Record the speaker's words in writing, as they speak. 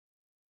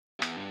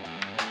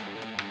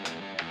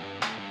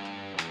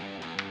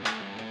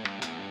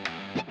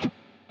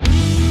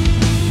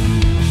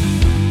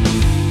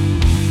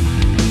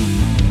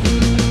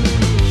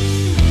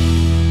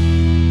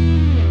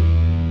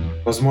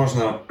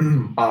Возможно,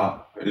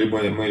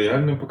 либо мы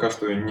реально пока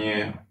что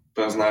не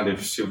познали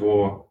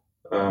всего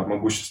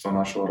могущества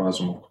нашего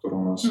разума, в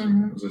котором у нас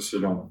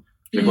заселен.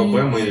 Либо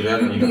мы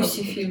реально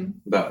недоразвиты.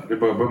 Да,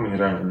 либо мы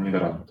нереально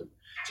недоразвиты.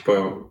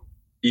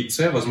 И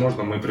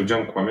возможно, мы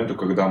придем к моменту,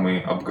 когда мы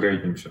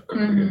апгрейдимся,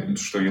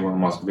 что Илон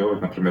Маск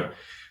делает, например,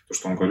 то,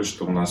 что он говорит,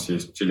 что у нас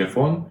есть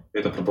телефон,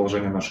 это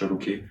продолжение нашей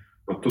руки.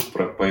 Вот тут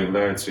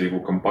появляются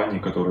его компании,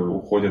 которые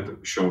уходят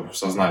еще в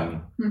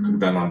сознание,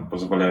 когда нам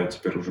позволяют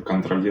теперь уже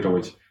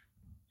контролировать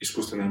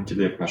искусственный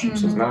интеллект нашим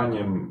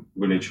сознанием,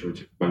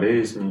 вылечивать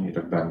болезни и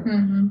так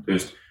далее. То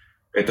есть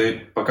это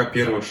пока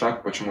первый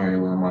шаг, почему я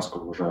Илона Маска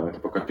уважаю, это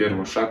пока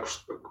первый шаг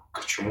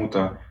к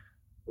чему-то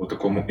вот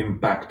такому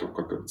импакту,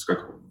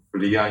 как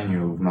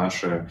влиянию в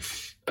наше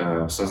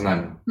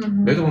сознание.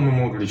 До этого мы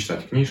могли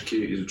читать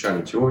книжки,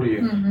 изучали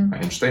теории,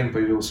 Эйнштейн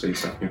появился,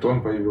 Исаак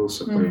Ньютон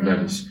появился,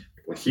 появлялись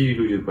плохие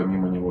люди,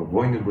 помимо него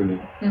войны были.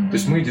 То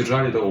есть мы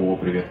держали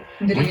привет.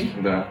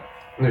 Да.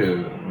 Ну и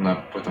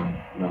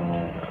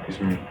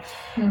изменил.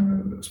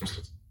 В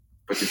смысле,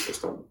 потише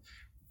стало.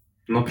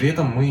 Но при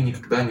этом мы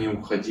никогда не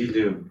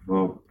уходили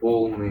в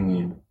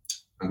полный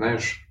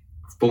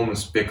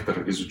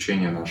спектр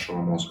изучения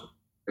нашего мозга.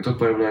 И тут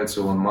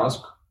появляется Илон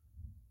Маск,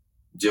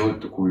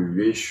 делает такую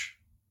вещь,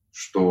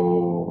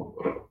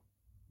 что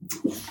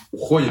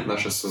уходит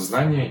наше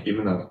сознание,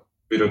 именно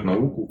берет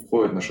науку,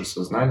 входит в наше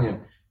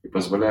сознание и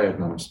позволяет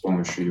нам с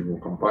помощью его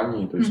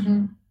компании, то есть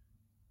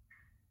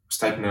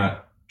стать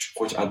на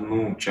хоть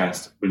одну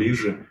часть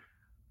ближе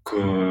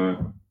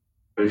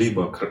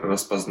либо к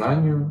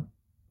распознанию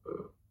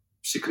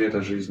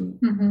секрета жизни,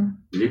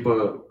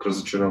 либо к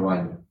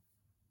разочарованию.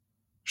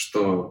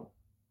 Что,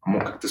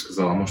 как ты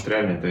сказала, может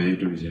реально это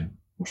иллюзия.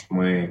 Может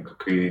мы,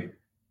 как и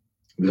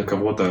для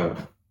кого-то,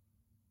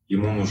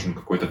 ему нужен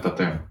какой-то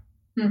тотем.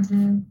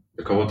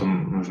 Для кого-то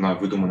нужна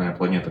выдуманная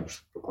планета,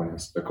 чтобы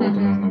поклоняться. Для кого-то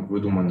нужен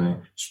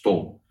выдуманный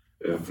стол.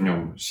 В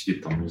нем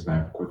сидит, не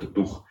знаю, какой-то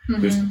дух.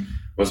 То есть,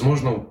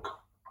 возможно,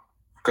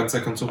 в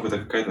конце концов, это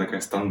какая-то такая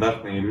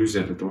стандартная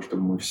иллюзия для того,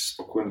 чтобы мы все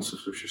спокойно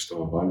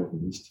сосуществовали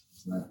вместе. Не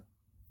знаю.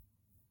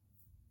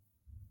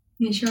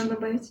 Ничего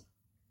добавить?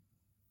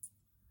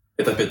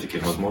 Это опять-таки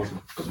возможно.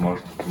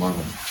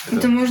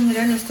 Это можно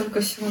реально столько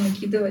всего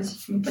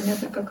накидывать.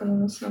 Непонятно, как оно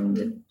на самом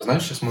деле.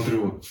 Знаешь, я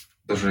смотрю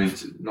даже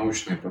эти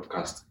научные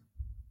подкасты.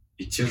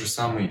 И те же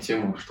самые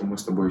темы, что мы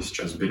с тобой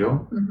сейчас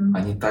берем,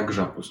 они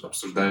также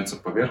обсуждаются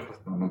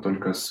поверхностно, но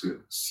только с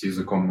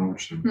языком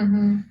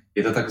научным. И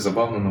это так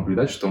забавно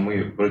наблюдать, что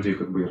мы вроде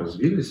как бы и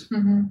развились,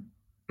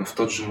 но в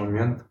тот же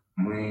момент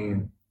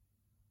мы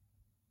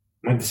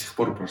до сих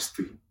пор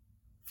просты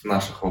в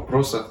наших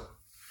вопросах.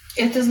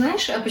 Это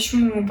знаешь, а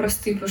почему мы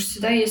просты? Потому что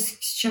всегда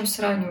есть с чем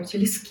сравнивать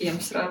или с кем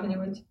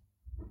сравнивать.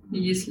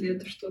 Если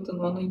это что-то,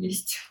 но оно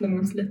есть, на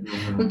мой взгляд.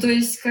 Ну, то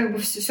есть, как бы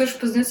все же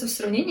познается в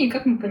сравнении, и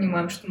как мы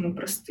понимаем, что мы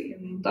простые?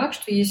 Ну, так,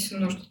 что есть все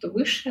равно что-то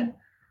высшее,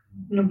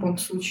 в любом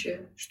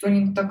случае, что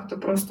не так это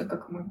просто,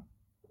 как мы.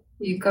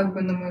 И как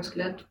бы, на мой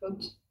взгляд,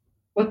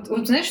 вот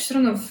знаешь, все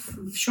равно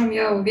в чем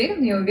я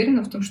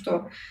уверена в том,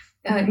 что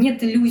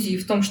нет иллюзии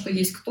в том, что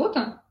есть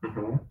кто-то,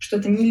 что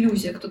это не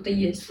иллюзия, кто-то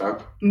есть.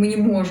 Так. Мы не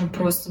можем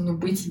просто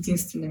быть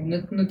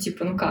единственными.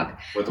 Как?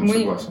 В этом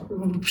согласен.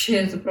 Вообще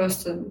это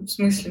просто, в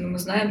смысле, мы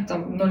знаем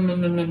там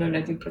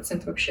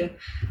 0,0001% вообще.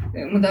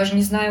 Мы даже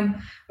не знаем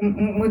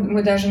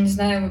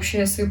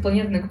вообще своей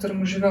планеты, на которой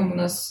мы живем. У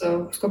нас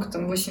сколько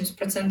там,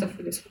 80%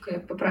 или сколько,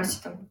 поправьте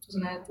там, кто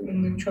знает,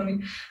 умный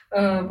ученый,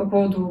 по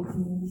поводу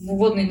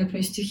водной,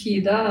 например,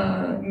 стихии,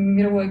 да,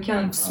 мировой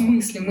океан. В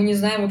смысле? Мы не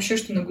знаем вообще,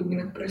 что на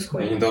глубинах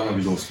происходит. Я недавно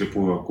видел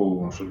слепую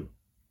акулу на шее.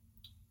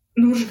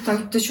 Ну, уже там,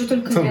 да что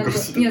только нет.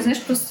 Я,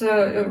 знаешь,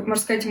 просто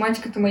морская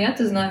тематика это моя,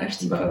 ты знаешь,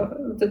 типа,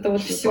 вот это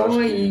вот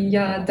все, и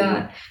я,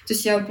 да. То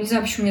есть я не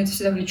знаю, почему меня это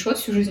всегда влечет,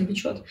 всю жизнь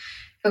влечет.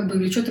 Как бы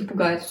влечет и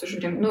пугает в то же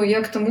время. Но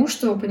я к тому,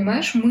 что,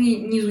 понимаешь, мы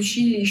не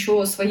изучили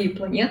еще свои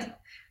планеты,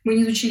 мы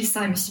не изучили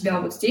сами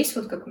себя вот здесь,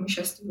 вот как мы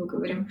сейчас с тобой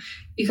говорим.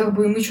 И как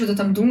бы мы что-то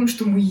там думаем,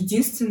 что мы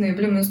единственные.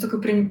 Блин, мы настолько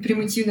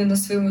примитивны на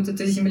своей вот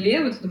этой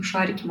земле, вот этом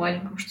шарике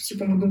маленьком, что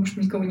типа мы думаем, что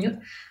никого нет.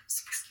 В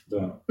смысле?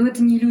 Да. Ну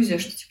это не иллюзия,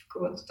 что типа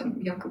кого-то там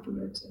якобы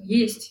это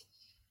есть.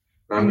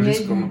 На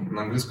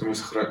английском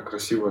есть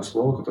красивое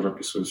слово, которое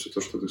описывает все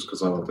то, что ты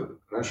сказала. Это,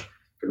 знаешь,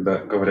 когда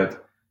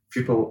говорят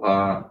people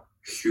are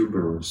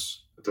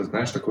hubris. Это,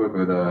 знаешь, такое,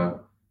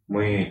 когда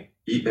мы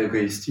и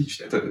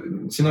эгоистичны. Это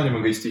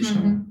синоним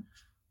эгоистичного.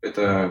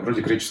 Это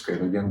вроде греческая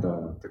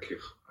легенда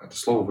таких. Это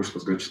слово вышло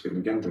с греческой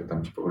легенды.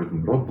 Там, типа, вроде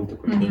род был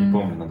такой. Я не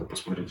помню, надо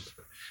посмотреть.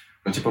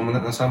 Но, типа, мы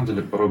на самом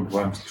деле порой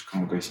бываем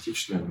слишком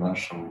эгоистичны в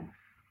нашем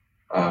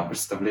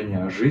представлении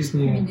о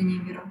жизни.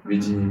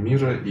 Видении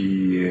мира.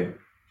 И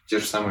те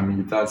же самые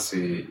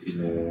медитации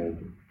или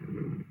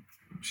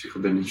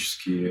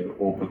психоделические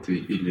опыты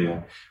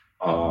или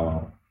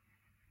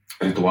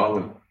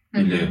ритуалы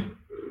или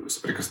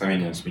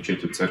соприкосновение с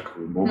мечетью,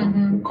 церковью,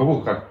 Богом. У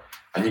кого как.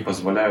 Они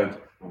позволяют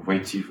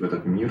войти в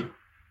этот мир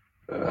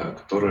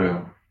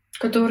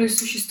Которые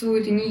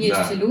существуют и не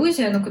есть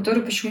иллюзия, но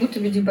которые почему-то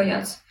люди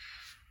боятся.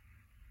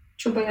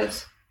 Чего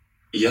боятся?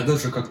 Я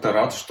даже как-то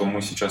рад, что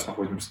мы сейчас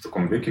находимся в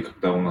таком веке,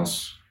 когда у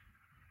нас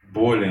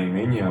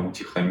более-менее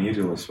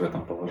утихомирилось в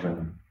этом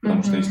положении.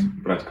 Потому что если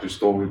брать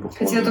крестовые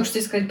походы... Хотела только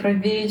что сказать про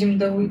ведьм,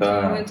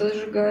 да, это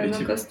сжигают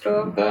на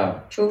кострах.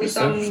 Да. Чего вы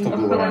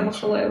там,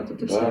 махалай, вот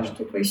это вся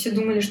штука. И все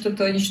думали, что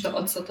это нечто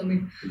от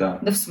сатаны. Да.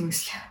 Да в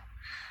смысле?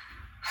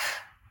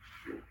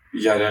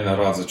 Я реально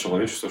рад за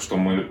человечество, что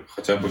мы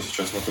хотя бы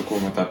сейчас на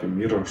таком этапе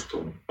мира,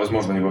 что,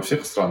 возможно, не во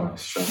всех странах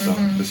сейчас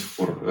до сих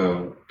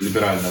пор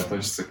либерально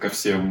относятся ко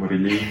всем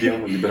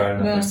религиям,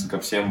 либерально относятся ко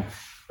всем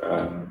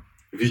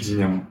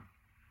видениям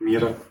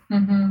мира.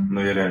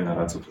 Но я реально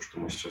рад за то, что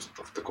мы сейчас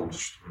в таком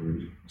существуем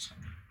мире, на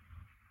самом деле.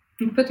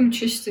 Ну, поэтому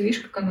человечество, видишь,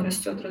 как оно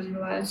растет,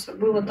 развивается.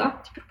 Было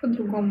так, теперь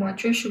по-другому. А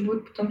что еще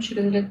будет потом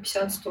через лет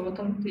 50, 100,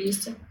 там,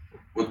 200?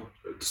 Вот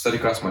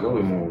старика смотрел,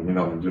 ему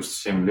недавно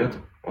 97 лет,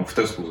 он в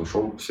Теслу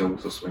зашел, сел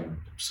со своим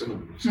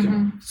сыном,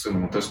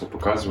 сыном Теслу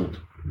показывают,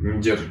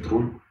 не держит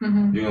руль,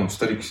 и он,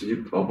 старик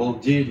сидит,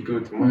 обалдеть,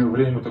 говорит, в мое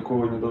время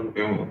такого не должно.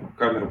 И он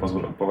камеру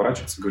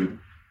поворачивается, говорит,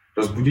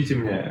 разбудите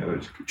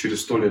меня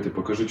через 100 лет и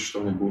покажите,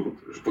 что мне будет.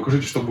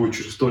 Покажите, что будет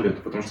через 100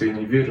 лет, потому что я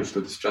не верю, что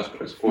это сейчас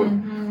происходит.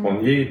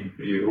 Он едет,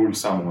 и руль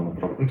сам его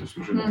направляет, ну, то есть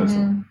машина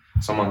Тесла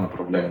сама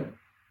направляет.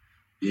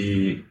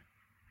 И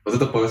вот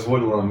это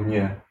позволило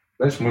мне,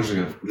 знаешь, мы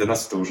же, для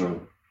нас это уже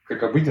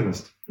как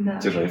обыденность. Да.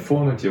 Те же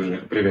айфоны, те же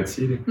 «Привет,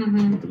 Сири».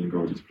 Почему-то не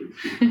говорить «Привет,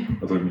 Сири»,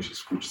 а то мне сейчас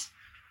скучится.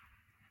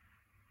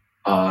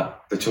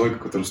 А для человека,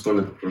 который 100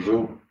 лет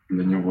прожил,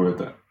 для него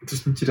это... То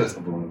есть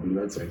интересно было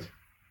наблюдать за этим.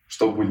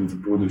 Что будет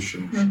в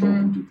будущем, что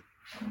будет.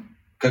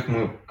 Как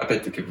мы,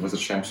 опять-таки,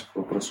 возвращаемся к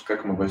вопросу,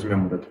 как мы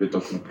возьмем этот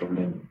виток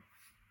направлений.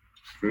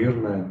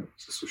 Мирное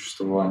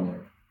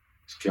сосуществование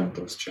с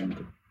кем-то, с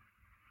чем-то.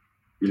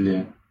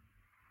 Или...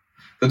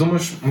 Ты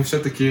думаешь, мы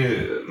все-таки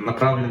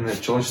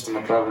человечество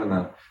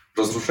направлено в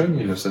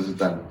разрушение или в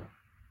созидание?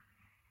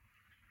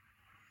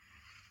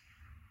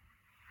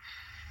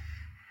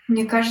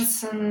 Мне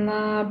кажется,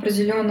 на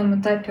определенном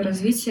этапе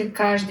развития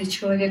каждый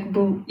человек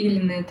был или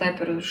на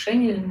этапе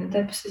разрушения, или на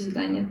этапе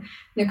созидания.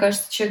 Мне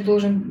кажется, человек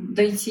должен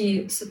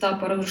дойти с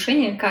этапа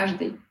разрушения,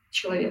 каждый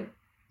человек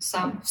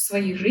сам в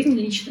своей жизни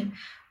личной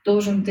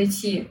должен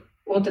дойти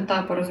от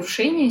этапа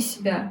разрушения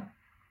себя,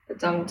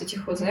 там вот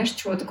этих вот, знаешь,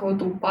 чего-то,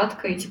 какого-то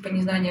упадка и типа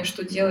незнания,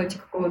 что делать,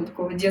 какого-то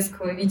такого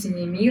детского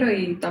видения мира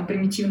и там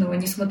примитивного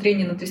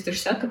несмотрения на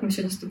 360, как мы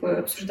сегодня с тобой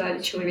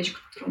обсуждали, человечка,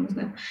 которого мы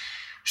знаем,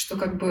 что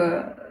как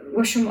бы, в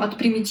общем, от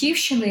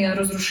примитивщины,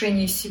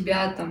 разрушения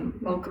себя, там,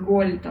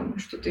 алкоголь, там,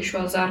 что-то еще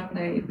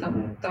азартное, и,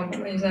 там,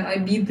 я не знаю,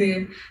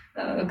 обиды,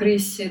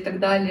 агрессия и так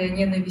далее,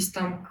 ненависть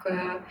там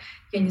к,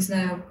 я не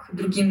знаю, к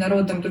другим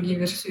народам,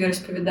 другим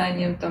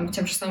вероисповеданиям, там,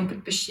 тем же самым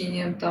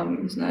предпочтениям,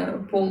 там, не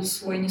знаю, пол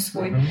свой, не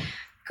свой.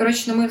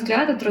 Короче, на мой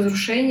взгляд, от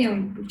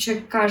разрушения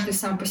человек каждый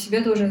сам по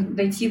себе должен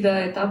дойти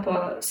до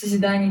этапа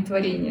созидания и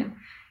творения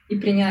и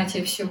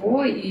принятия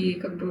всего, и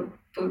как бы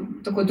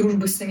такой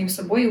дружбы с самим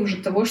собой и уже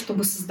того,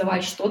 чтобы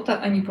создавать что-то,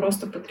 а не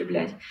просто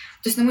потреблять.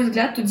 То есть, на мой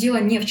взгляд, тут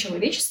дело не в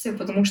человечестве,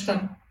 потому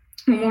что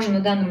мы можем на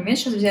данный момент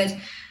сейчас взять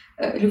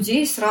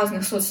людей с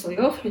разных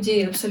соцслоев,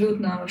 людей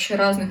абсолютно вообще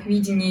разных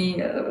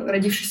видений,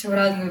 родившихся в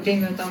разное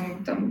время,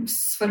 там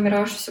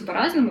сформировавшихся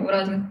по-разному в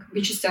разных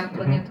частях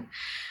планеты.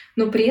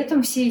 Но при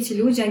этом все эти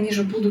люди, они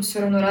же будут все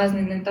равно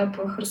разные на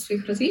этапах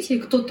своих развития.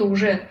 Кто-то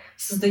уже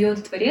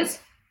создает творец,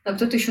 а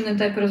кто-то еще на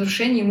этапе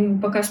разрушения, ему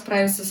пока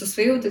справиться со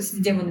своими вот с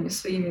демонами,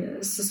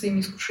 со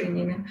своими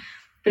искушениями.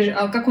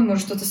 А как он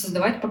может что-то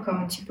создавать,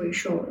 пока он типа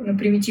еще на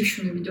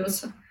примитивщину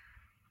ведется?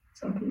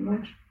 Сам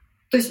понимаешь?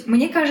 То есть,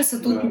 мне кажется,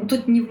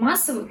 тут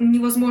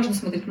невозможно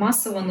смотреть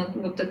массово на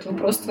вот этот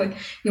вопрос твой,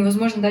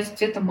 невозможно дать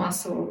ответа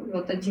массово,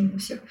 вот один на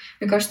всех.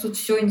 Мне кажется, тут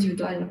все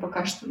индивидуально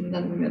пока что на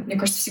данный момент. Мне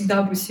кажется,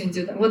 всегда будет все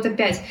индивидуально. Вот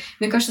опять,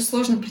 мне кажется,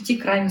 сложно прийти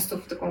к равенству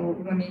в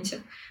таком моменте.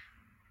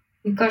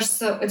 Мне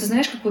кажется, это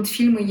знаешь, как вот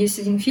фильмы, есть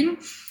один фильм,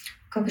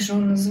 как же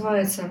он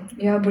называется?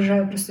 Я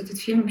обожаю просто этот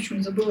фильм,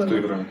 почему забыла. Кто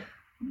играет?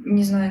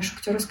 Не знаю,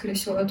 актера, скорее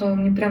всего. Это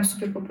он не прям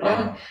супер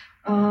популярен.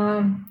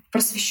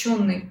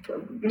 Просвещенный,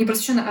 не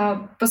просвещенный, а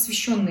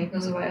посвященный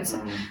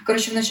называется.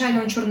 Короче, вначале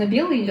он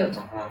черно-белый идет,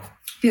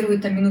 первые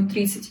там минут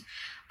 30,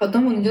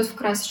 потом он идет в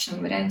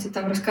красочном варианте,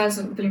 там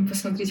рассказывают,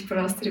 посмотрите,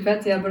 пожалуйста,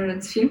 ребята, я обожаю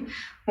этот фильм,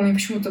 он мне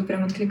почему-то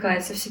прям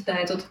откликается всегда.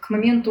 И вот к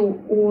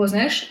моменту,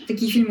 знаешь,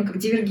 такие фильмы, как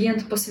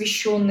 «Дивергент»,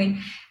 «Посвященный»,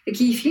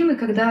 такие фильмы,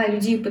 когда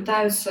людей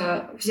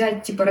пытаются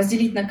взять, типа,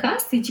 разделить на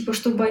касты, и, типа,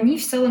 чтобы они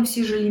в целом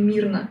все жили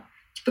мирно,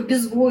 типа,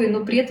 без войн,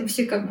 но при этом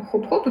все как бы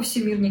хоп-хоп и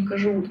все мирненько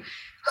живут.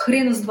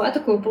 Хрена с два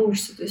такое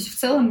получится. То есть в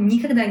целом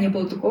никогда не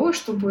было такого,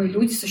 чтобы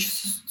люди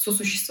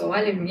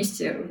сосуществовали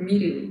вместе в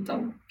мире, и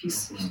там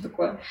пис и все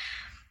такое.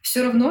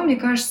 Все равно, мне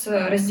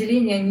кажется,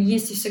 разделения они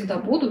есть и всегда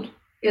будут.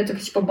 Это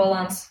типа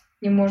баланс.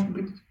 Не может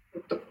быть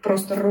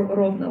просто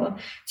ровного.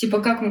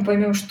 Типа как мы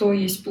поймем, что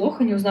есть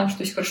плохо, не узнав,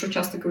 что есть хорошо,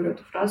 часто говорю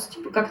эту фразу.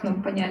 Типа как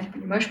нам понять,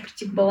 понимаешь,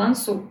 прийти к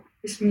балансу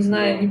если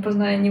не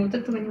позная ни вот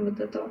этого, ни вот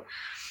этого.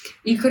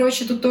 И,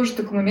 короче, тут тоже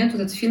такой момент,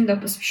 вот этот фильм, да,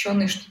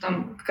 посвященный, что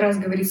там как раз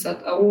говорится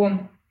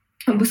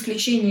об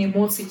исключении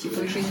эмоций,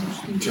 типа, из жизни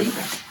людей.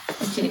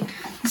 Окей.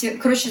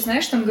 Короче,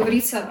 знаешь, там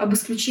говорится об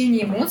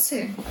исключении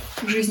эмоций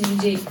в жизни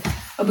людей,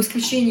 об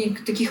исключении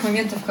таких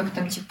моментов, как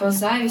там, типа,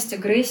 зависть,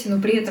 агрессия,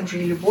 но при этом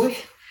же и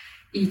любовь,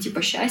 и,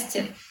 типа,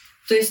 счастье.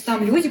 То есть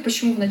там люди,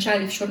 почему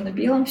вначале в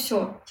черно-белом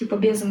все, типа,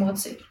 без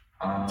эмоций,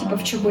 типа,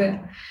 в ЧБ.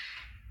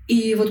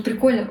 И вот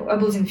прикольно,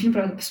 обалденный фильм,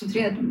 правда,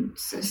 посмотри,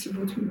 если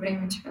будет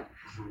время у тебя.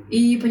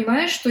 И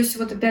понимаешь, то есть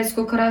вот опять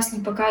сколько раз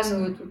не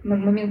показывают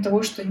момент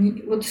того, что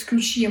вот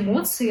исключи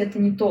эмоции, это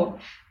не то.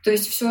 То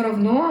есть все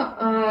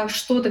равно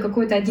что-то,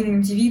 какой-то один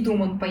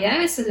индивидуум, он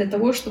появится для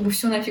того, чтобы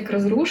все нафиг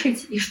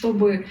разрушить, и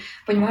чтобы,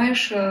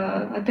 понимаешь,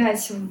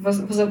 опять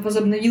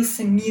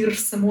возобновился мир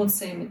с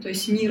эмоциями. То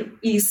есть мир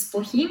и с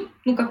плохим,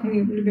 ну, как мы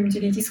любим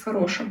делить, и с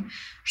хорошим.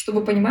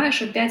 Чтобы,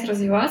 понимаешь, опять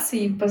развиваться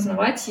и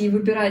познавать, и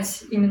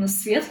выбирать именно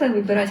светлое,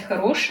 выбирать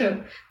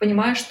хорошее,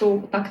 понимая,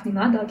 что так не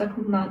надо, а так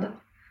надо.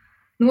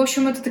 Ну, в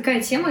общем, это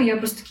такая тема, я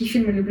просто такие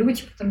фильмы люблю,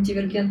 типа там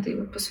 «Дивергенты»,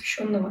 вот,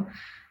 посвященного.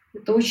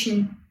 Это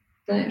очень,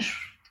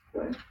 знаешь,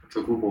 такое.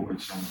 Это глубокая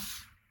тема.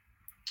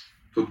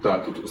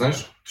 Тут,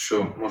 знаешь,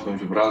 еще можно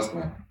уйти в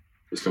разное,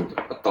 если вот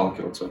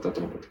отталкиваться от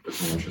этого,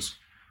 поэтому я сейчас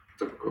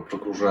так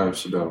прогружаю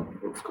себя,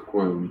 в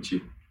какое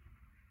уйти.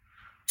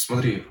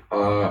 Смотри,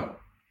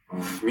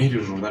 в мире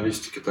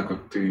журналистики, так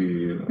как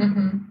ты,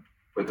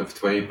 это в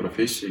твоей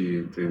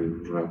профессии, ты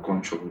уже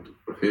окончил эту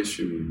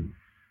профессию, и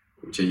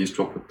у тебя есть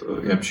опыт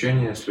и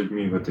общения с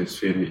людьми в этой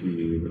сфере,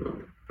 и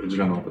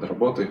определенный опыт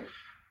работы.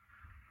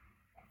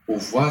 У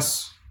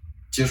вас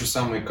те же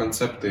самые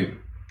концепты,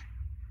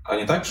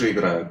 они также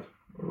играют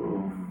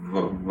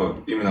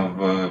именно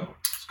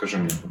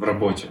в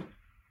работе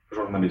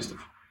журналистов?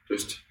 То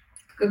есть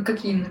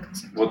какие именно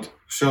концепты? Вот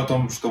все о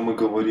том, что мы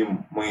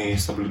говорим, мы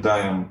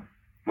соблюдаем,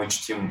 мы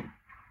чтим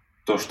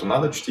то, что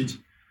надо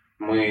чтить,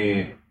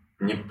 мы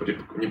не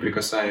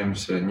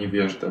прикасаемся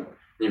невежда,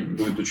 не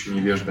будучи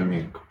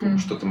невеждами к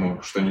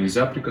что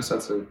нельзя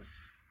прикасаться.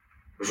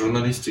 В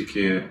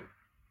журналистике,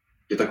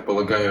 я так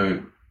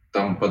полагаю,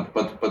 там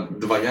под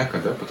двояко,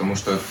 да, потому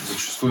что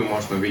зачастую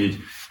можно увидеть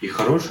и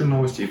хорошие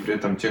новости, и при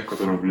этом тех,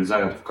 которые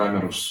влезают в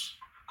камеру с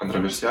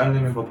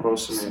контроверсиальными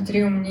вопросами.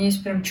 Смотри, у меня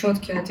есть прям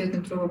четкий ответ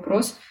на твой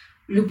вопрос.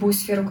 Любую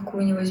сферу,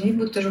 какую ни возьми,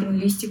 будь то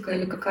журналистика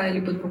или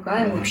какая-либо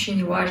другая, вообще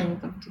не важно,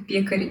 там, ты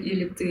пекарь,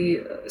 или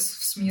ты в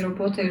СМИ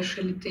работаешь,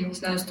 или ты, не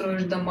знаю,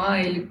 строишь дома,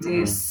 или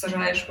ты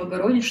сажаешь в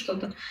огороде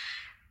что-то.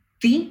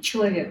 Ты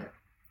человек,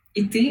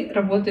 и ты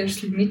работаешь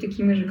с людьми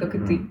такими же, как и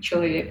ты,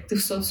 человек, ты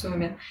в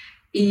социуме.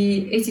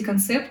 И эти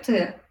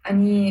концепты,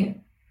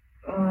 они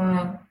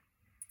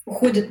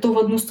уходят то в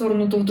одну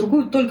сторону, то в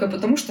другую, только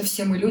потому, что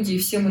все мы люди, и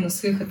все мы на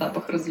своих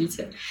этапах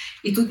развития.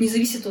 И тут не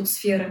зависит от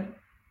сферы.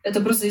 Это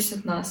просто зависит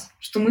от нас,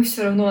 что мы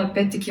все равно,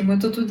 опять-таки, мы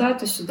то туда,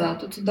 то сюда,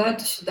 то туда,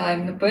 то сюда.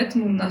 Именно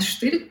поэтому нас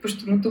штырит, потому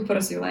что мы тупо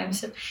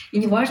развиваемся. И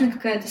неважно,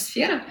 какая это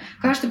сфера,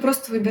 каждый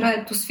просто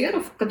выбирает ту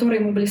сферу, которая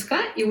ему близка,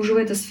 и уже в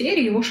этой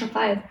сфере его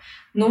шатает.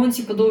 Но он,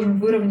 типа, должен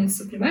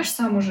выровняться, понимаешь,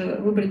 сам уже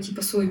выбрать,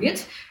 типа, свою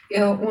ветвь.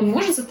 Он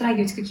может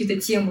затрагивать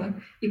какие-то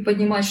темы и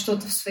поднимать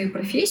что-то в своей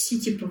профессии,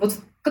 типа, вот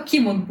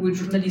каким он будет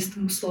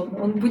журналистом, условно?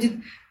 Он будет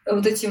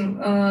вот этим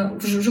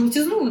в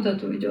желтизну вот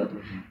эту идет.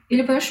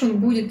 Или, понимаешь, он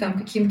будет там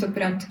каким-то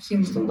прям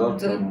таким...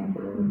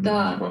 Стандартным.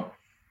 Да.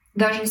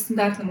 Даже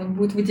нестандартным он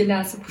будет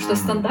выделяться, потому что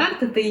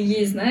стандарт это и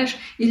есть, знаешь,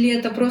 или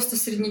это просто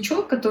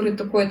среднячок, который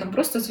такой, там,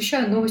 просто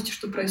освещаю новости,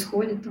 что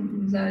происходит,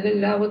 там, не знаю,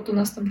 ля-ля, вот у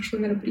нас там прошло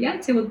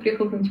мероприятие, вот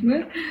приехал какой-нибудь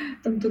мэр,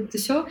 там, тут-то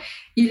сё,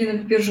 или,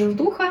 например,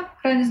 желтуха,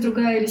 крайность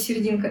другая, или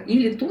серединка,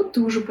 или тут ты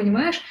уже,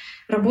 понимаешь,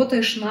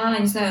 работаешь на,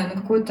 не знаю, на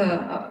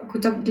какой-то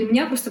для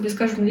меня просто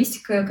близка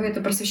журналистика,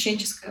 какая-то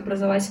просвещенческая,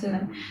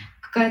 образовательная,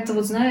 какая-то,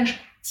 вот, знаешь,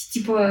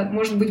 типа,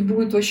 может быть,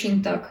 будет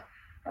очень так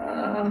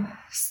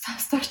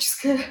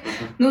старческая.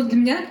 Но для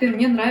меня, например,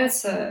 мне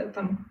нравится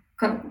там,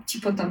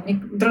 типа там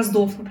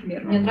Дроздов,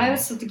 например. Мне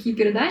нравятся такие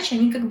передачи,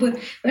 они как бы,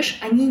 знаешь,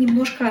 они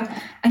немножко,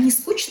 они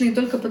скучные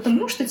только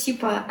потому, что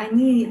типа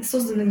они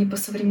созданы не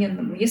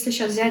по-современному. Если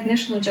сейчас взять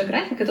National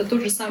Geographic, это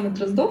тот же самый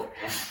Дроздов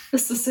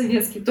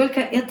советский, только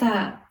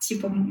это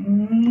типа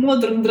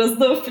модерн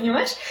Дроздов,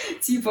 понимаешь?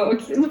 Типа,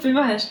 окей, ну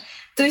понимаешь.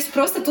 То есть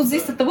просто тут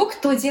зависит от того,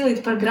 кто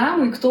делает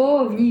программу и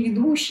кто в ней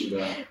ведущий.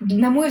 Да.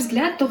 На мой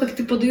взгляд, то, как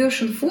ты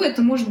подаешь инфу,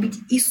 это может быть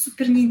и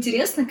супер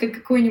неинтересно, как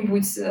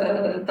какой-нибудь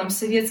там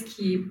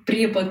советский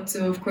препод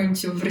в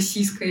какой-нибудь в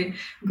российской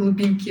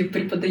глубинке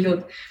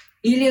преподает.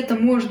 Или это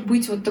может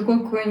быть вот такой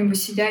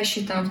какой-нибудь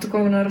сидящий там в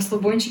таком на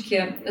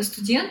расслабончике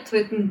студент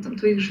там,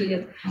 твоих же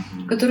лет,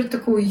 который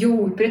такой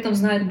йоу, и при этом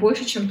знает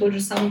больше, чем тот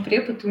же самый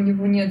препод, и у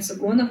него нет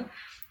загонов.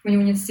 У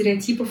него нет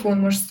стереотипов, он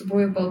может с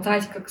тобой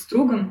болтать как с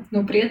другом,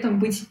 но при этом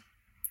быть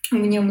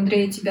умнее,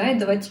 мудрее тебя и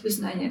давать тебе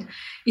знания.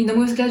 И, на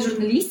мой взгляд,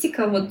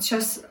 журналистика, вот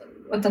сейчас,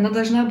 вот она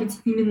должна быть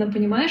именно,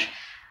 понимаешь,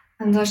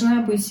 Она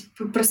должна быть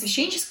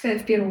просвещенческая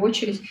в первую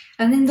очередь.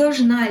 Она не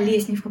должна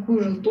лезть ни в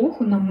какую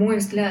желтуху, на мой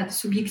взгляд,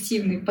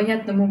 субъективный.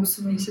 Понятно, могут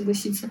со мной не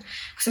согласиться.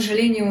 К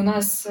сожалению, у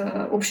нас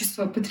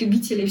общество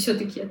потребителей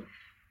все-таки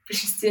в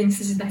большинстве они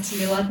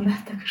созидатели, ладно,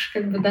 так уж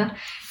как бы, да.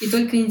 И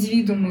только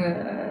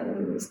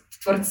индивидуумы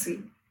творцы,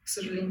 к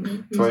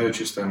сожалению. Твое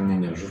чистое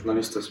мнение.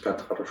 Журналисты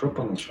спят хорошо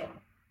по ночам?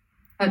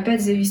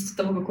 Опять зависит от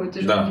того, какой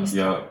ты журналист. Да,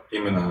 я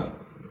именно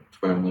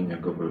твое мнение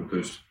говорю. То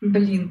есть...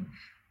 Блин.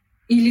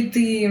 Или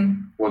ты...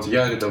 Вот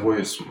я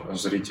рядовой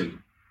зритель.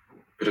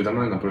 Передо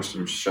мной,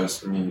 допустим,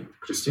 сейчас не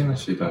Кристина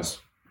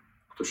Сейдас,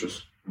 кто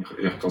сейчас,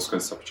 я хотел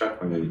сказать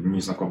Собчак, но я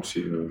не знаком с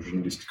ее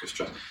журналистикой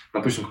сейчас.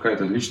 Допустим,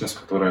 какая-то личность,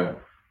 которая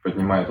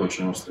поднимает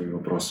очень острые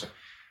вопросы.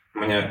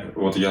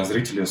 Вот я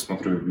зритель, я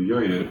смотрю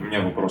ее, и у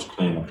меня вопрос к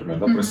ней, например,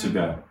 да, про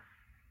себя.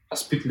 А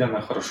спит ли она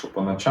хорошо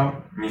по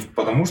ночам? Не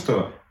потому,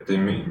 что это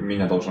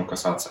меня должно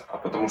касаться, а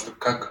потому что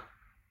как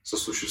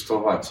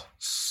сосуществовать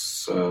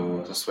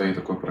со своей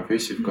такой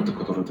профессией,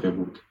 которая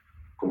требует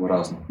такого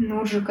разного.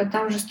 Ну, Жека,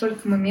 там же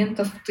столько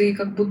моментов, ты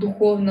как бы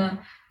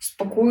духовно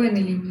спокоен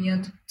или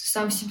нет, ты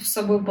сам с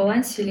собой в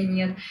балансе или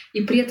нет.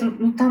 И при этом,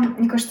 ну, там,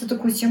 мне кажется,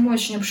 такую тему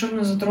очень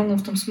обширную затронул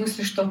в том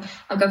смысле, что,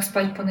 а как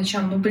спать по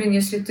ночам? Ну, блин,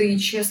 если ты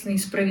честный и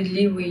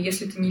справедливый,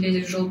 если ты не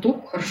лезешь в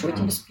желтуху, хорошо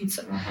тебе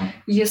спится.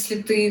 Если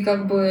ты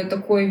как бы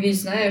такой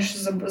весь, знаешь,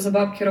 за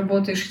бабки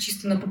работаешь и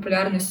чисто на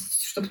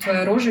популярность, чтобы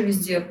твоя рожа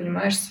везде,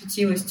 понимаешь,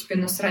 светилась, тебе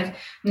насрать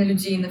на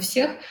людей и на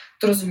всех,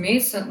 то,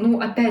 разумеется, ну,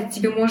 опять,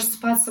 тебе может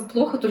спаться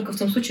плохо только в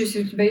том случае,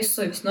 если у тебя есть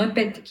совесть. Но,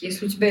 опять-таки,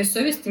 если у тебя есть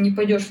совесть, ты не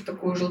пойдешь в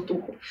такую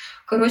желтуху.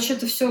 Короче,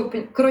 это все,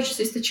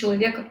 зависит от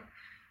человека.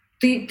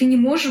 Ты не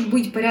можешь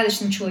быть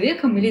порядочным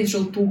человеком и лезть в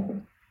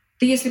желтуху.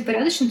 Ты, если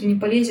порядочный, ты не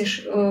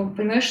полезешь,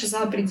 понимаешь,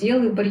 за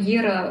пределы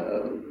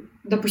барьера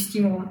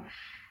допустимого.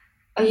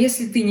 А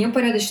если ты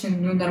непорядочный,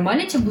 ну,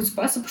 нормально тебе будет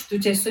спаться, потому что у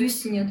тебя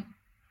совести нет.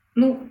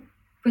 Ну,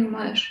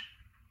 понимаешь,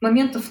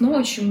 моментов, но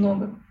очень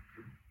много.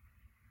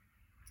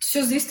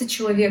 Все зависит от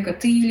человека.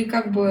 Ты или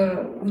как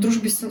бы в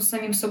дружбе с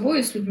самим собой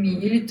и с людьми,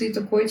 или ты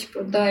такой,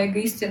 типа, да,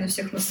 эгоист, я на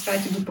всех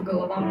насрать, иду по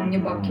головам, мне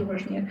бабки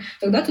важнее.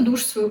 Тогда ты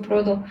душу свою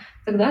продал.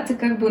 Тогда ты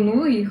как бы,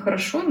 ну и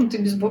хорошо, но ты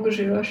без Бога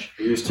живешь.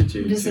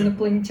 Без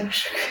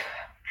инопланетяшек.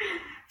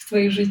 В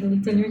твоей жизни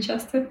никто не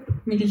участвует.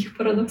 Никаких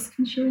парадоксов,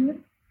 ничего нет.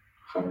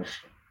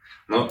 Хорошо.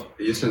 Но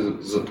если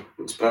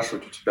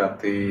спрашивать у тебя,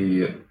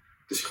 ты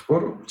до сих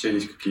пор, у тебя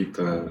есть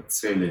какие-то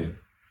цели,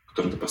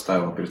 которые ты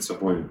поставила перед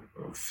собой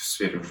в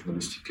сфере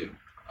журналистики?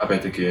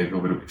 Опять-таки, я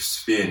говорю, в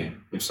сфере,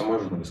 не в самой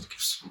журналистике,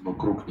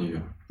 вокруг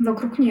нее.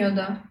 Вокруг нее,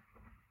 да.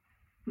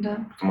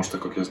 Да. Потому что,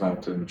 как я знаю,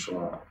 ты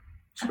начала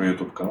свой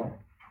YouTube-канал.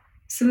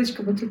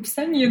 Ссылочка будет в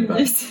описании, да.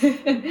 Есть.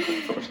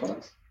 В прошлый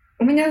раз.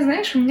 У меня,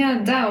 знаешь, у меня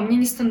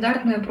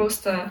нестандартное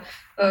просто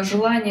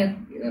желание,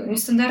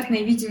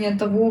 нестандартное видение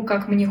того,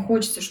 как мне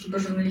хочется, чтобы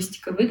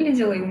журналистика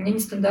выглядела, и у меня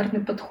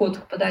нестандартный подход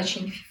к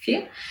подаче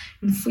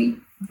инфы.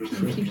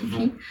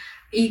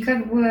 И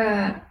как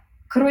бы,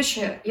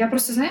 короче, я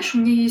просто, знаешь, у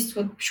меня есть,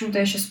 вот почему-то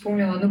я сейчас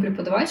вспомнила одну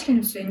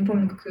преподавательницу, я не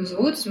помню, как ее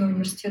зовут, из моего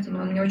университета, но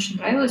она мне очень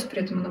нравилась,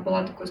 при этом она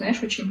была такой,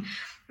 знаешь, очень...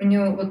 У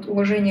нее вот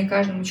уважение к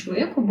каждому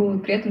человеку было, и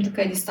при этом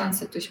такая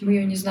дистанция. То есть мы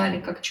ее не знали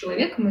как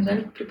человека, мы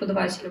знали как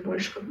преподавателя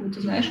больше, как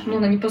будто, знаешь. Но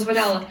она не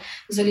позволяла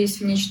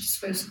залезть в нечто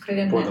свое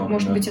сокровенное. Понял,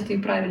 Может да. быть, это и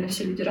правильно,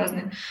 все люди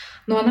разные.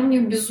 Но она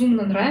мне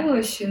безумно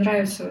нравилась и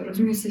нравится,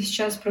 разумеется,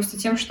 сейчас просто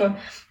тем, что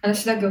она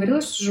всегда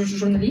говорила, что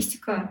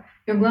журналистика,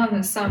 ее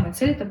главная, самая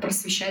цель — это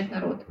просвещать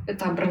народ,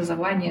 это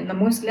образование. На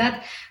мой взгляд,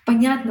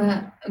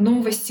 понятно,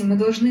 новости мы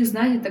должны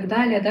знать и так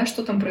далее, да,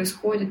 что там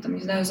происходит, там,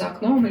 не знаю, за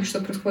окном или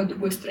что происходит в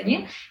другой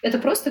стране. Это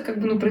просто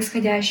как бы, ну,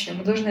 происходящее.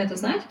 Мы должны это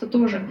знать, это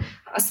тоже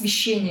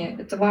освещение,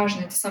 это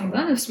важно, это самое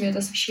главное в СМИ — это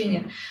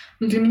освещение.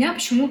 Но для меня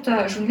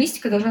почему-то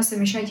журналистика должна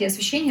совмещать и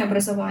освещение, и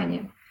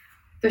образование.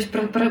 То есть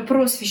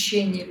про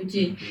освещение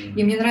людей.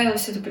 И мне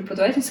нравилась эта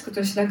преподавательница,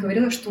 которая всегда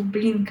говорила, что,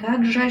 блин,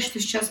 как жаль, что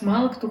сейчас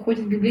мало кто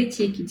ходит в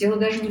библиотеки. Дело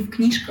даже не в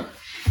книжках.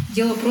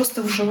 Дело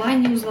просто в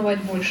желании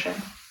узнавать больше.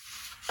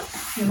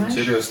 Понимаешь?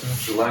 Интересно.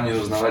 Желание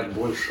узнавать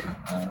больше.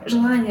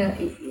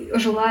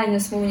 Желания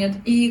самого нет.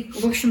 И,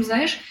 в общем,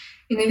 знаешь,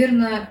 и,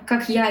 наверное,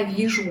 как я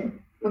вижу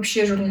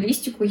вообще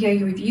журналистику, я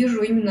ее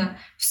вижу именно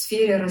в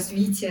сфере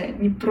развития.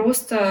 Не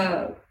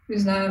просто... не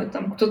знаю,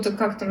 там кто-то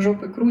как там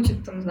жопой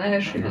крутит, там,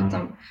 знаешь, или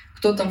там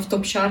кто там в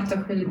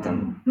топ-чартах, или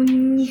там... Ну,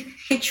 не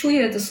хочу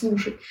я это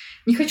слушать.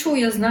 Не хочу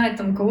я знать,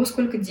 там, у кого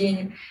сколько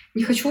денег.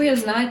 Не хочу я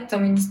знать,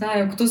 там, я не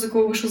знаю, кто за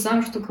кого вышел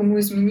замуж, кто кому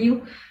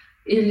изменил.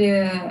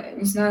 Или,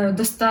 не знаю,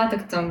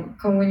 достаток там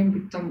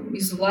кого-нибудь там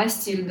из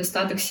власти или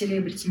достаток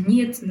селебрити.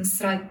 Нет,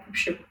 насрать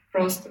вообще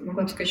просто.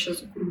 Могу сказать,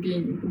 сейчас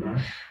грубее буду.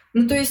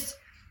 Ну, то есть...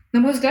 На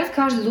мой взгляд,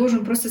 каждый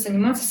должен просто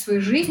заниматься своей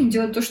жизнью,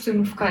 делать то, что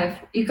ему в кайф.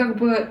 И как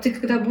бы ты,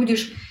 когда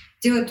будешь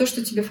делать то,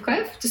 что тебе в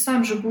кайф, ты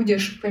сам же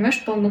будешь,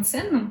 понимаешь,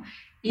 полноценным,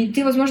 и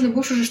ты, возможно,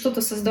 будешь уже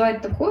что-то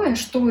создавать такое,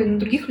 что и на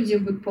других людей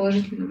будет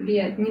положительно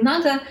влиять. Не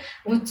надо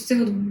вот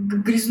этой вот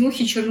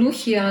грязнухи,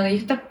 чернухи, а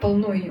их так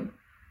полно ее.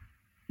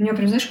 У меня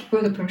прям, знаешь,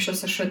 какое-то прям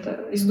сейчас аж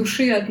это из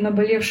души от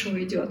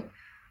наболевшего идет.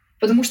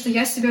 Потому что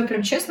я себя,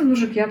 прям честно,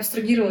 мужик, я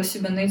абстрагировала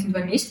себя на эти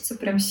 2 месяца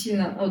прям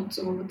сильно от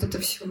вот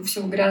этого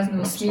всего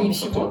грязного СМИ и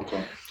всего.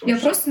 Я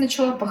просто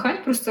начала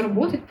пахать, просто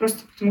работать, просто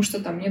потому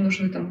что там мне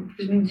нужны там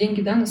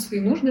деньги, да, на свои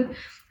нужды,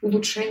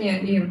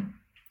 улучшения.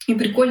 И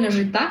прикольно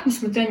жить так,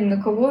 несмотря ни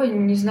на кого,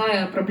 не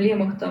зная о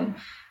проблемах там,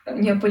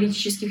 ни о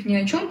политических, ни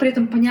о чем. При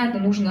этом, понятно,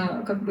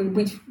 нужно как бы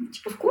быть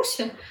типа в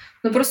курсе,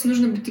 но просто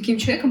нужно быть таким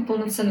человеком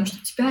полноценным,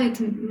 чтобы тебя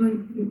это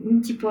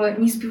типа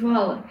не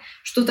избивало.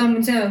 Что там,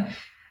 не знаю,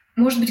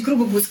 может быть,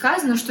 грубо будет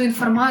сказано, что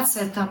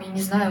информация там, я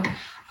не знаю,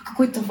 о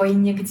какой-то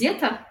войне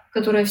где-то,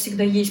 которая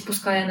всегда есть,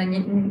 пускай она, не,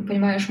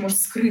 понимаешь, может,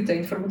 скрытая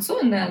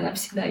информационная, она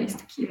всегда есть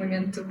такие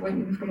моменты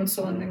войны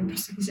информационные, мы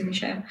просто их не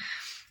замечаем.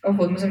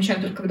 Вот, мы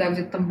замечаем только, когда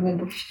где-то там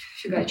бомба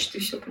фигачит, и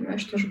все,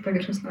 понимаешь, тоже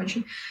поверхностно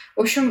очень.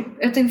 В общем,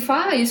 эта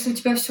инфа, если у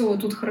тебя все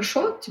тут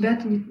хорошо, тебя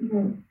это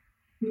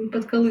не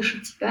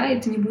подколышет тебя, и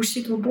ты не будешь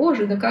сидеть, о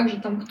боже, да как же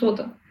там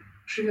кто-то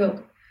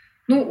живет.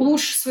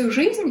 Улучши свою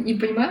жизнь, и,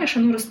 понимаешь,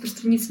 оно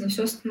распространится на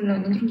все остальное,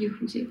 на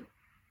других людей.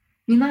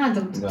 Не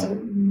надо это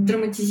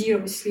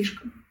драматизировать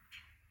слишком.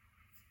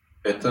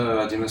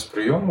 Это один из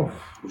приемов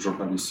в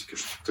журналистике,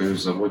 что ты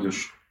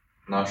заводишь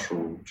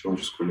нашу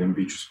человеческую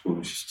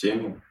лимбическую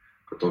систему,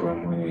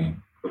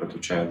 которая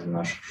отвечает за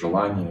наши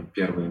желания,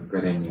 первые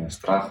горения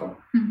страха,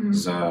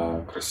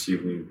 за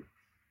красивые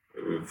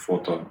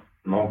фото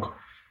ног.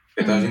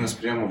 Это один из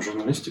приемов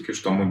журналистики,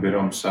 что мы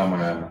берем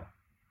самое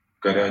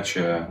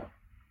горячее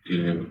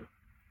или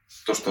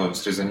то, что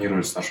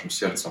срезонирует с нашим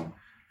сердцем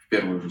в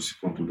первую же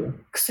секунду, да?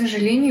 К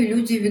сожалению,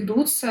 люди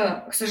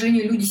ведутся,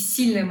 люди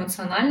сильно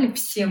эмоциональны,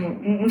 все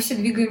мы все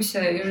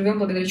двигаемся и живем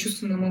благодаря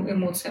чувственным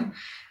эмоциям.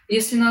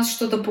 Если нас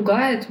что-то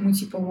пугает, мы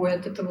типа,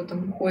 от этого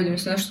там уходим.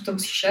 Если нас что-то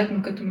восхищает,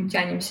 мы к этому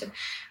тянемся.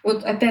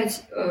 Вот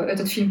опять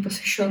этот фильм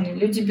посвященный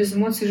 «Люди без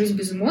эмоций, жизнь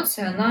без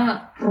эмоций»,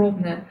 она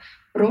ровная.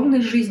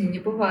 Ровной жизни не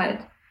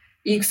бывает.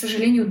 И, к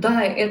сожалению,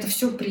 да, это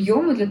все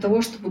приемы для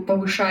того, чтобы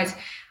повышать,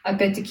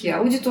 опять-таки,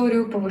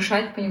 аудиторию,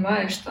 повышать,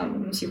 понимаешь,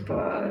 там,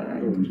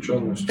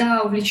 увлеченность.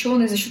 Да,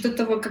 увлеченность. За счет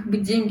этого как бы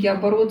деньги,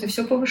 обороты,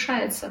 все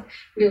повышается.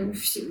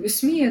 В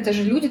СМИ это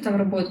же люди там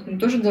работают, они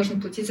тоже должны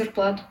платить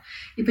зарплату.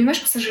 И понимаешь,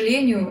 к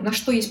сожалению, на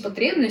что есть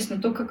потребность,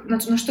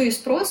 на что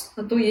есть спрос,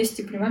 на то есть,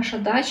 и понимаешь,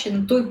 отдача,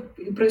 на то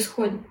и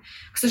происходит.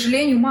 К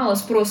сожалению, мало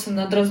спроса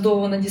на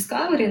Дроздова, на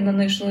Discovery, на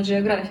National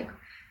Geographic.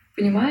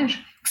 Понимаешь?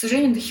 К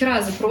сожалению,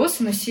 дохера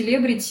запросы на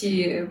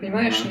селебрити,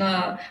 понимаешь,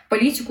 на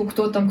политику,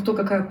 кто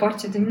какая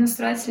партия, да не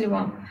насрать ли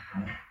вам.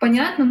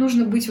 Понятно,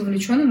 нужно быть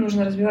вовлеченным,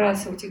 нужно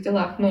разбираться в этих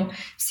делах, но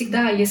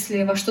всегда,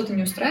 если вас что-то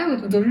не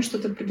устраивает, вы должны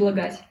что-то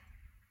предлагать.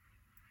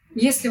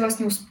 Если вас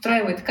не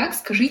устраивает как,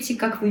 скажите,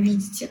 как вы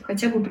видите,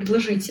 хотя бы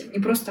предложите,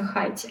 не просто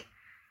хайте.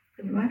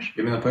 Понимаешь?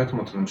 Именно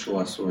поэтому ты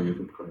начала свой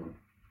YouTube-канал.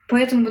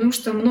 Потому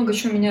что много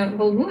чего меня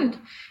волнует.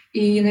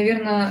 И,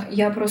 наверное,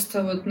 я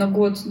просто вот на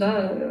год,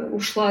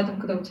 ушла, там,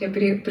 когда вот я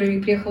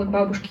приехала к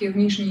бабушке в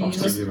Нижний.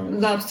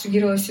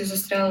 Абстрагировалась и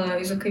застряла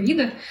из-за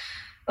ковида.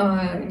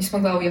 Не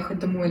смогла уехать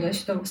домой,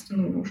 сюда в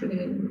Астану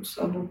уже,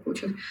 слава богу,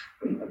 получилось.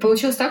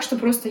 Получилось так, что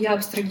просто я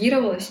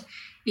абстрагировалась,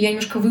 и я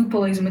немножко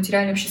выпала из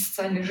материальной вообще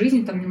социальной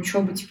жизни, там, не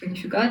учёбы, типа,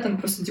 нифига, там,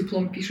 просто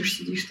диплом пишешь,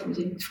 сидишь там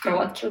где-нибудь в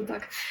кроватке вот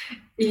так.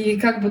 И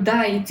как бы,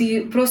 и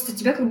ты просто,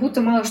 тебя как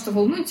будто мало что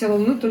волнует, тебя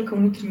волнуют только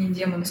внутренние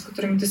демоны, с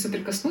которыми ты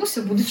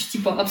соприкоснулся, будучи,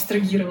 типа,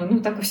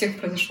 абстрагирован. Так у всех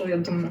произошло, я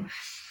думаю.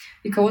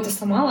 И кого-то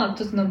сломало, а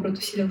кто-то, наоборот,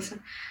 усилился.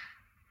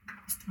 Как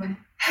мы с тобой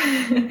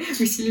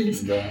усилились.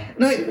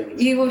 Да,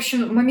 и, в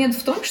общем, момент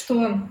в том,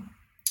 что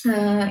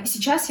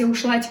сейчас я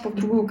ушла типа в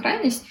другую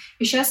крайность,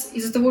 и сейчас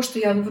из-за того, что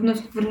я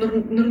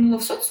нырнула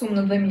в социум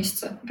на 2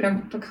 месяца,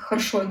 прям так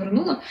хорошо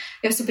нырнула,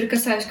 я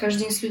соприкасаюсь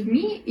каждый день с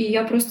людьми, и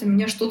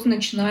меня что-то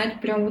начинает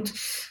прям вот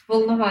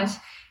волновать.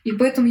 И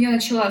поэтому я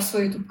начала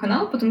свой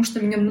YouTube-канал, потому что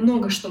меня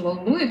много что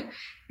волнует,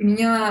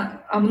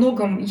 меня о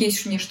многом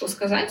есть мне что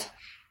сказать,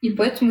 и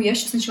поэтому я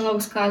сейчас начала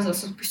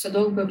высказываться. Спустя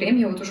долгое время,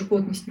 я вот уже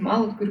год не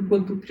снимала,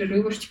 год был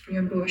перерыв,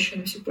 мне было вообще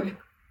на все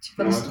пофиг.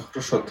 Это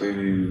хорошо.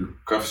 Ты,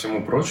 ко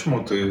всему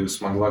прочему, ты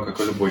смогла, как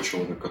и любой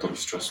человек, который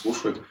сейчас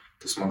слушает,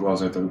 ты смогла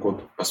за этот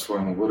год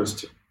по-своему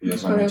вырасти. Я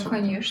заметил.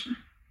 Конечно.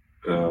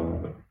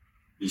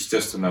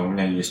 Естественно, у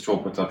меня есть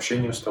опыт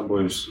общения с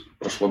тобой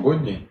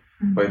прошлогодний,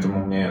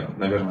 поэтому мне,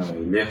 наверное,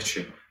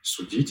 легче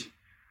судить.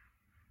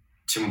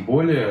 Тем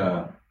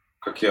более,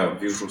 как я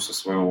вижу со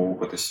своего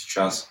опыта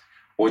сейчас,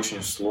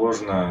 очень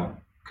сложно,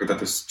 когда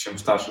чем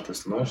старше ты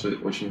становишься,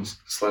 очень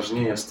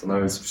сложнее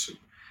становится все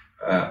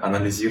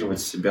анализировать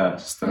себя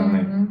со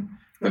стороны.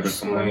 Так как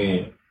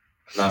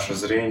наше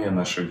зрение,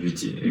 наше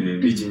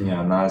видение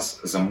о нас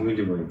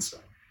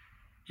замыливается.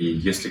 И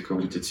если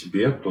говорить о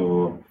тебе,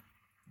 то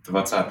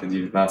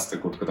 20-19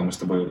 год,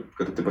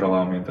 когда ты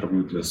брала у меня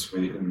интервью для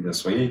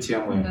своей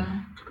темы,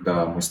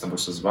 когда мы с тобой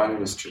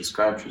созванивались через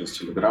Skype, через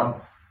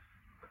Telegram,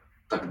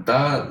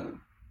 тогда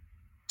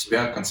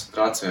твоя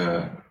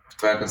концентрация,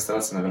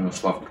 наверное,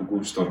 ушла в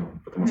другую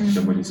сторону, потому что у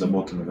тебя были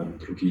заботы, наверное,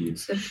 другие.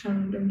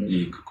 Совершенно другие.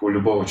 И как у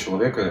любого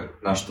человека,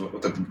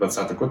 этот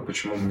 20-й год,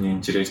 почему мне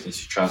интереснее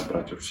сейчас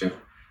брать у всех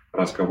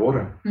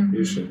разговоры.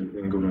 Видишь, я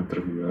не говорю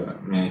интервью, а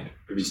мне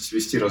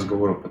вести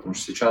разговоры, потому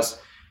что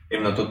сейчас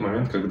именно тот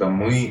момент, когда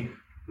мы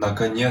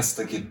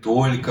наконец-таки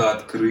только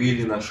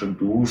открыли наши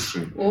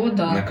души. О,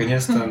 да.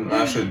 Наконец-то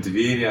наши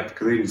двери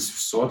открылись в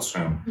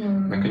социум.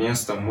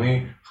 Наконец-то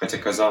мы, хотя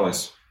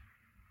казалось,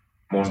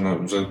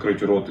 можно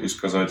закрыть рот и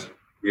сказать,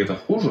 где-то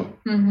хуже,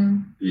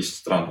 есть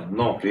страны,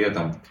 но при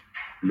этом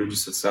люди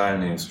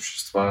социальные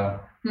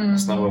существа,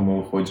 снова мы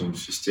уходим в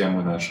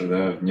системы наши,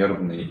 да,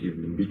 нервные и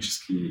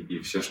лимбические, и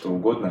все что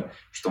угодно,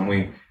 что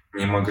мы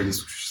не могли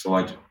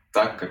существовать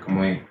так, как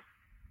мы...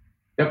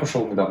 Я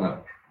пошел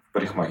недавно в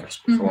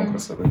парикмахерскую, салон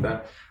красоты,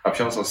 да,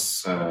 общался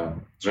с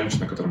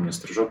женщиной, которая меня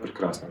стрижет,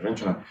 прекрасная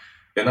женщина,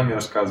 и она мне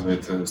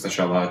рассказывает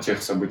сначала о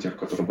тех событиях,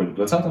 которые были в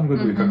 2020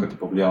 году, и как это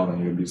повлияло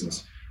на ее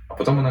бизнес. А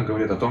потом она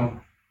говорит о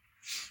том,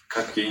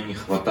 как ей не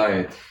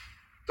хватает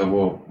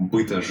того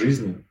быта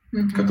жизни,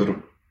 который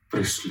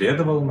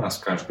преследовал нас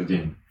каждый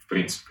день, в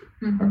принципе,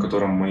 о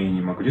котором мы не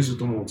могли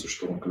задумываться,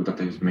 что он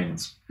когда-то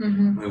изменится.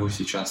 Но его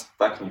сейчас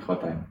так не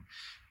хватает.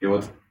 И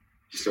вот,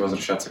 если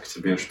возвращаться к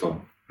тебе,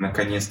 что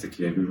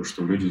наконец-таки я вижу,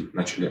 что люди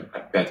начали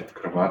опять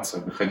открываться,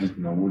 выходить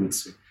на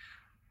улицы,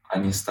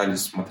 они стали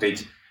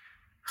смотреть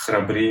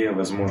храбрее,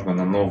 возможно,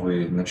 на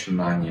новые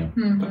начинания,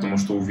 потому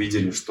что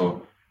увидели,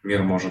 что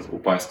мир может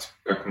упасть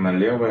как на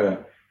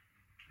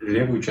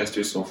левую часть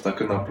весов,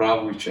 так и на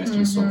правую часть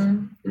весов.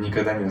 И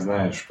никогда не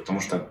знаешь, потому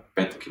что,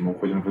 опять-таки, мы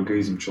уходим в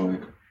эгоизм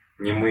человека.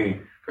 Не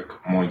мы,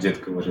 как мой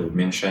дед говорил,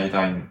 «Мен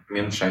шайтан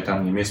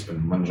не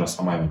меспен, мен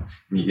жасамаймен».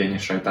 Я не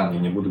шайтан, я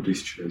не буду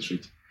 1000 лет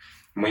жить.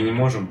 Мы не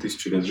можем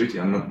 1000 лет жить,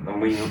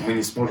 мы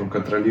не сможем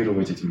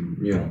контролировать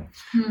этим миром.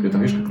 При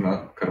этом, видишь,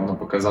 как корона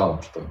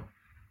показала, что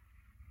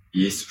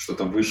есть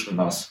что-то выше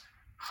нас.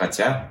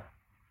 Хотя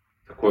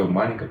такое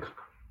маленькое,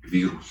 как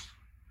вирус.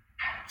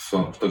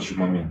 В тот же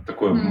момент.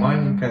 Такое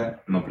маленькое,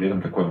 но при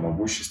этом такое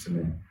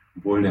могущественное,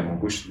 более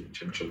могущественное,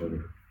 чем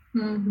человек.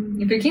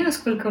 И прикинь,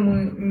 насколько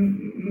мы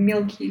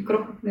мелкие и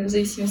крохотные в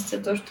зависимости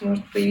от того, что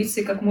может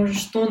появиться, и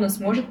что нас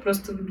может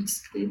просто выбить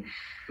из колеи.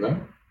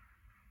 Да.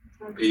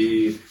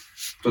 И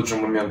в тот же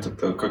момент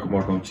это как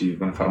можно уйти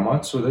в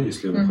информацию, да,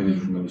 если выходить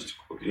в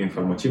журналистику. И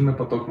информативный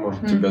поток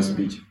может тебя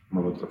сбить.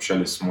 Мы вот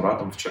общались с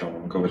Муратом вчера,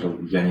 он говорил,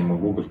 я не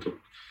могу, говорит,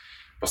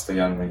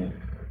 постоянно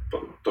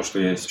то, что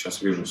я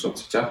сейчас вижу в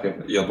соцсетях,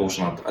 я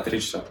должен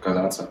отречься,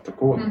 отказаться от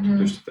такого.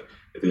 То есть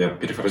это я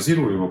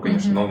перефразирую его,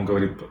 конечно, но он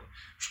говорит,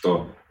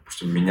 что,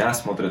 допустим, меня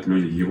смотрят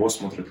люди, его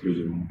смотрят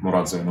люди,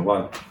 Мурат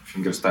Зайнулла,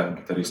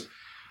 фингерстайлинг гитарист.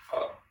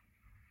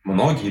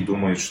 Многие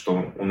думают,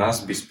 что у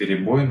нас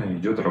бесперебойно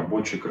идет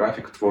рабочий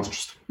график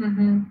творчества,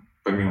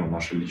 помимо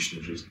нашей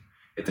личной жизни.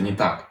 Это не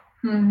так.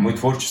 Мы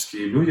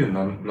творческие люди,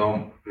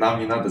 но нам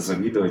не надо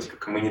завидовать,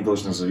 как мы не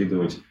должны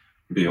завидовать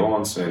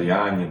Бейонсе,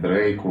 Риане,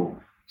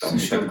 Дрейку.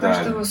 Слушай, у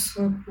каждого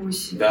свой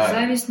путь. Да.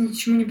 Зависть ни к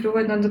чему не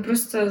приводит, надо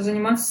просто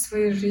заниматься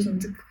своей жизнью.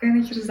 Да какая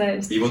нахер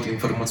зависть? И вот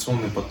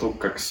информационный поток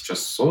как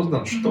сейчас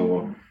создан,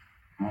 что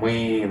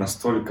мы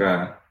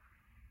настолько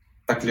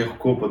так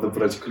легко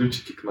подобрать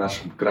ключики к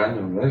нашим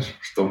граням, знаешь,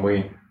 что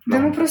мы... Да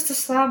мы просто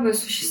слабые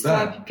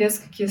существа, пипец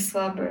какие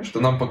слабые. Что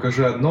нам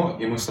покажи одно,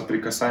 и мы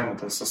соприкасаем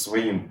это со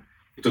своим.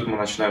 И тут мы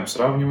начинаем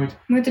сравнивать.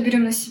 Мы это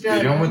берем на себя.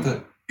 Берем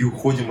это и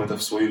уходим это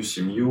в свою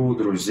семью,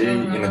 друзей,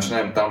 и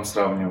начинаем там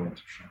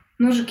сравнивать уже.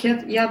 Мужик,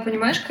 я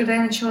понимаешь, когда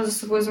я начала за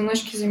собой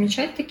звоночки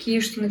замечать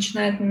такие, что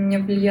начинает на меня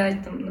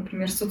влиять, там,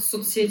 например,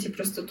 соцсети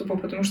просто тупо,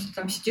 потому что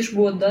там сидишь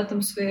год, да,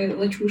 там свои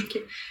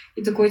лачушки,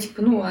 и такой,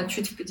 типа, а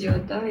что, типа,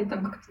 делать, да, и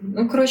там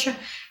как-то... короче,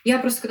 я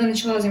просто когда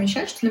начала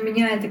замечать, что на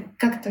меня это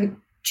как-то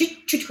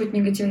чуть-чуть хоть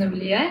негативно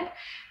влияет,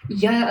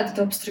 я от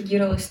этого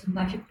абстрагировалась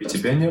нафиг. И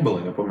тебя не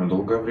было, я помню,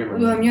 долгое время.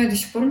 Да, у меня до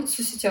сих пор нет в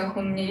соцсетях,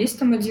 у меня есть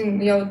там один,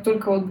 я вот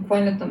только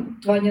буквально там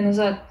 2 дня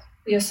назад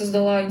я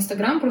создала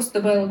Инстаграм,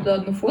 просто добавила туда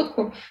одну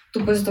фотку,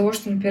 тупо из-за того,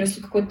 что, например,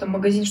 если какой-то там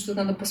магазин,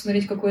 что-то надо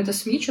посмотреть, какое-то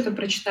СМИ, что-то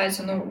прочитать,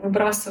 оно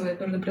выбрасывает,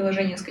 нужно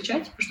приложение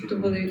скачать, чтобы ты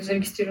был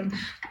зарегистрирован.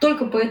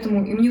 Только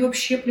поэтому, и мне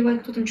вообще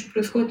плевать, кто там, что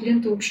происходит,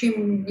 лента вообще...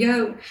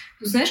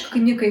 Знаешь, как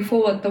мне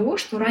кайфово от того,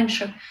 что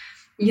раньше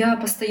я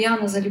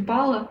постоянно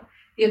залипала,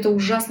 и это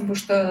ужасно, потому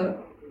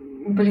что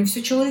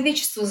все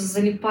человечество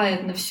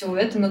залипает на все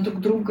это, на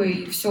друг друга,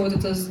 и все вот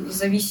эта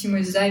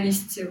зависимость,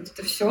 зависть, вот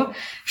это все,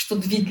 что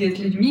двигает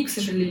людьми, к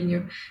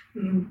сожалению,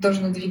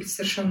 должно двигаться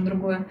совершенно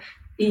другое.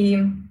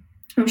 И,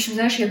 в общем,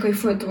 знаешь, я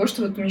кайфую от того,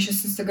 что вот у меня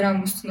сейчас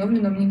Инстаграм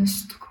установлен, а мне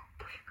настолько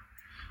пофиг.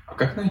 А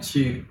как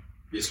найти,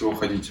 если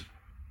уходить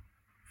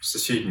в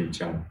соседнюю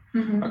тему,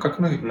 а как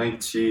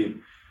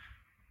найти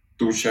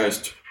ту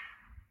часть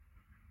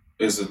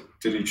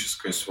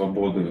эзотерической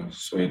свободы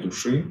своей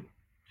души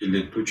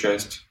или ту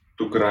часть,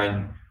 ту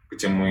грань,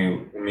 где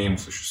мы умеем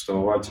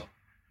существовать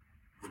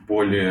в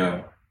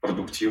более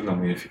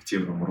продуктивном и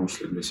эффективном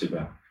русле для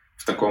себя,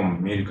 в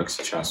таком мире, как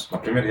сейчас.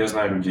 Например, я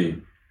знаю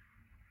людей,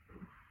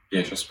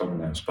 я сейчас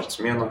вспоминаю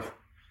спортсменов,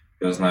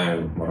 я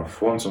знаю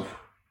марафонцев,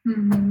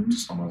 ты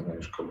сама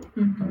знаешь кого,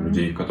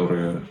 людей,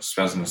 которые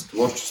связаны с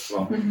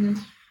творчеством.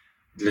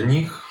 Для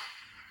них,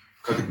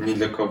 как ни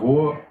для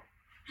кого,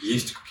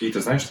 есть какие-то,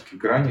 знаешь, такие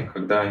грани,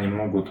 когда они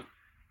могут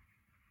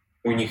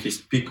у них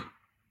есть пик,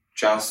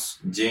 час,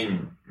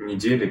 день,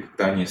 недели,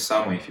 когда они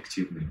самые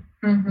эффективные.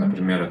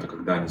 Например, это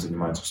когда они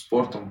занимаются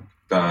спортом,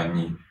 когда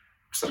они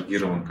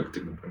абстрагированы, как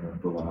ты, например,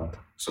 была от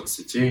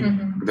соцсетей,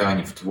 когда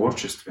они в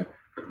творчестве,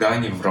 когда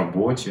они в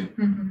работе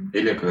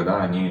или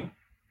когда они,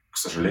 к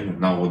сожалению,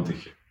 на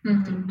отдыхе.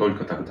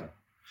 Только тогда.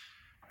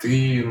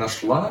 Ты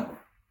нашла,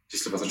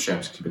 если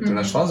возвращаемся к тебе, ты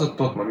нашла за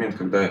тот момент,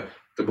 когда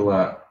ты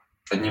была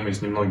одним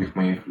из немногих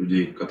моих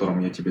людей, которым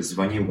я тебе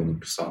звонил, а не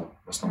писал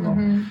в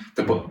основном.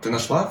 Ты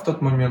нашла в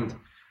тот момент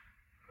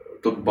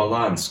тот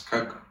баланс,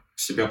 как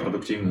себя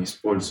продуктивно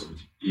использовать?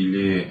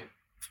 Или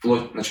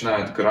вплоть,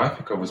 начиная от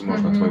графика,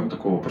 возможно, твоего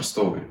такого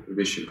простого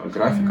вещи,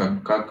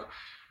 графика, как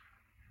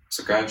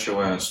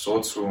заканчивая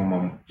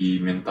социумом и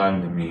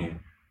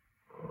ментальными,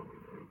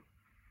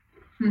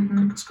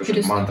 как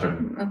скажем,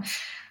 мантрами?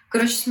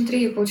 Короче,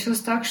 смотри,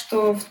 получилось так,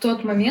 что в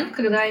тот момент,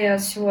 когда я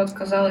от всего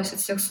отказалась, от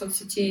всех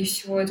соцсетей и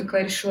всего, я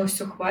такая решила,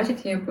 все,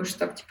 хватит, я больше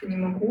так не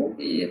могу,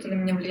 и это на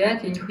меня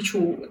влияет, я не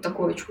хочу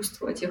такое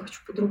чувствовать, я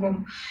хочу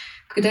по-другому.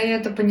 Когда я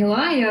это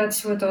поняла, я от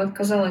всего этого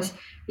отказалась,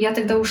 я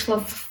тогда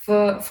ушла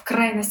в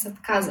крайность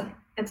отказа.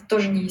 Это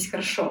тоже не есть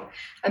хорошо.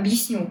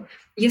 Объясню.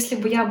 Если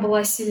бы я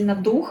была сильна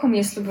духом,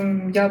 если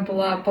бы я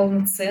была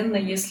полноценна,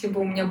 если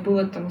бы у меня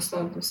было там,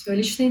 условно, свое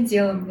личное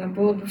дело, у меня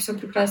было бы все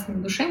прекрасно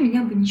на душе,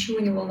 меня бы ничего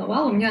не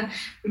волновало, у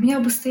меня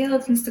бы стоял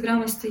этот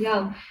Инстаграм и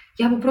стоял.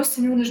 Я бы просто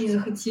в него даже не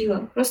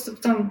захотела. Просто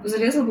там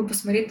залезла бы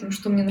посмотреть, там,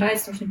 что мне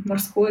нравится, там, что-нибудь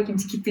морское,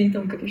 какие-нибудь киты,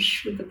 там, как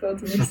вот это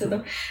вот у меня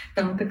все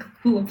там, как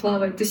акула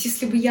плавает. То есть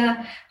если бы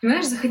я,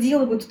 понимаешь,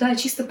 заходила бы туда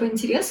чисто по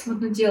интересам,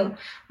 одно дело.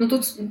 Но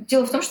тут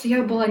дело в том, что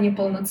я была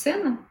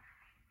неполноценна,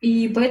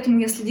 и поэтому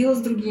я следила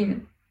за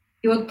другими.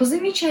 И вот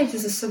позамечайте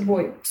за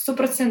собой.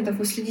 100%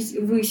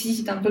 вы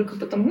сидите там только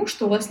потому,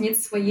 что у вас нет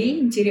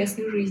своей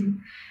интересной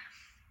жизни.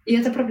 И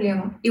это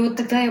проблема. И вот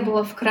тогда я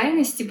была в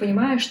крайности,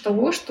 понимаешь,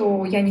 того,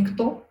 что я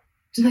никто.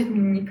 Знать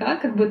меня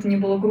никак, как бы это ни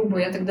было грубо.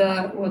 Я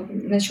тогда вот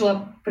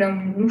начала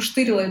прям,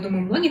 штырила, я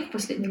думаю, многих в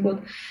последний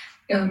год.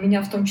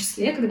 Меня в том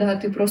числе, когда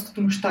ты просто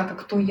думаешь, так, а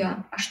кто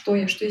я? А что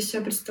я? Что я из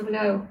себя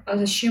представляю? А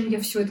зачем я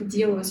все это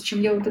делаю? Зачем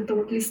я вот это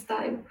вот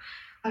листаю?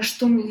 А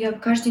что я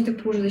каждый день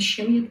так позже,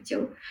 зачем я это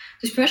делаю? То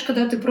есть, понимаешь,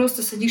 когда ты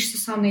просто садишься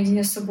сам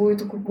наедине с собой и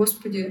такой,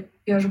 господи,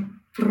 я же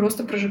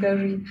просто прожигаю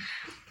жизнь.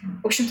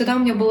 В общем, тогда у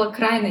меня была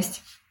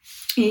крайность.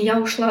 И я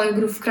ушла, я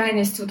говорю, в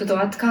крайность вот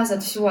этого отказа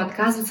от всего.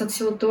 Отказываться от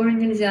всего тоже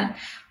нельзя.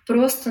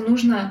 Просто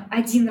нужно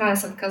один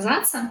раз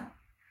отказаться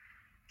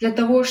для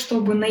того,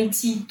 чтобы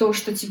найти то,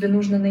 что тебе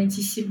нужно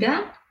найти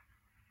себя,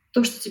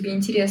 то, что тебе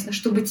интересно,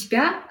 чтобы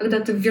тебя, когда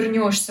ты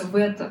вернешься в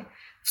это,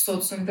 в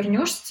социум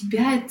вернешься,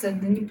 тебя это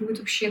не будет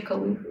вообще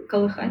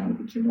колыхать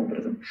никаким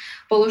образом.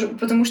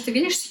 Потому что,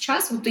 видишь,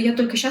 сейчас, вот я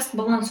только сейчас к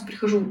балансу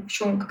прихожу, в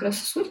чем как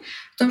раз и суть,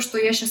 в том, что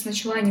я сейчас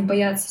начала не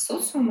бояться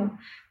социума.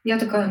 Я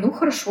такая,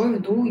 хорошо,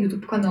 веду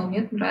YouTube-канал,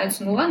 мне это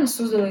нравится. Ладно,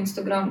 создала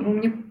Instagram,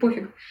 мне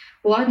пофиг.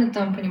 Ладно,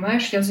 там,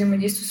 понимаешь, я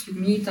взаимодействую с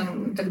людьми,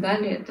 там, и так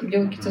далее, там,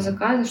 делаю какие-то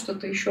заказы,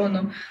 что-то еще,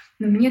 но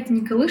мне это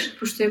не колышет,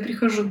 потому что я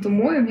прихожу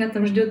домой, у меня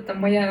там ждет там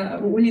моя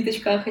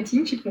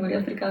улиточка-охотинчик мой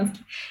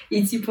африканский,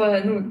 и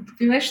типа,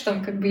 понимаешь,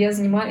 там, как бы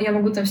я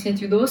могу там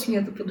снять видос, мне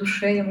это по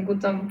душе, я могу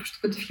там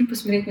какой-то фильм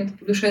посмотреть, мне это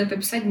по душе,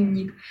 пописать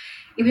дневник.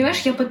 И, понимаешь,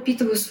 я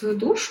подпитываю свою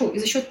душу, и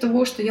за счет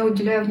того, что я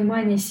уделяю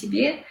внимание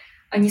себе,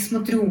 а не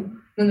смотрю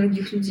на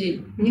других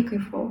людей, мне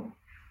кайфово.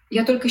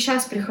 Я только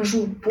сейчас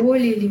прихожу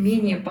более или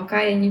менее,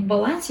 пока я не в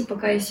балансе,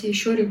 пока я себя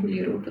еще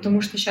регулирую,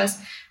 потому что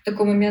сейчас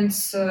такой момент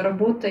с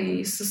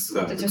работой и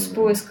с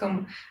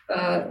поиском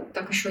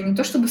так еще не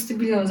то чтобы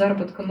стабильного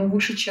заработка, но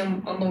выше,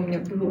 чем оно у меня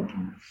было.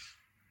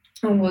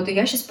 Вот, и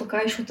я сейчас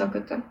пока еще так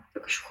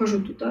еще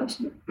хожу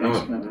туда-сюда.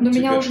 Но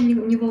меня уже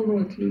не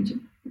волнуют люди.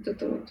 Вот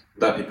это вот.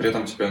 Да, и при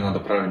этом тебе надо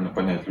правильно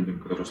понять людям,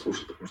 которые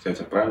слушают, потому что я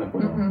тебя правильно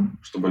понял,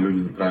 чтобы люди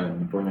неправильно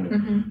не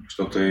поняли,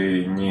 что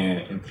ты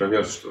не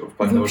интроверт, что в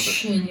плане того,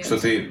 что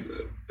ты,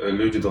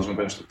 люди должны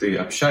понять, что ты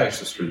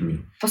общаешься с людьми.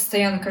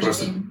 Постоянно,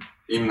 каждый день.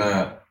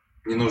 Именно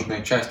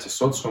ненужные части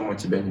социума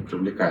тебя не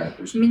привлекают.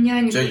 То есть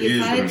меня не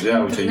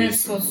привлекает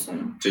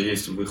интернет-социум. У тебя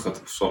есть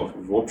выход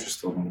в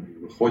общество, мы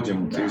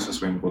выходим, ты со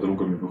своими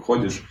подругами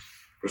выходишь,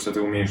 просто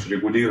ты умеешь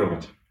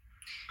регулировать,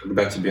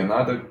 когда тебе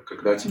надо,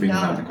 когда тебе не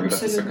надо, когда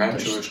ты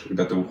заканчиваешь, точно.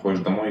 Когда ты уходишь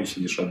домой и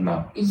сидишь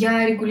одна.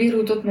 Я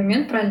регулирую тот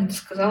момент, правильно ты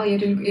сказала, я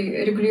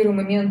регулирую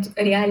момент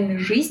реальной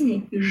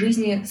жизни и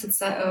жизни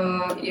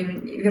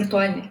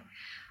виртуальной.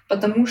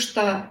 Потому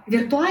что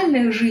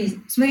виртуальная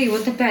жизнь... Смотри,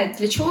 вот опять,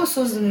 для чего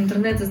создан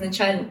интернет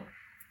изначально?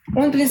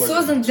 Он,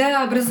 создан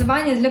для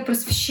образования, для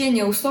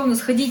просвещения. Условно,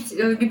 сходить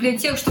в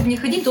библиотеку, чтобы не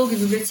ходить долго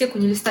в библиотеку,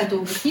 не листать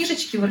долго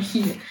книжечки в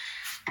архиве.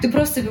 Ты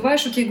просто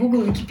вбиваешь, окей,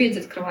 Google,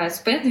 Википедия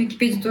открывается. Понятно, в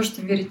Википедию тоже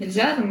там верить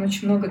нельзя, там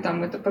очень много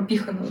там это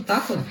попихано вот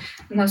так вот.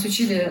 Нас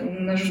учили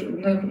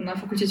на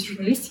факультете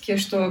журналистики,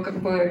 что как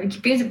бы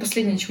Википедия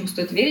последнее, чему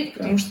стоит верить,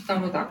 потому что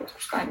там вот так вот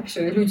кусками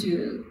все, и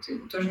люди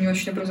тоже не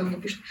очень образованно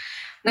пишут.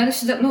 Надо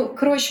всегда,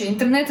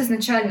 интернет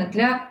изначально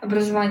для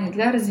образования,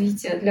 для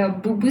развития, для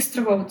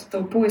быстрого вот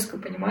этого поиска,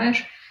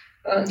 понимаешь,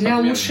 для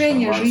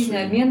улучшения жизни,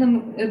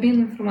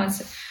 обмена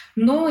информацией,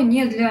 но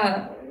не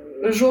для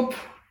жоп,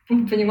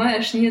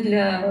 понимаешь, не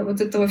для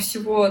вот этого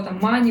всего, там,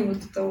 мани, вот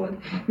это вот,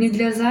 не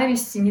для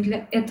зависти, не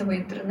для этого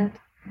интернет.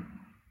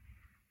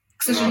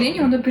 К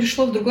сожалению, оно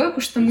перешло в другое,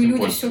 потому что мы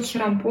люди все к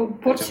херам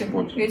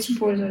портим и этим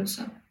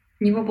пользуются.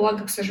 Не во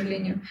благо, к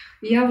сожалению.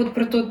 Я вот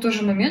про тот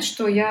тоже момент,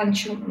 что я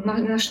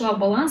нашла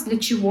баланс, для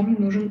чего мне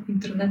нужен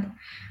интернет.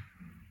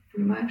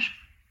 Понимаешь?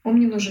 Он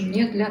мне нужен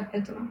не для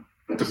этого.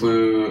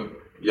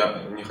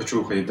 Я не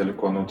хочу уходить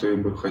далеко, но ты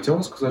бы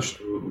хотела сказать,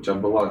 что у тебя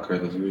была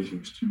какая-то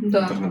зависимость?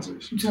 Да.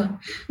 Интернет-зависимость? Да.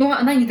 Но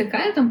она не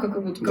такая, там, как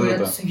вот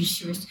говорят,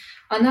 зависимость.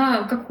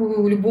 Она, как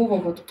у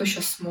любого, вот, кто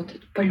сейчас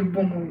смотрит,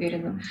 по-любому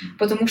уверена.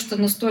 Потому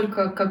что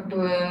настолько, как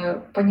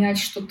бы, понять,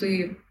 что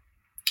ты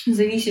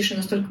зависишь, и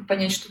настолько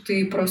понять, что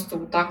ты просто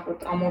вот так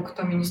вот, а мог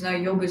там, я не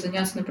знаю, йогой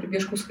заняться, на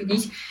пробежку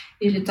сходить,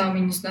 или там,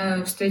 я не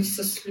знаю,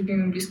 встретиться с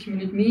любимыми близкими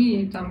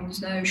людьми, и там, не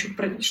знаю, еще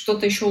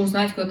что-то еще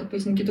узнать, куда-то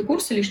пойти на какие-то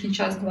курсы лишний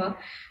час-два,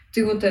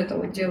 ты вот это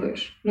вот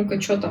делаешь.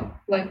 Ну-ка, что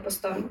там, лайк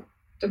поставлю.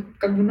 Так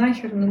как бы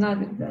нахер не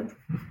надо, ребят.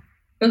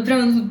 Вот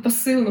прямо тут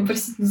посыл, ну,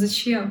 простите, ну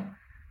зачем?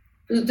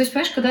 То есть,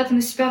 понимаешь, когда ты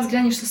на себя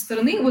взглянешь со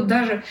стороны, вот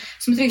даже,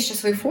 смотри,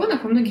 сейчас в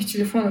айфонах, во многих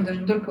телефонах, даже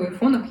не только в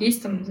айфонах,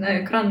 есть там, не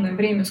знаю, экранное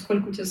время,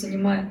 сколько у тебя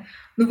занимает.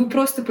 Но вы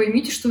просто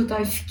поймите, что это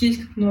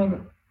офигеть как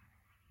много.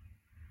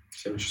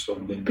 7 часов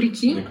в день.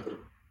 Прикинь? Некоторых.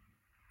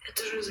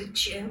 Это же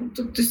зачем?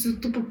 То есть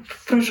вот тупо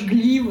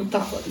прожгли вот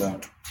так вот.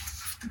 Да.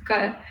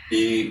 Такая.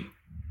 И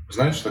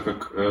знаешь, что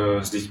как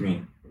с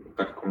детьми,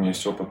 так как у меня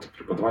есть опыт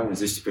преподавания,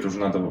 здесь теперь уже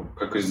надо,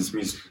 как и с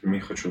детьми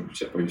хочу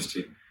себя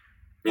повести.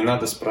 Не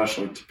надо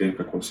спрашивать теперь,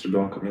 как вот с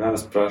ребенком, не надо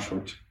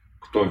спрашивать,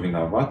 кто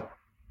виноват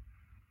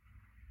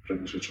в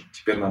произошедшем.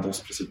 Теперь надо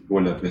спросить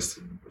более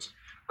ответственный вопрос.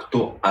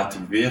 Кто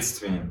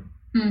ответственен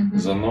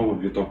за новый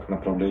виток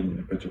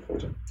направления, опять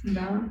уходим.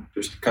 Да. То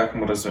есть как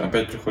мы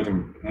опять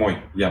приходим,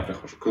 я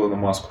прихожу к Илону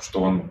Маску,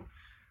 что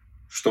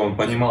он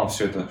понимал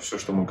все это, все,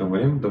 что мы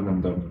говорим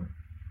давным-давно,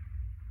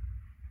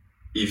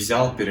 и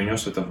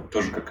перенес это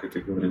тоже, как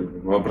ты говорил,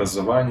 в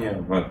образование,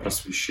 в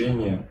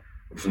просвещение,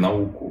 в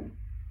науку.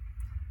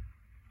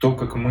 То,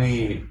 как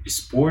мы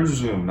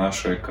используем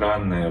наше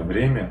экранное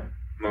время,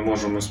 мы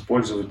можем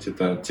использовать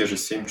это те же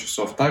 7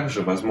 часов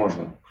также,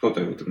 возможно. Кто-то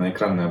это на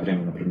экранное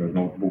время, например,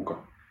 ноутбука.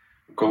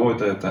 У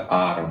кого-то это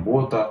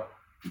работа,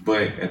 Б,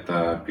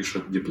 это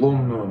пишет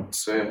дипломную,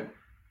 С,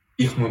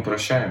 их мы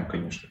прощаем,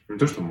 конечно. Не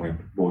то, что мы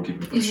боги не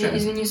прощаем.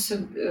 Извини,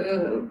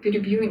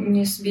 перебью,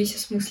 не сбейся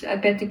с мысли.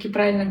 Опять-таки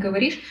правильно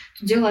говоришь,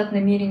 то дело от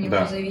намерения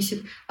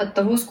зависит. От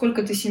того,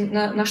 сколько ты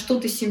на что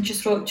ты 7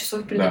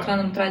 часов перед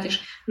экраном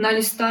тратишь. На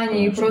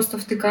листание и просто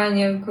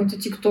втыкание в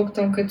какой-то ТикТок,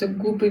 там какие-то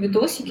глупые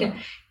видосики.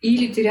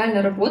 Или ты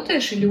реально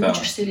работаешь, или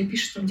учишься, или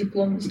пишешь там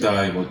диплом.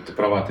 Да, и вот ты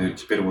права.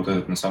 Теперь вот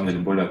этот, на самом деле,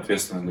 более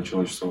ответственный для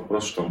человечества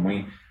вопрос, что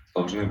мы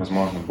должны,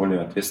 возможно, более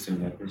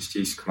ответственнее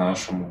отнестись к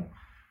нашему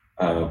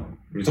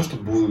не то что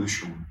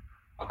будущему,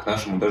 а к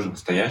нашему даже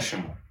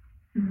настоящему,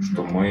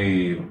 что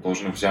мы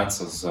должны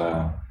взяться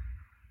за...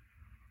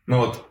 Ну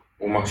вот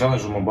у Махджана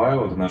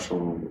Жумабаева,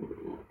 нашего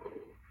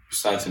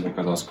писателя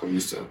казахского,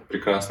 есть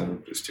прекрасное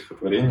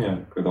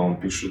стихотворение, когда он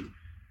пишет,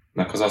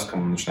 на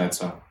казахском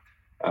начинается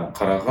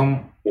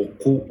 «Карагым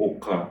оку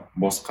ока,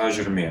 боска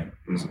жирме»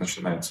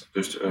 начинается. То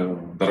есть,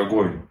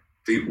 дорогой,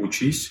 ты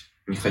учись,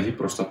 не ходи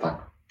просто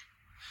так.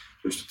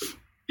 То есть,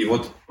 и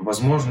вот,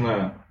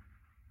 возможно,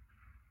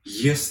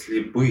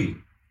 если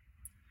бы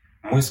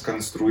мы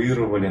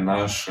сконструировали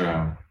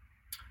наше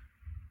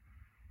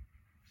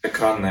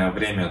экранное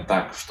время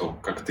так, что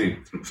как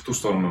ты в ту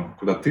сторону,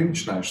 куда ты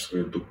начинаешь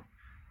свой YouTube,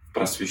 в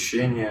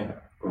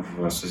просвещение,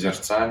 в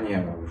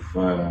созерцание,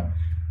 в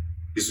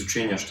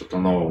изучение что-то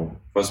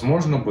нового,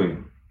 возможно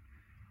бы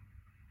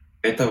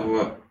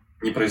этого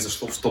не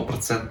произошло в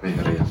 100%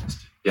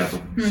 вероятности. Я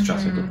тут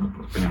сейчас я только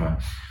понимаю.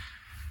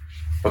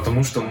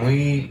 Потому что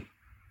мы,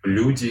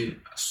 люди,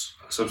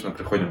 собственно,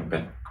 приходим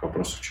опять к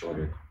вопросу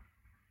человека.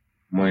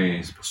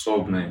 Мы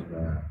способны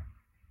на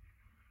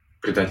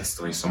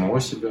предательство и самого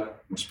себя,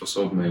 мы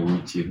способны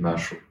уйти в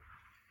нашу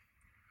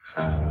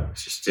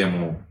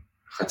систему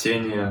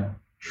хотения,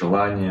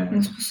 желания.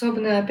 Мы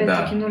способны,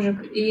 опять-таки,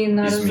 и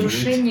на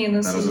разрушение, и на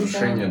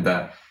разрушение,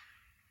 да.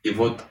 И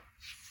вот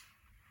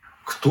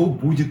кто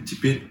будет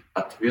теперь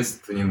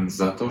ответственен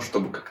за то,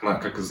 чтобы, как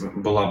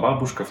была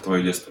бабушка в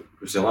твое детство,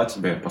 взяла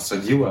тебя,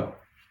 посадила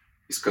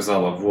и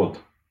сказала, вот,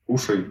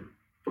 кушай,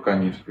 пока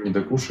не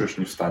докушаешь,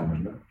 не встанешь,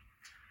 да?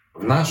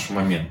 В наш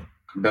момент,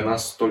 когда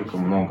нас столько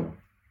много,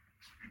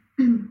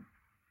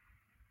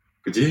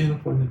 где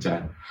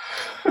инопланетяне,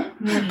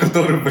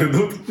 которые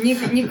придут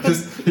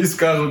и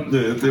скажут,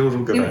 нет, это я уже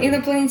угадаю.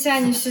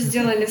 Инопланетяне все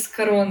сделали с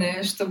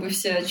короной, чтобы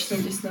все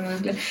очнулись, на мой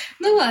взгляд.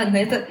 Ну ладно,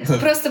 это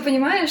просто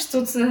понимаешь,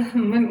 тут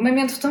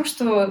момент в том,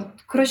 что,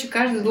 короче,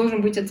 каждый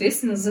должен быть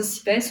ответственен за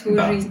себя и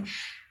свою жизнь.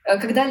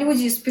 Когда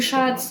люди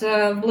спешат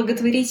в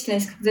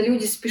благотворительность, когда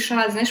люди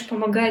спешат, знаешь,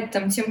 помогать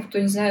там тем, кто,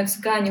 не знаю,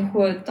 цыгане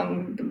ходят,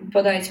 там,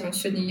 подайте, вот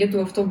сегодня еду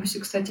в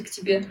автобусе, кстати, к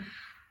тебе,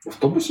 В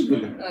автобусе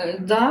были?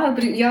 Да,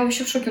 я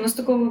вообще в шоке. У нас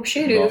такого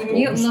вообще...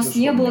 У нас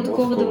не было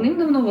такого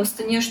давным-давно в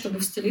Астане, чтобы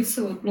в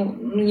столице... Вот,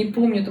 не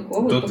помню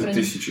такого. До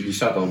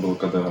 2010-го был,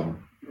 когда...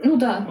 Ну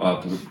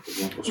да.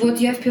 Вот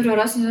я в первый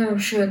раз, не знаю,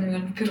 вообще,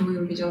 наверное,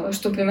 впервые увидела.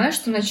 Что, понимаешь,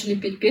 что начали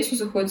петь песню,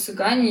 заходят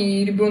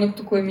цыгане, и ребенок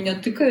такой меня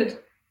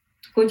тыкает.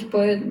 Такой, типа,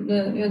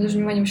 я даже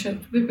внимания не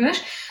мешаю.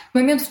 Понимаешь,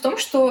 момент в том,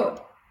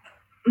 что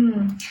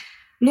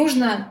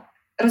нужно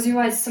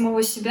развивать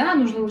самого себя,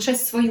 нужно улучшать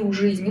свою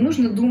жизнь. Не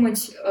нужно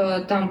думать,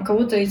 там,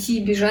 кого-то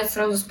идти, бежать,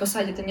 сразу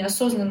спасать. Это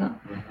неосознанно.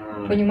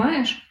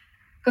 Понимаешь?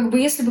 Как бы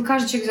если бы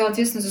каждый человек взял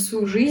ответственность за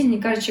свою жизнь,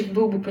 и каждый человек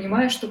был бы,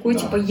 понимаешь, такой,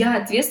 типа, я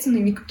ответственный,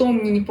 никто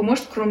мне не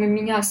поможет, кроме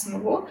меня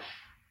самого.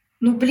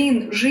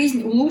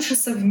 Жизнь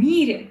улучшится в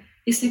мире,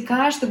 если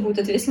каждый будет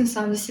ответственен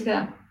сам за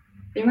себя.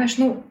 Понимаешь?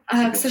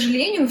 К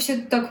сожалению, все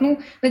так,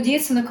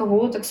 надеются на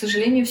кого-то, к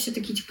сожалению, все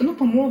такие, типа,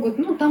 помогут,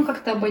 там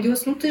как-то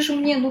обойдется, ты же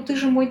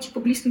мой, типа,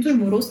 близкий, ты же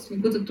мой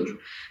родственник, вот это тоже.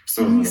 В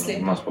смысле?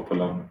 У нас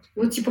популярно.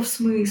 Вот, типа, в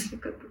смысле,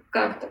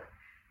 как так?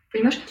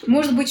 Понимаешь?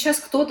 Может быть, сейчас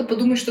кто-то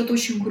подумает, что это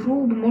очень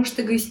грубо, может,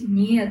 эгоист.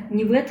 Нет,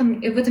 в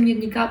этом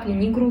нет ни капли,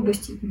 ни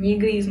грубости, ни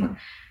эгоизма.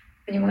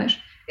 Понимаешь?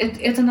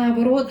 Это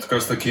наоборот... Как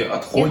раз таки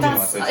отходим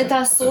от этих...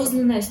 Это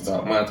осознанность.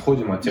 Да, мы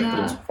отходим от тех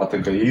принципов, от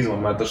эгоизма,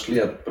 мы отошли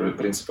от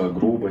принципа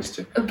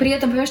грубости. При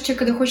этом, понимаешь, человек,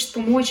 когда хочет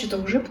помочь, это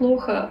уже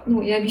плохо.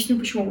 Я объясню,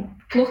 почему.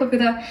 Плохо,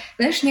 когда,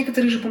 знаешь,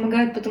 некоторые же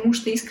помогают, потому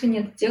что искренне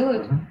это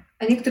делают,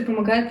 а некоторые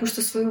помогают, потому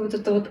что свое вот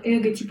это вот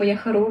эго, типа, я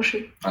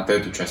хороший. А ты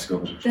эту часть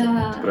говоришь?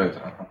 Да. Ты про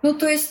это?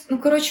 То есть,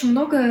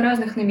 много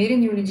разных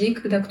намерений у людей,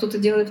 когда кто-то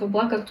делает во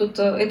благо,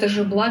 кто-то это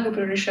же благо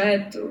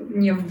превращает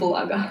не в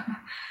благо.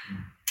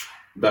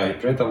 Да, и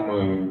при этом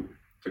мы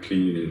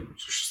такие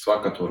существа,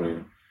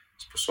 которые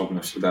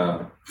способны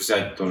всегда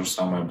взять то же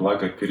самое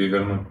благо,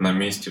 перевернуть на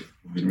месте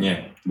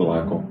вне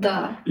благо.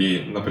 Да.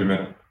 И,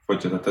 например,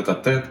 хоть это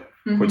тет-а-тет,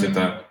 хоть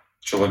это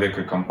человек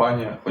и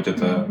компания, хоть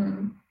это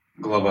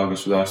глава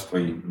государства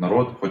и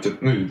народ, хоть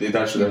это, и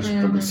дальше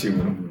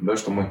прогрессивно, да,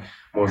 что мы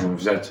можем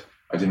взять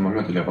один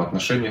момент, или в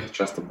отношениях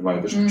часто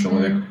бывает, да, что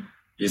человек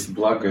есть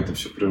благо, это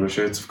все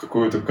превращается в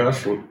какую-то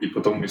кашу, и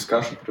потом из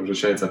каши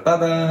превращается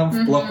та-дам,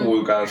 в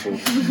плохую кашу.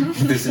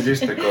 Ты сидишь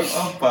такой,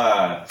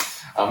 опа!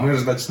 А мы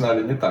же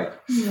начинали не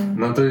так.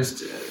 То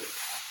есть,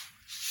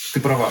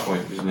 ты права,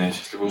 извиняюсь,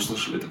 если вы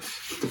услышали это.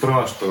 Ты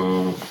права,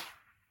 что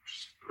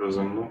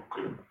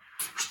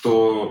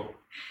что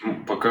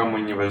пока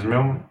мы не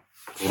возьмем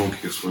в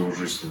руки свою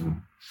жизнь,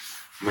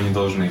 мы не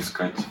должны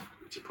искать,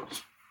 типа,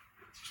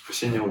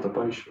 спасение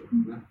утопающего.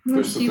 Да? То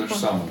есть это же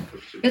самое.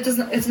 Это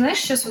знаешь,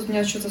 сейчас вот у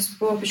меня что-то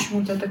всплыло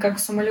почему-то, это как в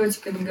самолете,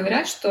 когда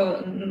говорят,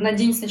 что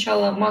надень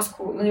сначала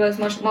маску, надевают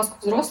маску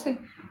взрослый,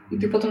 и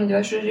ты потом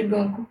надеваешь уже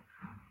ребенку.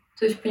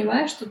 То есть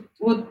понимаешь, что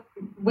вот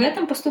в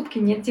этом поступке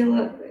нет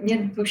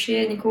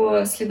вообще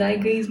никакого следа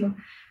эгоизма.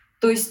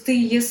 То есть ты,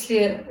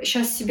 если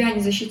сейчас себя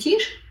не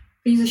защитишь,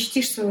 ты не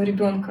защитишь своего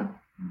ребенка.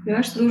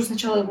 Понимаешь, ты должен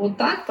сначала вот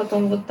так,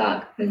 потом вот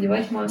так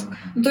надевать маску.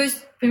 То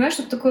есть, понимаешь,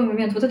 что такой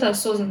момент, вот это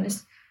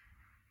осознанность.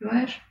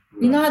 Понимаешь?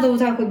 Не надо вот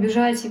так вот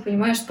бежать и,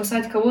 понимаешь,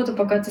 спасать кого-то,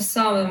 пока ты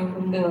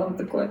сам был вот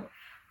такой.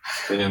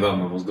 Я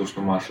недавно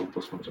 «Воздушный маршал»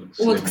 посмотрел.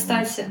 Вот,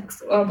 кстати,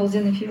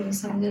 обалденный фильм, на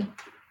самом деле.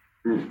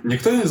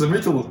 Никто не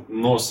заметил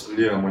нос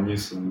Лиама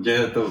Нисона?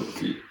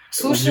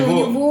 Слушай,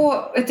 у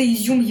него... Это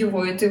изюм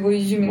его, это его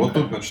изюминка. Вот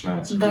тут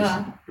начинается.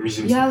 Да.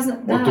 Мизинец. Я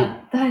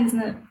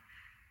знаю.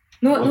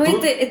 Но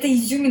вот это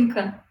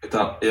изюминка.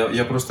 Я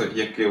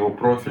его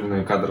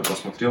профильный кадр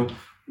посмотрел,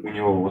 у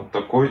него вот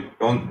такой,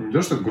 он не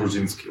то что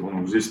грузинский,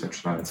 он здесь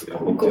начинается.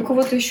 У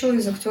кого-то еще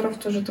из актеров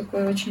тоже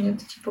такое очень,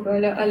 это типа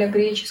а-ля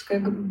греческое,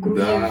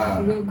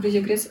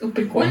 Грузия, Греция.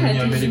 Прикольно. Он не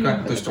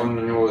американец, то есть у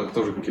него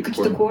тоже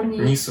какие-то корни.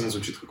 Нисон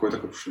звучит какое-то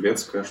как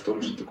шведское, что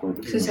ли, такое.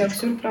 Кстати,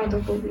 актер правда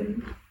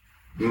обалденный.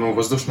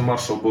 «Воздушный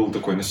маршал» был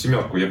такой на 7.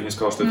 Я бы не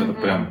сказал, что это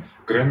прям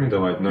Грэмми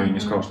давать, но и не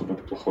сказал, что это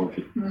плохой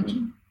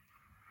фильм.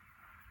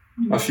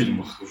 О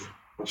фильмах уже.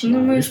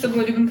 Мы с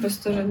тобой любим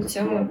просто тоже эту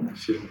тему.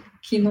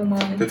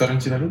 Киноманы. Ты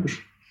Тарантино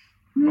любишь?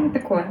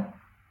 Такое.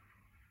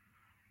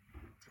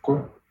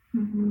 Такое?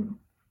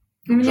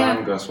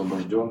 Джанго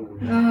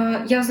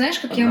освобожденный. Я, знаешь,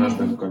 как я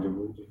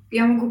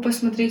могу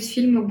посмотреть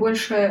фильмы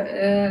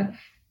больше...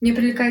 Меня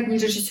привлекает не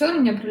режиссер,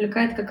 меня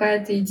привлекает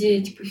какая-то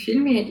идея типа в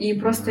фильме, и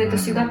просто это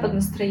всегда под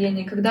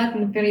настроение. Когда-то,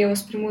 например, я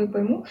восприму и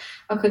пойму,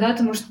 а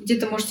когда-то,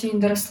 где-то, может, я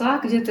не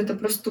доросла, где-то это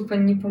просто тупо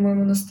не по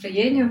моему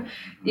настроению.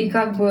 И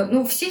как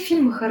бы, все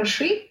фильмы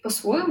хороши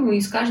по-своему, и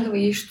из каждого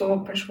есть что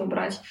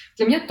брать.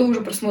 Для меня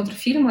тоже просмотр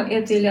фильма —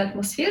 это или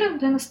атмосфера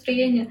для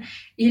настроения,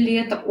 или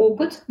это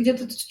опыт, где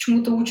ты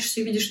чему-то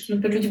учишься и видишь, что,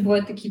 например, люди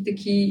бывают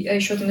такие, а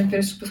еще ты,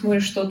 например,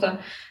 посмотришь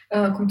что-то,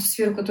 какую-то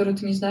сферу, которую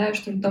ты не знаешь,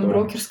 там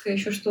брокерская,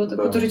 еще что-то,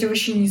 которое тебе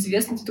вообще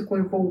неизвестно, ты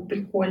такой, вау,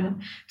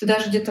 прикольно. Ты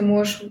даже где-то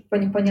можешь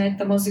понять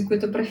там азы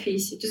какой-то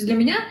профессии. То есть для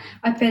меня,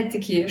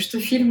 опять-таки, что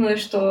фильмы,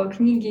 что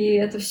книги,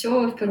 это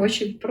все в первую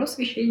очередь про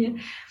освещение.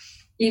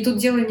 И тут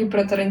дело не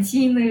про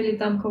Тарантино или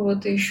там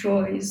кого-то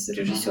еще из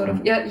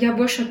режиссеров. Я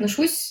больше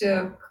отношусь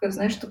к,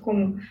 знаешь,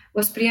 такому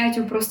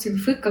восприятию просто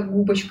инфы как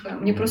губочка.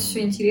 Мне просто все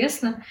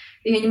интересно,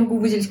 и я не могу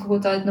выделить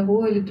какого-то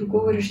одного или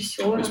другого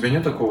режиссера. У тебя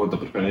нет такого,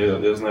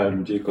 например, я знаю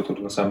людей,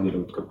 которые на самом деле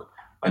вот как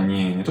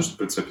они не то что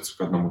прицепятся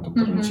к одному там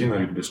Тарантино,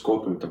 Ридли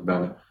Скотту и так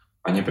далее,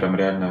 они прям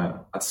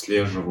реально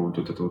отслеживают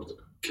вот эту вот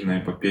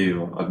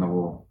киноэпопею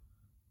одного,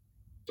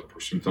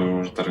 допустим,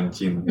 того же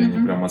Тарантино, и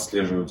они прям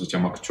отслеживают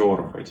затем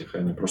актеров этих, и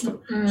они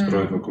просто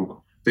строят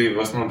вокруг. Ты в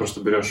основном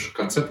просто берешь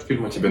концепт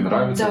фильма, тебе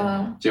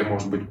нравится, тебе,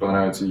 может быть,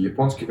 понравится и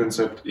японский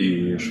концепт,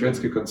 и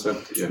шведский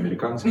концепт, и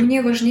американский.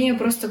 Мне важнее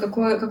просто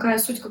какая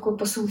суть, какой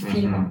посыл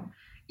фильма.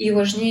 И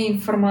важнее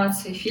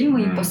информация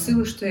фильма и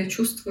посылы, что я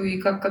чувствую,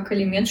 и как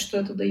элемент, что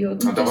это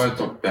дает. Ну, давай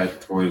топ-5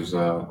 твой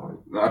за...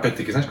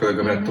 Опять-таки, знаешь, когда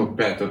говорят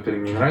топ-5, топ-5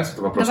 мне не нравится,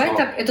 это вопрос... Давай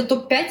так, это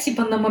топ-5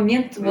 типа на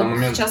момент,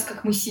 сейчас,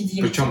 как мы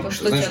сидим. Причем, типа,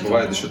 что знаешь,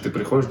 бывает еще, ты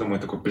приходишь домой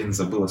и такой,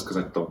 забыла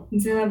сказать топ.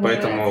 Да,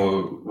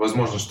 поэтому,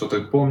 возможно, что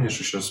ты помнишь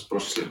еще с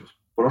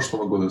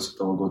прошлого года, с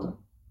этого года.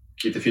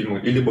 Какие-то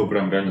фильмы, или либо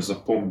прям реально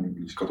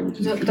запомнились, которые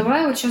тебе фильмы.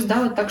 Давай вот сейчас,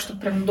 вот так, чтобы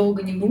прям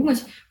долго не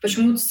думать.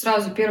 Почему-то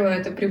сразу первое —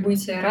 это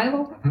 «Прибытие»,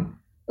 «Arrival».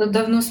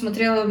 Давно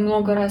смотрела,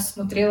 много раз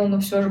смотрела, но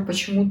все же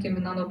почему-то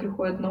именно оно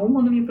приходит на ум,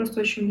 оно мне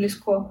просто очень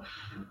близко.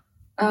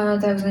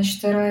 Так,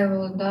 значит,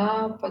 Arrival,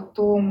 да,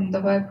 потом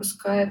давай,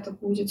 пускай это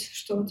будет,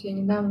 что вот я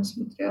недавно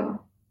смотрела.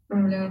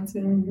 Блядь,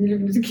 я не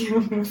люблю такие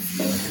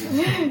вопросы.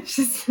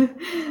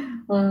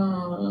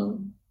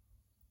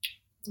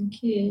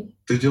 Окей.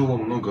 Ты делала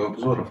много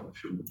обзоров на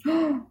фильмы.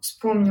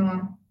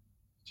 Вспомнила.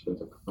 Тебе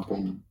так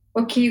напомню.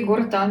 Окей,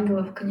 «Город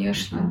ангелов»,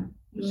 конечно.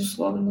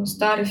 Безусловно.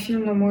 Старый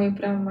фильм, на мой,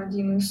 прям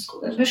один из...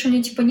 Знаешь, у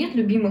меня типа нет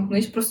любимых, но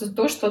есть просто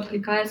то, что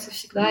откликается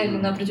всегда или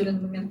на определенный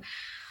момент.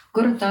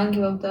 «Город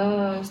ангелов»,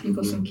 да, с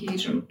Николасом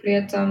Кейджем. При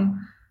этом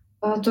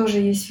тоже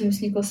есть фильм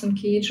с Николасом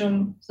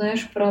Кейджем,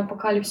 знаешь, про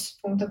апокалипсис,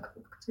 по-моему, так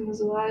как это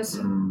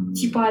называется.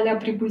 Типа а-ля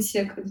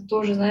 «Прибытие», когда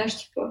тоже, знаешь,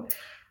 типа...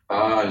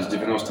 из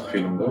 90-х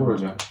фильм, да,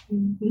 вроде?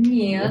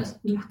 Нет,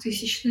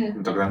 2000-е.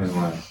 Ну, тогда не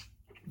знаю.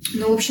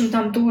 Ну, в общем,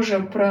 там тоже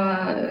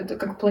про... Это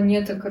как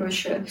планета,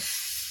 короче...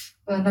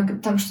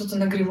 Там что-то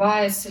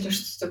нагревается или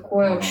что-то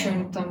такое. В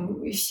общем,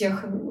 там и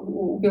всех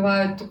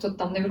убивают, кто-то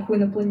там наверху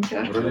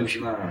инопланетяшки. Вроде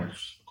знаю.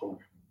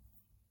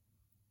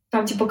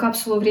 Там типа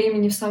капсула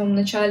времени в самом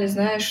начале,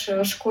 знаешь,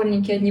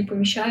 школьники одни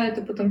помещают,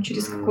 и потом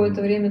через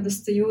какое-то время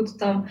достают.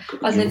 Там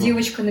одна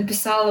девочка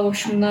написала, в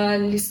общем, на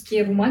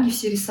листке бумаги,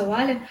 все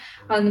рисовали,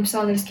 она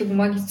написала на листке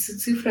бумаги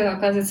цифры,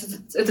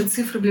 оказывается, это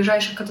цифры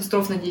ближайших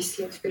катастроф на 10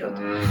 лет вперед.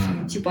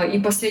 Типа, и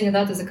последняя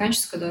дата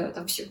заканчивается, когда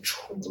там все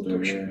будут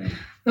вообще.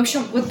 В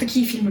общем, вот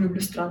такие фильмы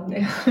люблю,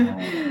 странные.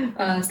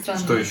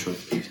 Что еще?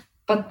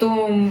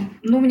 Потом,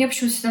 мне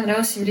почему-то всегда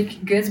нравился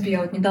 «Великий Гэтсби».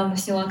 Я вот недавно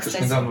сняла, кстати.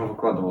 Ты недавно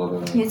выкладывала,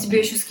 да. Я тебе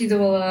еще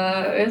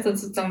скидывала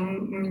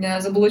там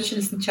меня заблочили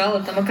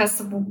сначала. Там,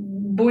 оказывается,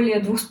 более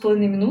 2,5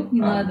 минут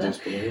не надо.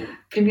 2,5.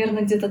 Примерно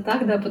где-то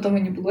так, да, потом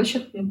они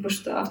блочат, потому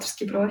что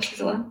авторские права еще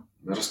взяла.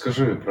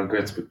 Расскажи про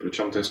Гэтсби.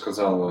 Причем ты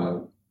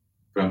сказала,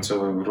 прям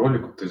целый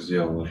ролик ты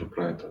сделала же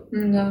про это.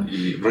 Да.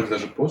 И вроде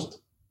даже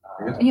пост?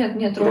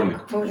 Нет,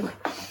 ролик.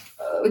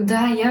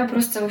 Да, я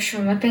просто, в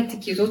общем,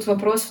 опять-таки, тут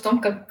вопрос в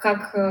том,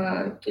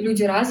 как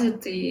люди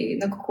развиты, и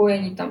на какой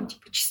они там,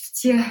 типа,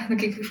 частоте,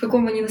 в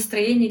каком они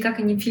настроении, как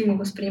они фильмы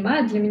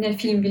воспринимают. Для меня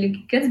фильм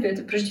 «Великий Гэтсби» —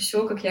 это прежде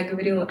всего, как я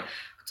говорила,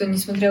 кто не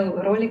смотрел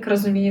ролик,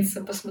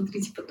 разумеется,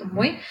 посмотрите потом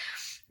мой,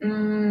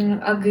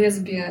 о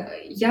Гэтсби.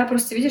 Я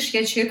просто, видишь,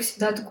 я человек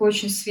всегда такой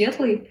очень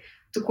светлый,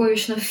 такой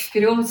вечно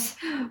вперед,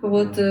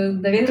 вот,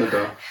 наверх.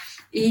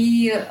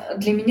 И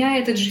для меня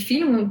этот же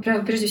фильм, он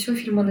прежде всего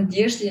фильм о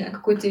надежде, о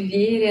какой-то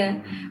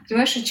вере.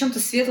 Понимаешь, о чем-то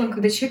светлом,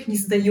 когда человек не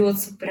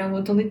сдается. Прям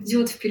вот он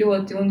идет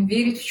вперед, и он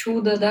верит в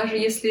чудо, даже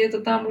если это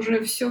там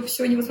уже все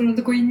невозможно. Он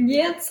такой,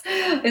 нет,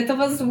 это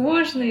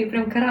возможно, и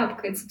прям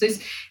карабкается. То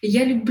есть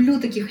я люблю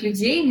таких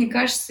людей, мне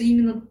кажется,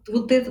 именно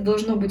вот это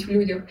должно быть в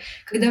людях.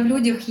 Когда в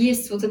людях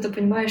есть вот это,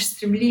 понимаешь,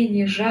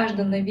 стремление,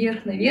 жажда наверх,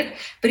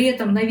 при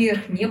этом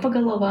наверх не по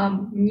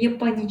головам, не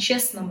по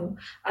нечестному,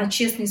 а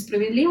честно и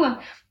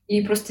справедливо,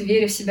 и просто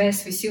веря в себя и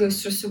свои силы,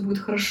 что все будет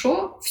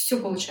хорошо, все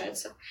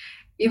получается.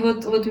 И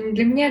вот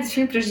для меня этот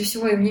фильм прежде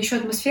всего, и мне еще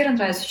атмосфера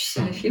нравится очень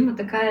сильно фильма,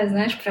 такая,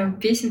 знаешь, прям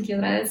песенки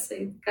нравятся,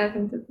 и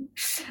такая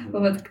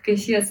вот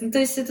кайфец. То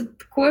есть это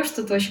такое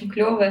что-то очень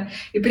клевое.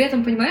 И при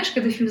этом, понимаешь,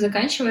 когда фильм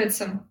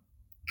заканчивается,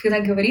 когда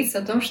говорится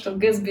о том, что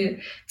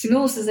Гэтсби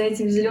тянулся за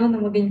этим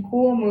зеленым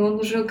огоньком, и он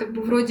уже как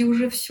бы вроде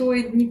уже все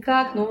и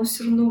никак, но он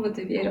все равно в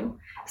это верил.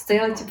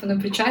 Стоял типа на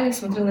причале,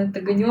 смотрел на этот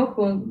огонек,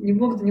 он не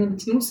мог до него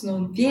дотянуться, но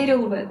он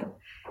верил в это.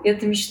 И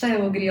эта мечта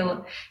его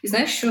грела. И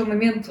знаешь, еще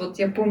момент, вот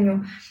я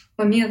помню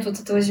момент вот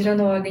этого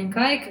зеленого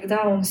огонька, и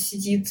когда он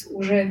сидит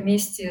уже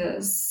вместе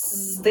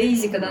с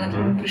Дейзи, когда она к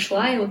нему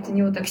пришла, и вот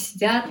они вот так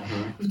сидят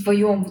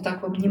вдвоем вот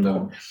так в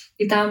обниму.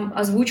 И там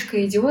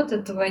озвучка идет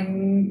этого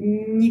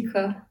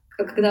Ника,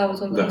 когда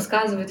вот он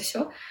рассказывает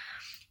все.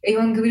 И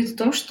он говорит о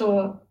том,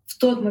 что в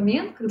тот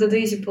момент, когда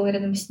Дейзи была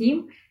рядом с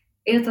ним,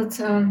 этот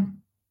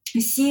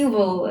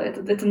символ,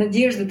 эта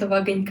надежда этого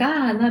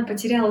огонька, она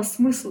потеряла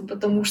смысл,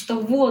 потому что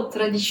вот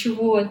ради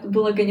чего это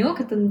был огонек,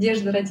 это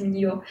надежда ради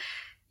нее.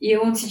 И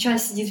он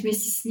сейчас сидит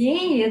вместе с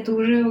ней, и это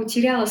уже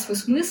утеряло свой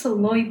смысл,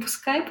 но и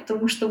пускай,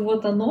 потому что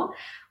вот оно,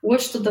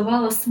 вот что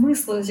давало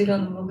смысл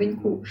зеленому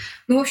огоньку.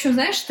 Ну, в общем,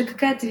 знаешь, это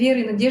какая-то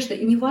вера и надежда.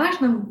 И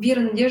неважно,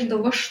 вера и надежда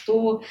во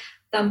что,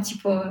 там,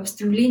 типа, в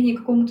стремлении к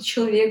какому-то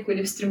человеку,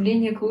 или в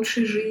стремлении к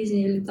лучшей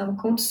жизни, или там, к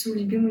какому-то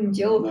своему любимому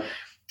делу. Да.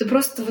 Это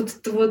просто вот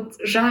эта вот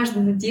жажда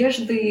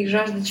надежды, и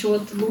жажда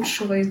чего-то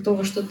лучшего, и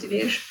того, что ты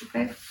веришь.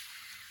 Кайф.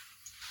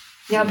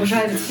 Я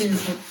обожаю этот фильм.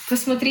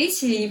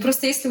 Посмотрите, и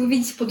просто если вы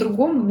видите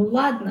по-другому, ну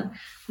ладно.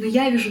 Но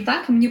я вижу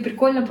так, и мне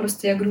прикольно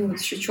просто, я говорю, вот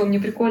еще что, мне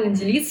прикольно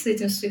делиться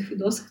этим в своих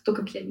видосах, то,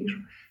 как я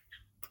вижу.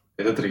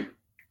 Это 3.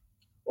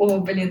 О,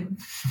 блин,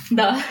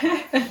 да.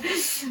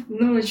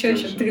 Ну, что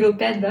еще? Ты говорил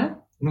 5,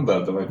 да? Ну да,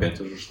 давай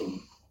 5 уже, чтобы...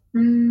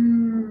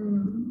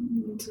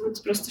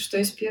 Вот просто что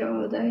из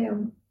первого, да, я...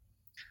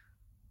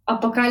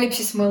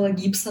 «Апокалипсис» Мэла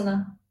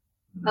Гибсона.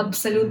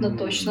 Абсолютно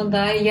точно,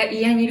 да.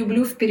 Я не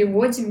люблю в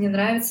переводе, мне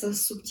нравится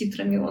с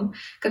субтитрами он.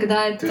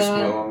 Когда это... Ты с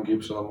Мэлом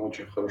Гибсоном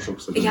очень хорошо,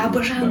 кстати. Я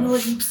обожаю Мэла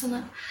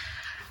Гибсона.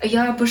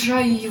 Я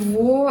обожаю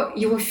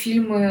его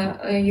фильмы,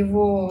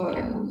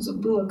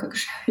 забыла, как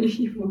же,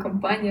 его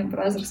компания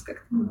Brothers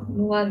как-то,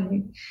 ну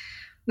ладно.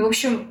 Ну, в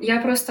общем,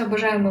 я просто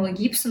обожаю Мэла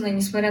Гибсона,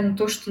 несмотря на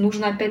то, что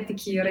нужно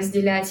опять-таки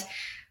разделять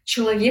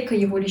человека,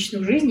 его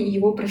личную жизнь и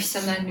его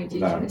профессиональную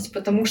деятельность. Да.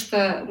 Потому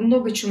что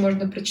много чего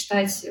можно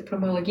прочитать про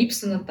Мэла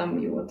Гибсона, там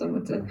его там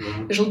это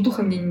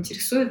желтуха меня не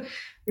интересует.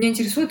 Меня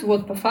интересует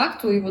вот по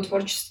факту его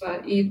творчество.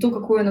 И то,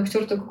 какой он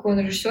актер, то, какой он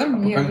режиссер,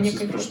 мне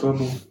про что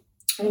был?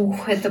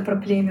 Это про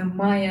племя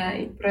майя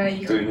и про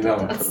их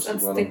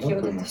ацтеки,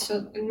 вот это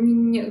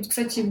все.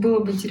 Кстати, было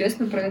бы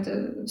интересно про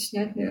это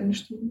снять, наверное,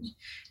 что-нибудь.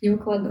 Не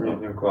выкладывал.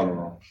 Не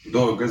выкладывал.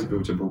 До Гэтсби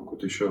у тебя был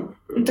какой-то еще.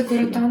 Это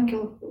 «Город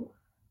ангелов» был.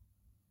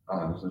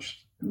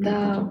 Значит.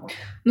 Да.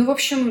 Ну, в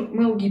общем,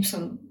 Мэл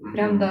Гибсон.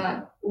 Прям,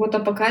 да. Вот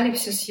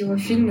 «Апокалипсис», его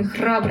фильм и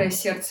 «Храброе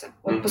сердце».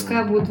 Вот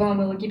пускай будет 2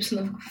 Мэла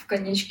Гибсона в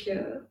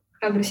конечке.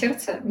 «Храброе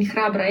сердце». Не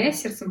 «Храброе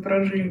сердцем»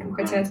 про Жинку,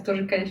 хотя это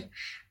тоже кайф.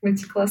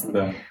 Мультиклассный.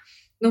 Да.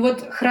 Ну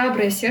вот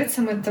 «Храброе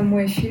сердцем» — это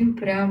мой фильм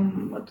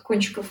прям от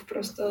кончиков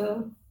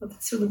просто, от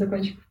отсюда до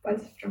кончиков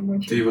пальцев. Прям мой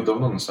фильм. Ты его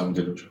давно, на самом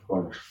деле, очень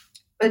хвалишь.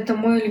 Это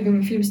мой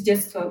любимый фильм с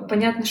детства.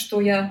 Понятно,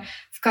 что я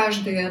в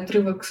каждый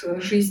отрывок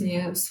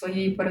жизни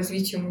своей по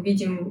развитию мы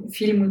видим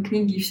фильмы,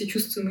 книги, и все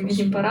чувства мы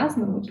видим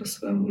по-разному,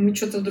 по-своему. Мы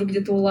что-то вдруг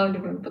где-то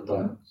улавливаем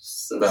потом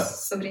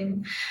со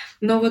временем.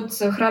 Но вот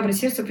 «Храброе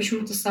сердце»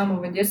 почему-то с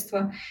самого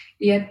детства.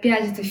 И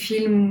опять это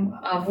фильм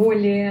о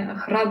воле, о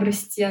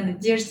храбрости, о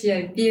надежде,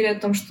 о вере, о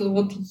том, что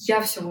вот я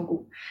все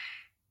могу.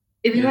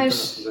 И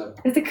понимаешь,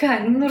 это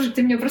такая,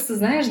 ты меня просто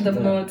знаешь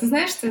давно, ты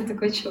знаешь, что я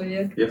такой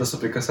человек. И это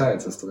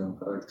соприкасается с твоим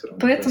характером.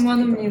 Поэтому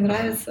оно мне и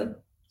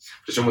нравится.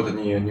 Причем это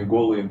не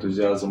голый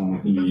энтузиазм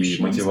и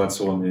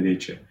мотивационные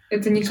речи.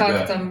 Это не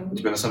как там... У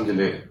тебя на самом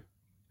деле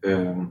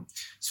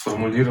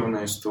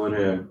сформулированная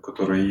история,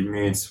 которая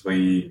имеет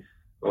свои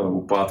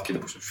упадки,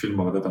 допустим, в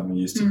фильмах, да, там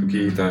есть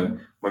какие-то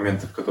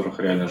моменты, в которых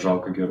реально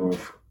жалко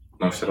героев,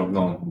 но все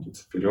равно он идет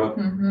вперед,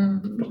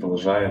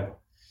 продолжает.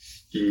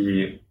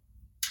 И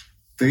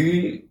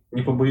ты,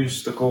 не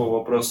побоюсь такого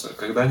вопроса,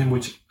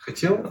 когда-нибудь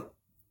хотел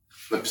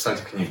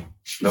написать книгу?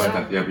 Давай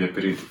так, я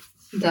перейду.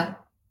 Да.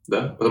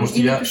 Да? Потому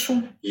что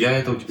я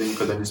это у тебя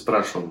никогда не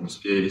спрашивал,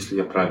 если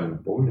я правильно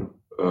помню.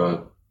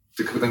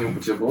 Ты когда-нибудь,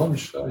 у тебя была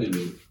мечта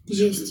или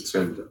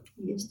цель? Да?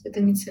 Есть.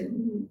 Это не цель.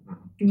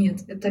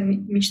 Нет, это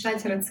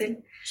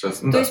мечта-цель.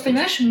 То есть,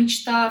 понимаешь,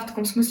 мечта в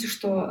таком смысле,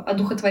 что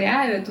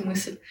одухотворяю эту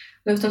мысль,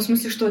 но и в том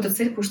смысле, что это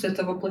цель, потому что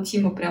это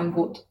воплотимо прям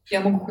вот. Я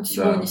могу хоть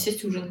сегодня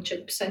сесть и уже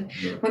начать писать.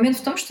 Да. Момент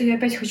в том, что я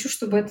опять хочу,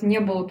 чтобы это не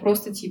было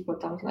просто типа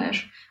там,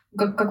 знаешь,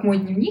 как мой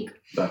дневник.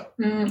 Да.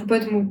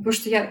 Поэтому, потому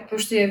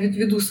что я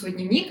веду свой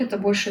дневник, это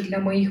больше для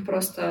моих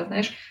просто,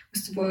 знаешь, мы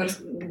с тобой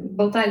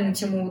болтали на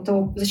тему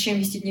того, зачем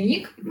вести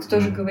дневник. Ты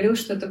тоже говорил,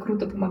 что это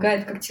круто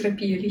помогает, как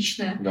терапия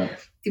личная. Да.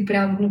 Ты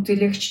прям,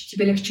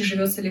 тебе легче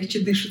живется,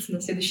 легче дышится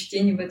на следующий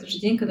день и в этот же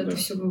день, когда ты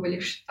все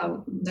вывалишь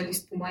на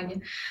лист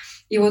бумаги.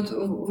 И вот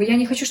я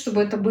не хочу,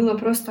 чтобы это было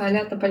просто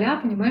а-ля тополя,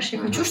 понимаешь? Я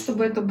хочу,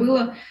 чтобы это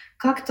было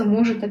как-то,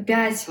 может,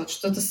 опять вот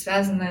что-то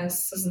связанное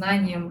с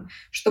сознанием,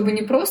 чтобы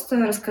не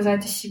просто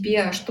рассказать о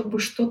себе, а чтобы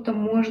что-то,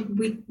 может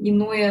быть,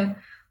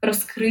 иное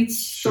раскрыть.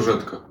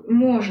 Сюжетка.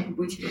 Может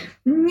быть.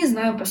 Не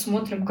знаю,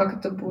 посмотрим, как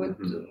это будет.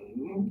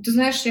 Ты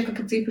знаешь, я как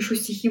и ты пишу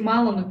стихи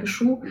мало, но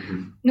пишу.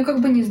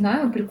 Не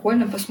знаю,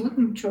 прикольно,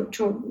 посмотрим,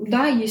 что.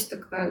 Да, есть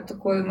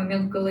такой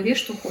момент в голове,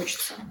 что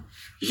хочется.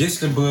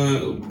 Если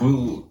бы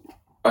был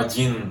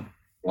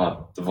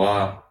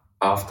 2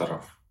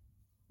 авторов,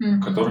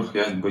 которых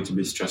я бы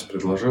тебе сейчас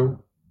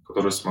предложил,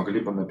 которые смогли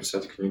бы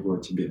написать книгу о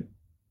тебе,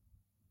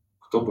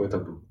 кто бы это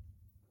был?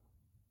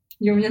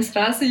 И у меня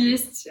сразу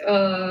есть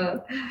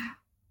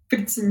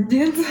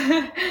претендент,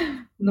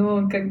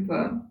 но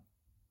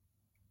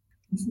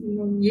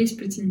есть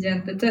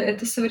претендент.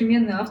 Это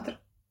современный автор,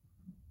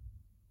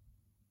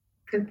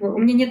 как бы у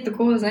меня нет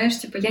такого, знаешь,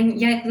 типа,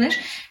 знаешь,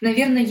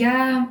 наверное,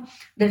 я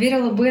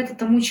доверила бы это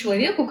тому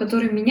человеку,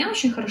 который меня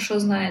очень хорошо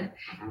знает,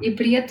 и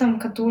при этом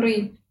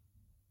который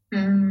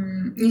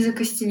не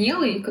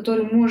закостенелый,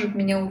 который может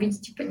меня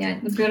увидеть и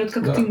понять. Например, вот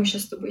как ты, мы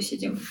сейчас с тобой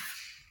сидим.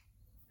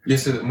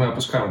 Если мы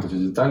опускаем вот эти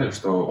детали,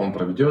 что он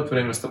проведет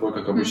время с тобой,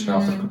 как обычный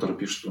автор, который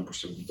пишет,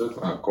 допустим,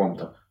 о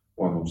ком-то,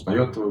 он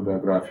узнает твою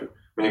биографию.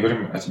 Мы не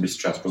говорим о тебе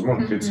сейчас,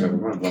 возможно, 30 лет,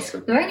 возможно, 20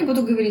 лет. Давай не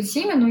буду говорить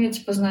имя, но я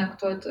типа знаю,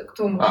 кто это,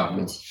 кто может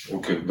быть.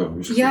 Окей, да,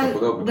 если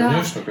куда бы.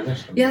 Да,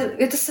 конечно.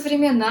 Это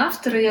современный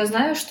автор, и я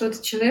знаю, что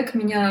этот человек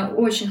меня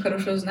очень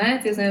хорошо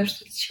знает, я знаю,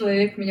 что этот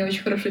человек меня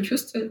очень хорошо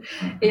чувствует,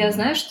 и я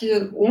знаю,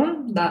 что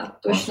он, да,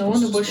 точно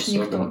он и больше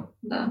никто.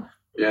 Да.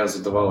 Я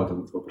задавал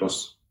этот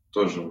вопрос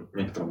тоже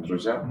некоторым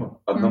друзьям,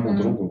 одному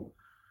другу.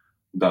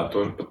 Да,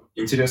 тоже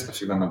интересно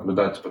всегда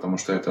наблюдать, потому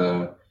что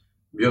это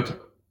бьет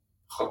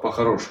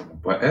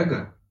по-хорошему по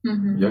эго.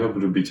 Я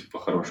люблю бить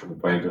по-хорошему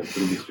по эго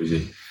других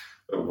людей.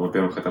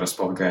 Во-первых, это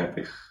располагает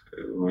их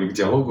к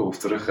диалогу,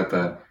 во-вторых,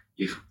 это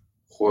их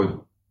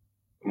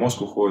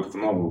мозг уходит в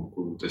новую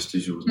какую-то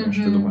стезю, знаешь,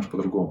 ты думаешь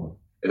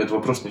по-другому. Этот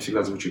вопрос не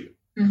всегда звучит.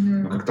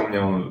 Но как-то у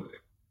меня он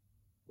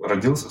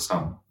родился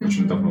сам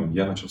очень давно,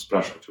 я начал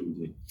спрашивать у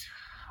людей.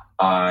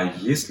 А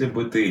если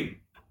бы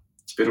ты...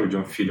 Теперь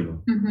уйдем в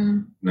фильмы.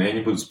 Но я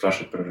не буду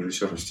спрашивать про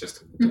режиссера,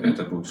 естественно.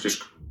 Это будет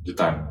слишком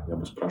детально. Я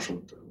бы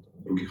спрашивал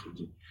других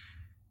людей.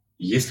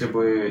 Если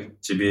бы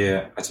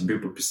тебе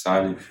бы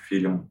писали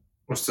фильм,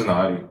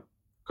 сценарий,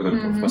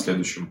 который в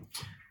последующем,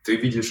 ты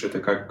видишь это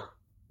как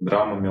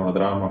драма,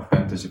 мелодрама,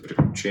 фэнтези,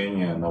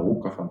 приключения,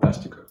 наука,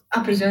 фантастика?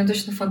 Определенно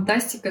точно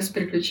фантастика с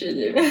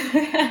приключениями.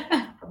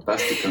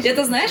 Фантастика.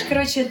 Это, знаешь,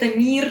 короче, это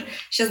мир.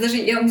 Сейчас даже,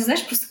 я не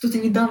знаешь, просто кто-то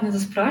недавно это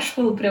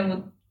спрашивал, прям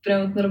вот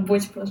на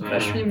работе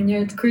спрашивали меня,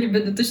 я такой,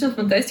 ребята, точно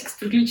фантастика с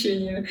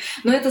приключениями.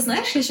 Но это,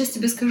 знаешь, я сейчас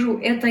тебе скажу,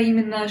 это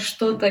именно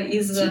что-то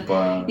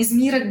из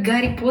мира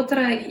Гарри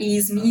Поттера и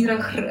из мира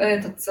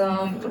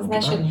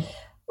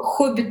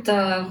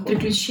Хоббита,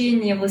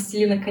 приключения,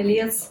 Властелина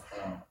колец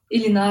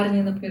или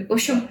Нарнии, например. В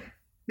общем,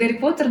 Гарри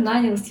Поттер,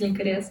 Нарния, Властелин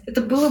колец.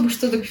 Это было бы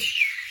что-то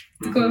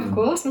такое в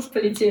космос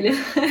полетели.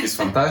 Из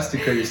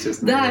фантастика,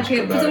 естественно. Да,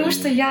 потому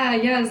что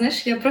я,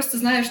 знаешь, я просто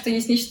знаю, что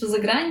есть нечто за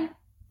гранью.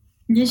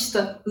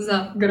 Нечто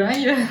за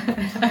гранью.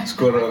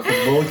 Скоро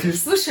футболки.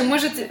 Слушай,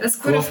 может,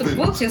 скоро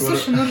футболки?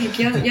 Слушай, Нурик,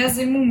 я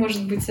займу,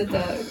 может быть,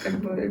 это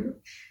как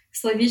бы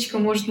словечко,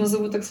 может,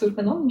 назову так свой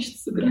канал «Нечто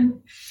за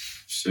гранью».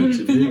 Все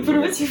может, тебе. Ты не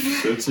против?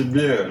 Все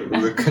тебе.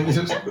 Да,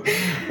 конечно.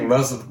 У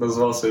нас это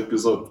назывался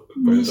эпизод,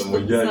 поэтому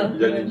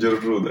я не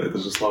держу, да, это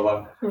же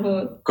слова.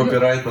 Вот.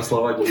 Копирайт на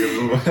слова не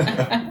держу.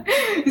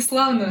 И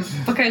славно.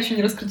 Пока еще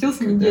не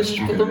раскрутился, не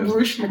держишь, потом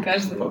будешь на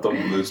каждом. Потом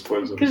буду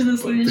использовать. Каждое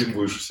словечко. Ты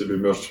будешь себе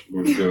мерч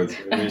будешь делать,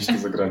 нечто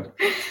за грань.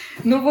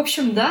 Ну, в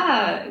общем,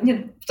 да.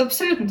 Нет, это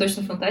абсолютно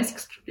точно фантастика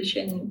с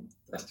приключениями.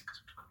 Фантастика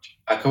с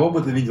приключениями. А кого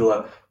бы ты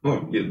видела,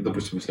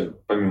 допустим, если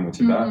помимо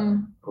тебя,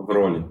 в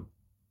роли?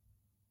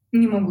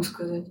 Не могу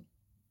сказать.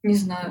 Не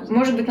знаю.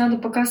 Может быть, надо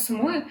пока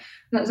самой...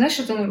 Знаешь,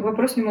 это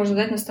вопрос не можно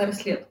задать на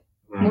старость лет.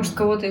 Может,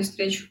 кого-то я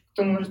встречу,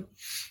 кто может...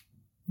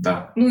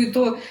 Да. Ну и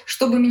то,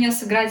 чтобы меня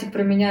сыграть и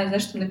про меня,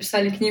 знаешь, что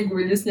написали книгу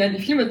или сняли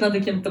фильм, это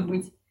надо кем-то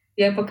быть.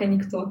 Я пока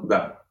никто.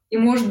 Да. И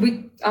может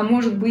быть,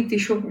 ты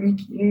еще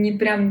не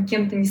прям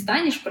кем-то не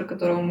станешь, про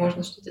которого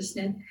можно что-то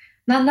снять.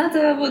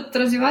 Надо вот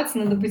развиваться,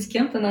 надо быть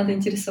кем-то, надо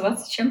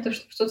интересоваться чем-то,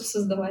 чтобы что-то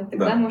создавать.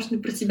 Тогда, может, и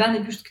про тебя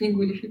напишут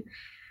книгу или фильм.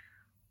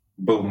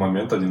 Был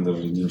момент,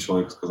 один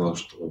человек сказал,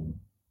 что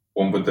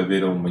он бы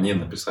доверил мне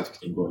написать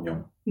книгу о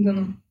нем. Да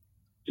ну.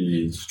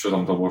 И с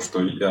учетом того,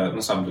 что я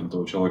на самом деле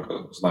этого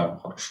человека знаю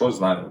хорошо,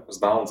 знаю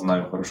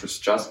хорошо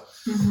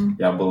сейчас,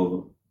 я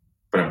был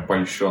прям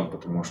польщен,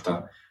 потому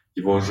что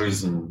его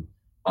жизнь,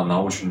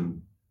 она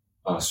очень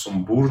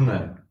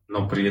сумбурная,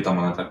 но при этом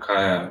она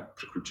такая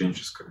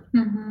приключенческая,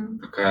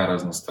 такая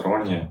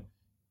разносторонняя,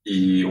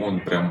 и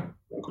он прям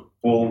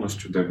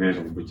полностью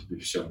доверил бы тебе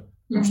все.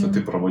 Потому что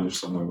ты проводишь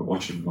со мной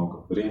очень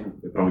много времени,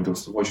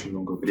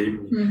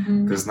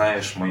 ты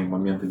знаешь мои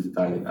моменты,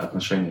 детали,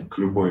 отношения к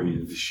любой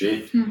из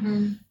вещей.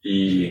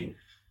 И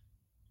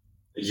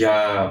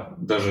я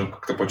даже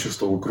как-то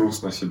почувствовал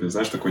груз на себе,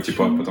 знаешь, такой,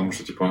 потому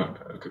что,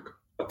 как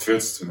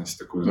ответственность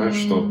такую, знаешь,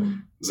 что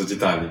за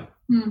детали.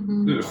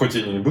 Хоть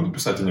я не буду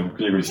писать о нем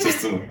книгу,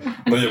 естественно,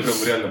 но я прям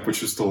реально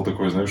почувствовал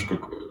такое, знаешь,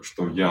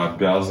 что я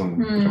обязан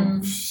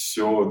прям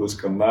все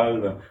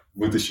досконально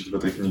вытащить в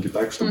этой книге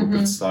так, чтобы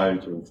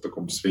представить его в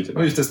таком свете.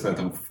 Ну, естественно,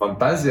 это в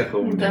фантазиях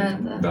у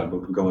меня, да,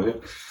 было в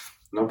голове.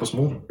 Но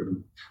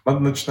посмотрим. Надо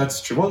начинать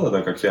с чего-то,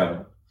 да, как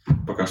я.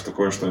 Пока что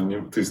кое-что,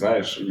 ты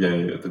знаешь, я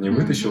это не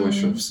вытащил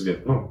еще в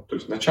свет. Ну, то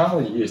есть начало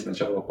есть,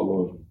 начало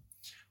положено.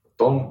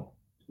 Потом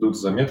идут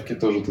заметки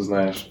тоже, ты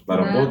знаешь,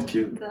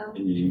 наработки,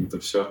 и это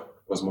все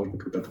возможно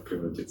когда-то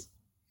превратится.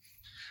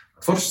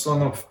 Творчество,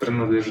 оно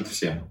принадлежит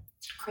всем.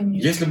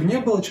 Конечно. Если бы не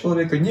было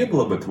человека, не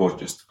было бы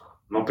творчества,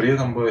 но при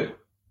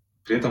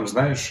этом,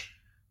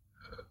 знаешь,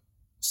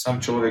 сам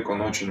человек,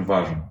 он очень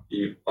важен.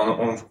 И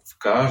он в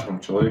каждом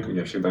человеке,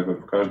 я всегда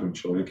говорю, в каждом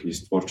человеке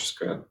есть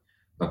творческая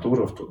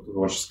натура,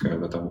 творческая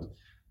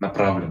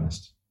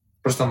направленность.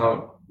 Просто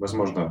она,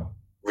 возможно,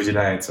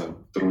 выделяется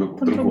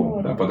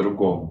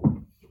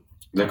по-другому.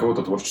 Для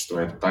кого-то творчество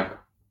 — это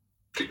так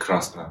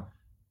прекрасно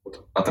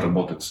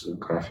отработать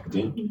график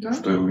день,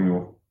 что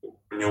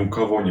ни у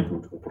кого не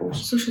будет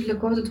вопросов. Слушай, для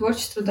кого-то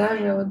творчество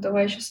даже,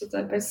 давай сейчас это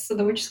опять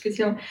садоводческая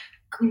тема,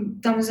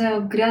 там, не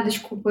знаю,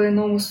 грядочку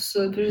по-иному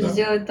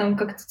сделать, там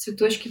как-то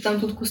цветочки, там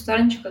тут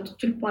кустарничек, а тут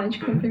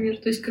тюльпанчик, например.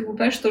 То есть,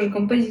 понимаешь, тоже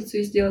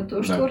композицию сделать,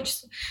 тоже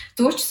творчество.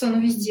 Творчество,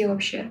 оно везде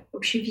вообще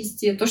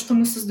везде. То, что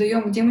мы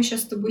создаем, где мы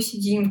сейчас с тобой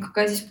сидим,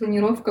 какая здесь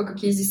планировка,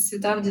 какие здесь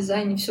цвета в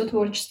дизайне, все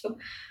творчество.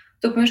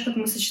 То, понимаешь, как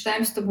мы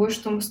сочетаем с тобой,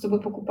 что мы с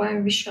тобой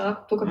покупаем в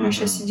вещах, то, как мы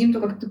сейчас сидим,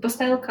 то, как ты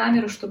поставил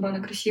камеру, чтобы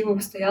она красиво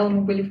стояла,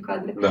 мы были в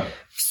кадре. Да.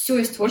 Все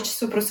есть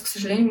творчество, просто, к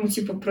сожалению, мы,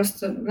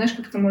 просто, знаешь,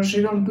 как-то мы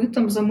живем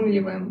бытом,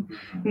 замыливаем.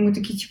 И мы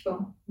такие,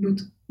 быт.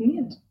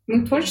 Нет.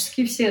 Мы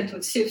творческие все,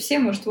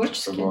 может,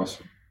 творческие.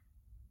 Согласен.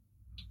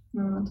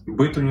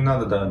 Быту не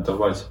надо,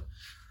 отдавать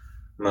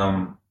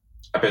нам...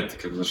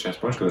 Опять-таки, возвращаясь,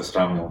 помнишь, когда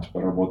сравнивал,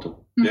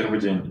 работу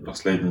первый день и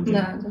последний день?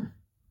 Да.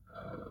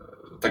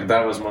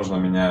 Тогда, возможно,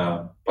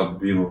 меня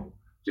подбил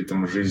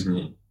ритм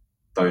жизни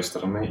той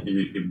страны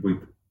и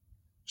быт,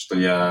 что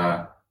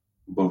я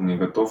был не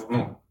готов.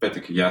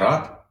 Опять-таки, я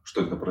рад,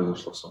 что это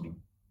произошло со мной,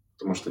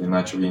 потому что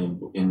иначе я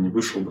не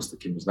вышел бы с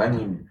такими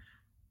знаниями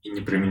и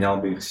не применял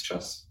бы их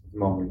сейчас в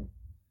новой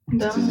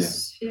стезе. В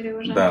сфере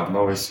уже. Да, в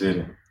новой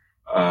сфере.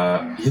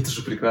 И это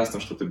же прекрасно,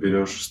 что ты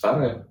берешь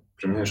старое,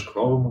 применяешь к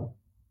новому,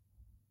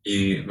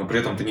 но при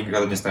этом ты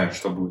никогда не знаешь,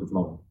 что будет в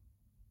новом.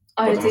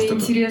 Это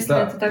интересно,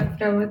 это так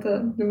прям,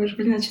 думаешь,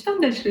 а что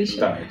там дальше еще?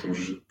 Да, это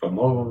уже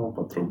по-новому,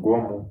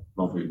 по-другому,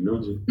 новые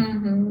люди.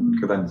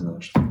 Никогда не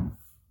знаешь, что.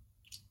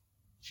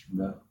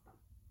 Да.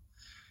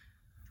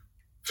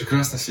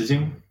 Прекрасно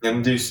сидим. Я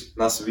надеюсь,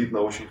 нас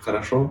видно очень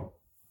хорошо.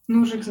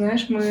 Жик,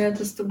 знаешь, мы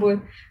с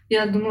тобой,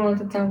 я думала,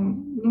 это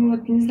там,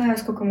 не знаю,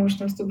 сколько мы уже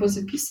там с тобой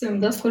записываем,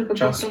 да, сколько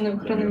по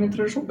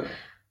хронометражу, да.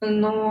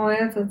 Но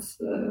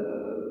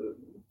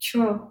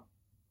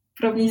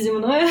про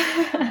внеземное?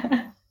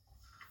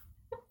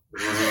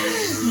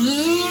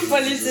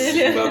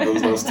 Полетели. Надо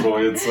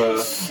настроиться.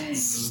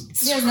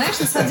 Не, знаешь,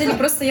 на самом деле,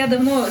 просто я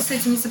давно с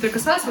этим не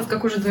соприкасалась,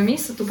 как уже 2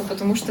 месяца, тупо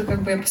потому что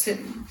я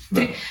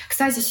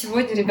Кстати,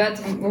 сегодня,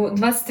 ребята,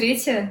 23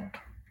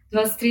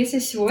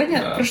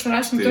 сегодня, в прошлый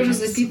раз мы тоже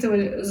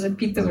запитывали.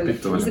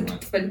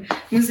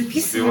 Мы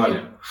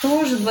записывали.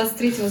 Тоже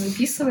 23-го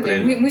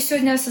записывали. Мы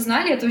сегодня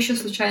осознали, это вообще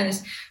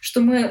случайность,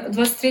 что мы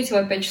 23-го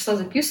опять часа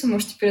записываем,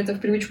 может, теперь это в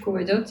привычку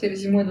войдет, теперь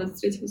зимой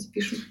 23-го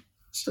запишем.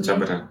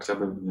 Сентябрь,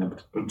 октябрь,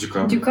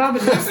 декабрь. Декабрь,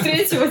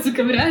 23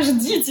 декабря,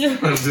 ждите.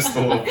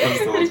 Рождество.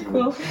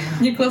 Прикол.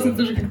 Мне классно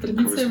тоже как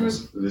традиция будет.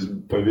 Здесь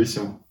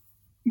повесим.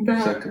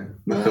 Да. Всякое.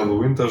 На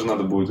Хэллоуин тоже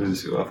надо будет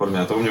здесь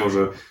оформлять. А то у меня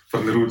уже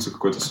формируется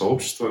какое-то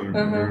сообщество.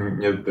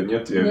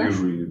 Нет, я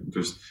вижу. То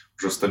есть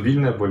уже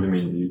стабильное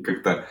более-менее. И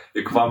как-то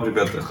и к вам,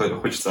 ребята,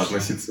 хочется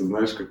относиться,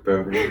 знаешь,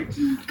 как-то... Как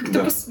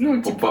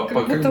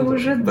будто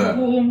уже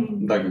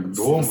дом. Да, как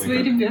дом.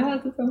 Свои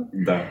ребята там.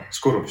 Да.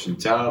 Скоро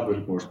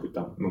сентябрь, может быть,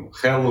 там,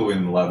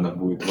 Хэллоуин, ладно,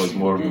 будет,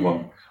 возможно,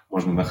 вам.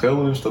 Можно на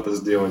Хэллоуин что-то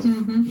сделать,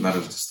 на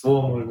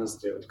Рождество можно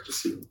сделать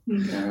красиво.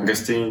 Да.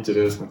 Гостей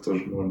интересных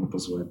тоже можно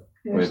позвать.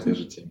 По этой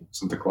же теме.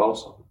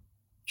 Санта-Клауса.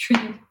 Чего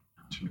нет?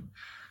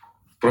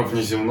 Про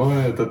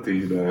внеземное это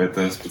ты, да.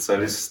 Это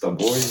специалист с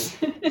тобой,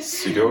 с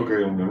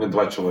Серегой. У меня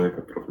 2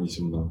 человека про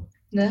внеземное.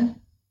 Да?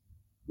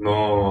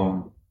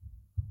 Но...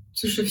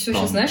 Слушай, все,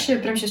 сейчас, знаешь, я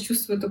прям сейчас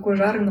чувствую такой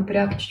жар и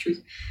напряг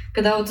чуть-чуть.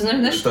 Когда вот, ты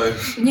знаешь...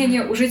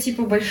 Не, уже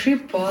большие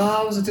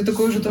паузы, ты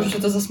такой уже тоже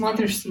что-то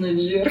засматриваешься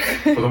наверх.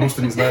 Потому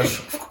что не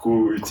знаешь, в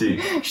какую идти.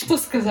 Что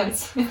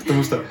сказать?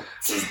 Потому что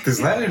ты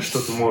знаешь,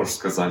 что ты можешь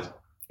сказать.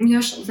 У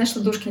меня, знаешь,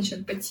 ладошки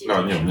начинают потеть. Не,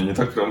 у меня не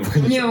так прям...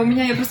 Не, у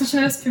меня, я просто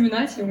начинаю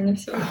вспоминать, и у меня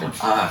все.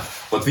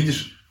 Вот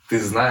видишь, ты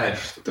знаешь,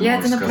 что ты можешь сказать. Я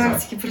это на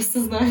практике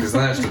просто знаю. Ты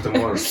знаешь, что ты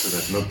можешь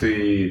сказать, но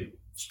ты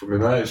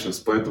вспоминаешь,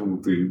 поэтому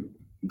ты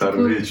дар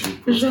речи.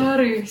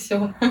 Жары,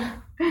 все.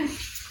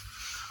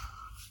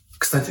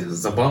 Кстати,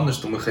 забавно,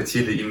 что мы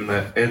хотели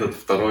именно этот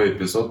 2-й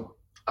эпизод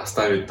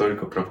оставить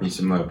только про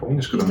внеземное.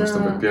 Помнишь, когда мы с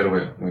тобой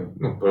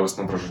в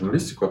основном про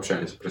журналистику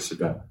общались, про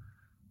себя?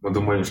 Мы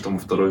думали, что мы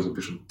 2-й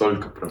запишем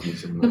только про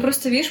внеземное.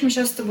 Просто, видишь, мы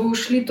сейчас с тобой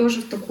ушли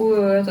тоже в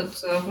такую,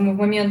 в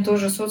момент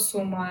тоже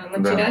социума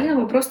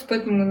материального, просто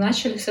поэтому мы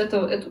начали с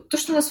этого. То,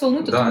 что нас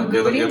волнует, это мы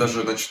говорим. Я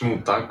даже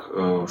начну так,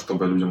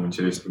 чтобы людям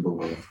интереснее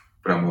было.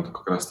 Прямо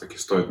как раз-таки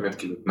стоит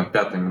метки на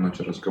 5-й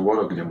минуте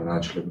разговора, где мы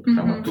начали,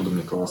 прямо оттуда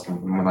мне классно,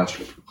 мы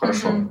начали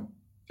хорошо.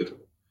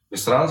 Не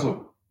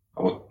сразу,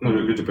 а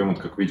люди поймут,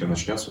 как видео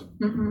начнется.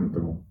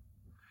 Поймут.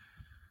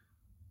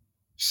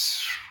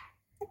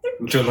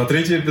 Что, на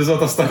 3-й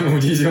эпизод оставим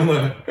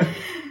внеземное?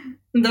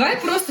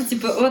 Давай просто,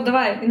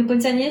 давай,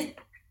 инопланетяне есть?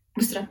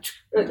 Быстро.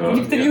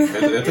 Викторина.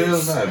 Это я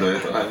знаю, да,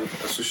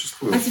 это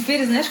существует. А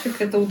теперь знаешь, как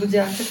это у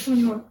Дудя? Как у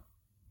него?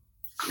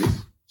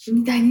 Квиз?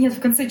 Да нет,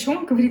 в конце чего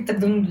он говорит? Так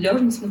давно Дудя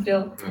уже не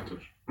смотрела. Я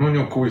тоже. У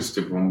него квиз,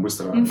 он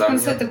быстро... В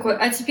конце такой,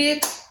 а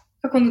теперь...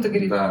 Как он это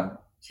говорит? Да.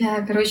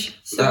 Я, короче,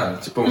 всё. Да,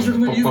 типа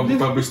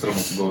по-быстрому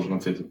ты должен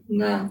ответить.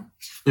 Да.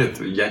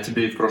 Нет, я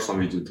тебе и в прошлом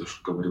видео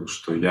тоже говорил,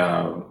 что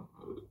я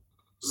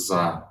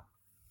за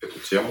эту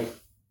тему,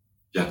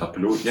 я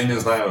топлю. Я не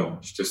знаю,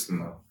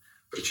 естественно,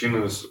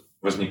 причины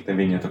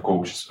возникновения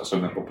такого сейчас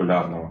особенно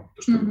популярного,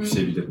 то, что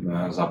все видят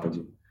на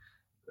Западе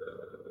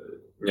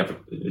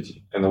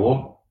эти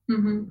НЛО,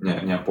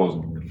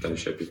 неопознанные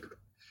летающие объекты.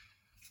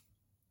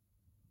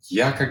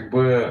 Я как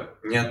бы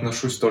не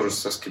отношусь тоже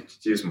со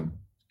скептицизмом.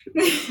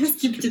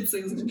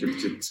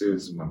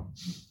 Скептицизмом.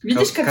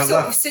 Видишь,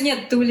 как все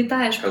нет, ты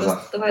улетаешь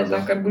просто. Давай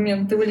так,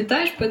 аргумент. Ты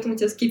улетаешь, поэтому у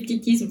тебя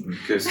скептицизм.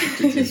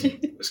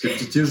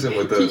 Скептицизм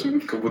это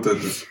как будто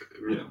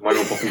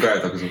моего попугая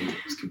так зовут.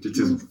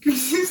 Скептицизм.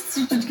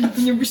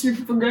 Какие-то необычные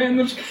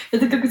попугаи.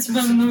 Это как у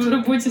тебя на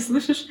работе,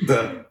 слышишь?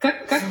 Да.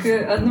 Как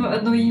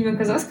одно имя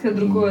казахское,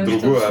 другое.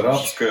 Другое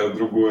арабское,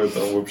 другое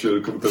там вообще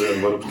как будто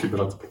в Арабские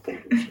Эмираты попал.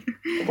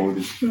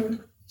 Обалдеть.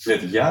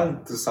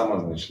 Нет, ты сама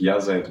знаешь, я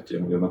за эту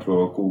тему, я на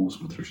твою акулу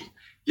смотрю сейчас.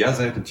 Я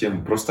за эту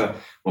тему. Просто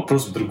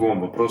вопрос в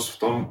другом. Вопрос в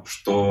том,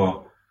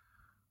 что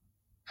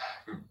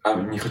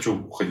не хочу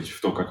уходить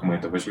в то, как мы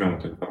это возьмем,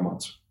 эту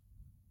информацию.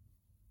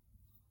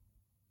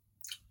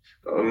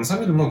 На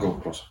самом деле много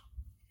вопросов.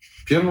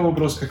 Первый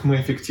вопрос, как мы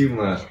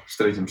эффективно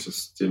встретимся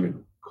с теми,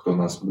 кто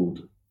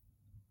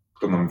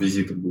нам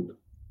визиты будут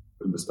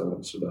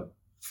предоставлять сюда.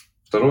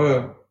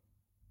 Второе,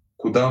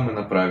 куда мы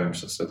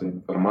направимся с этой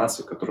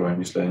информацией, которую,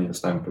 если они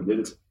с нами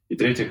поделятся. И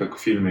третье, как в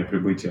фильме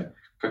 «Прибытие»,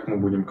 как мы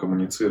будем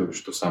коммуницировать,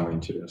 что самое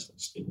интересное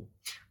с ними.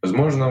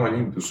 Возможно,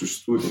 они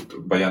существуют,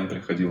 вот Баян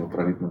приходила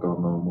про ритмы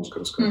головного мозга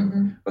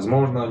рассказывать.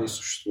 Возможно, они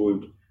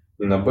существуют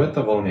не на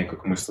бета-волне,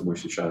 как мы с тобой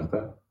сейчас,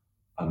 да,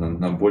 а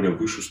на более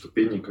высшей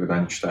ступени, когда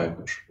они читают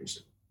наши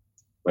мысли.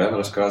 Баян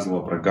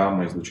рассказывала про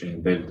гамма-излучение,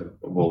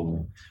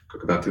 дельта-волны,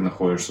 когда ты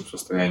находишься в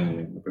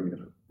состоянии,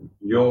 например,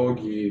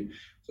 йоги,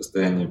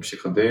 состояние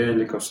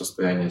психоделиков,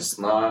 состояние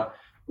сна,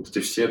 вот эти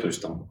все, то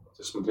есть там,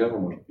 ты смотрела,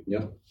 может быть,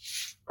 нет?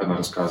 Она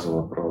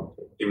рассказывала про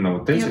именно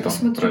вот эти,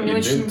 там, про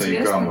и дельта,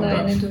 и гамма,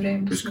 да.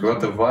 То есть, когда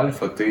ты в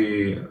альфа,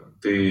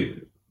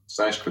 ты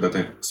знаешь, когда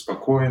ты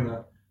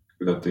спокойно,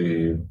 когда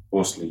ты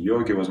после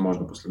йоги,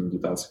 возможно, после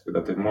медитации,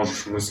 когда ты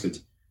можешь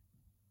мыслить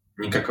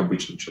не как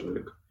обычный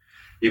человек.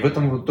 И в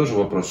этом вот тоже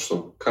вопрос,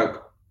 что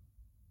как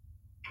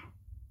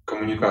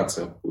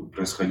коммуникация будет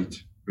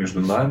происходить между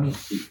нами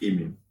и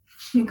ими.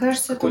 Мне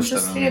кажется, это уже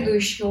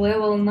следующий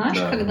левел наш,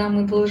 да. Когда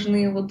мы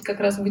должны вот как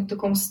раз быть в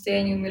таком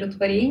состоянии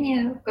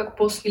умиротворения, как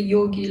после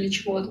йоги или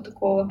чего-то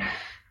такого,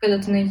 когда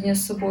ты наедине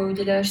с собой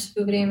уделяешь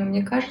себе время.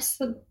 Мне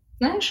кажется,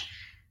 знаешь,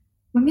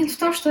 момент в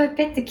том, что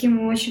опять-таки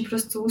мы очень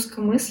просто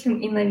узко мыслим,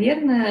 и,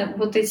 наверное,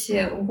 вот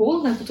эти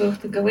волны, о которых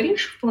ты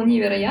говоришь, вполне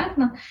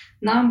вероятно,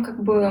 нам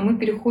как бы мы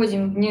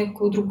переходим в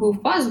некую другую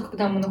фазу,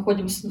 когда мы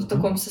находимся в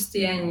таком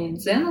состоянии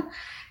дзена,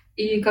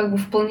 и как бы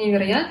вполне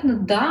вероятно,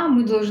 да,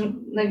 мы должны,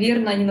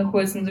 наверное, они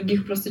находятся на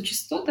других просто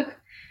частотах,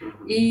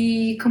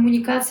 и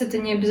коммуникация это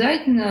не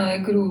обязательно, я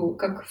говорю,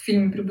 как в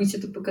фильме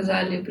 «Прибытие» это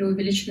показали,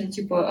 преувеличенно,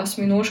 типа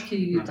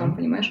осьминожки, там,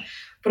 понимаешь,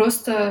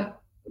 просто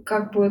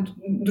как бы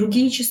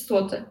другие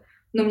частоты.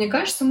 Но мне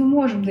кажется, мы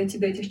можем дойти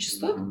до этих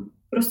частот,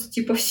 просто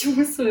типа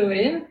всему свое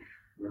время.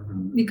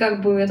 И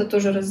как бы это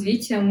тоже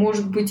развитие.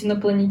 Может быть,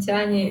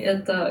 инопланетяне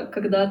это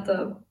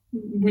когда-то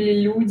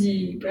были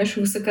люди, понимаешь,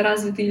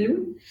 высокоразвитые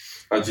люди.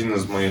 Один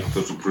из моих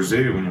тоже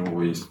друзей, у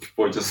него есть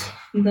гипотеза.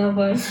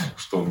 Давай.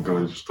 Что он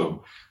говорит,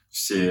 что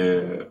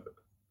все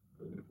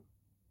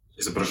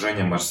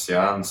изображения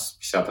марсиан с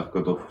 50-х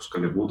годов с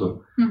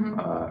Голливуда,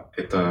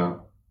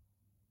 это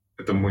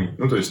мы.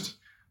 Ну, то есть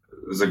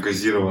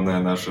загазированная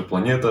наша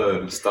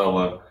планета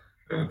стала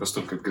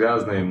настолько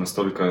грязной,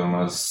 настолько у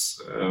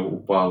нас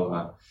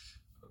упала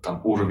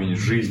там уровень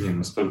жизни,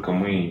 настолько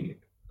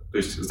мы... То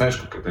есть, знаешь,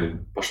 как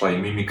это пошла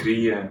и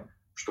мимикрия,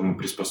 что мы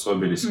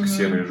приспособились к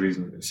серой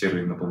жизни,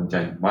 серые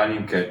инопланетяне.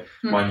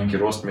 Маленький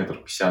рост,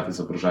 1,50 м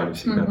изображали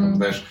всегда. Там,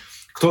 знаешь,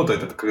 кто-то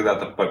этот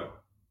когда-то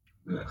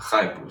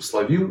хайп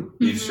словил,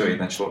 и все, и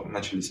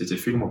начались эти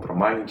фильмы про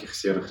маленьких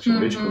серых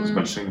человечков с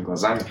большими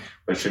глазами,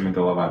 большими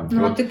головами.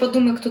 Ну, вот. А ты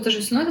подумай, кто-то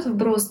же все равно этот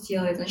вброс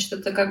делает, значит,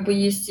 это как бы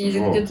есть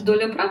где-то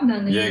доля правды,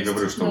 она Я есть. и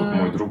говорю, что вот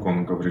мой друг,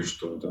 он говорит,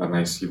 что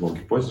она из его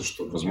гипотезы,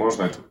 что,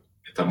 возможно,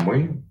 это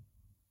мы,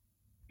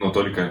 но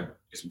только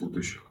из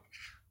будущего.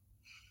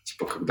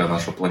 Типа, когда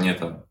наша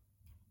планета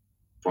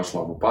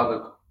пошла в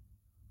упадок,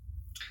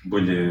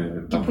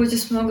 были...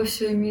 Гипотез много,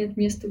 все имеет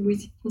место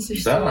быть. На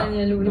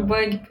существование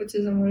любая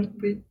гипотеза может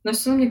быть. Но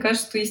все равно мне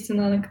кажется, что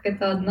истина она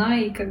какая-то одна,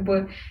 и как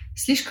бы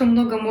слишком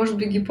много может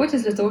быть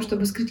гипотез для того,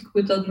 чтобы скрыть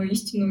какую-то одну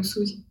истинную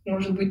суть.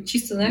 Может быть,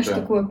 чисто, знаешь,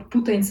 такое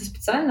путаница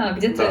специально, а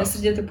где-то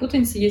среди этой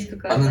путаницы есть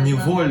какая-то... Она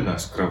невольно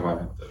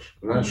скрывает даже.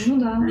 Знаешь,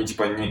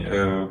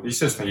 ну,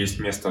 естественно, есть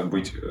место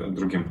быть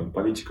другим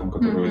политиком,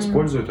 который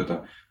использует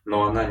это,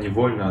 но она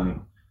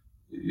невольно,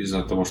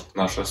 из-за того, что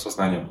наше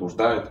сознание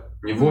блуждает,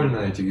 невольно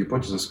эти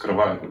гипотезы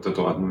скрывают вот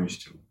эту одну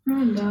истину.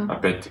 Ну, да.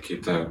 Опять-таки,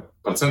 это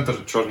процентр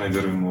черной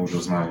дыры мы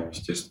уже знаем,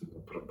 естественно,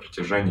 про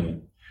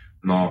притяжение,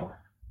 но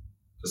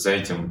за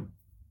этим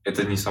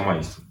это не сама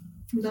истина.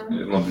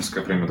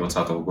 Нобелевская премия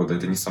 2020 года,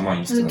 это не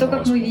сама истина. Это то,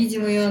 как мы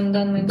видим ее на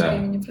данный момент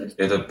времени.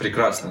 Просто. Это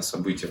прекрасное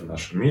событие в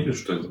нашем мире,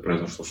 что это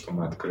произошло, что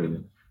мы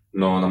открыли.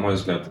 Но, на мой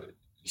взгляд,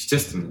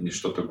 естественно, есть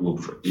что-то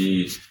глубже.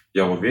 И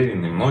я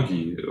уверен, и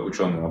многие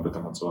ученые об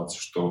этом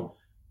отзываются, что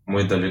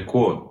мы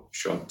далеко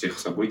еще от тех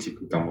событий,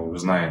 когда мы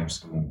узнаем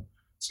саму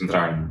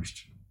центральную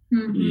истину.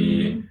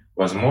 И,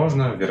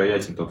 возможно,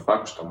 вероятен тот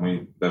факт, что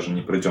мы даже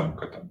не придем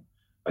к этому.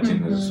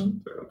 Один из...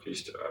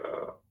 есть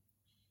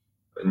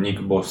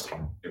Ник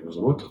Бостром, его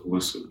зовут,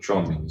 лысый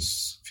ученый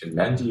из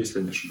Финляндии,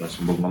 если не ошибаюсь.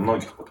 Он был на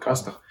многих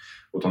подкастах.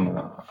 Вот он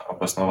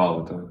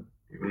обосновал это.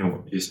 У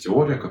него есть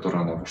теория,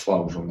 которая она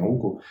вошла уже в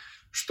науку,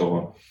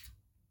 что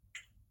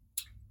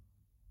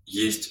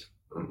есть,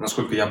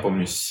 насколько я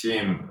помню,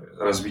 7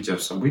 развития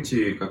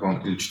событий,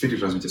 или 4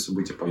 развития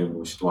событий по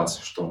его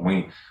ситуации, что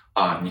мы,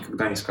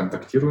 никогда не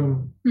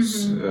сконтактируем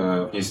с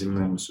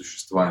внеземными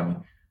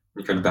существами.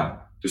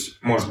 Никогда. То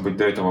есть, может быть,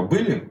 до этого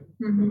были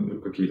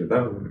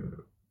какие-то,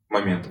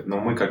 моменты, но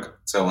мы,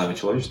 как целое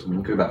человечество, мы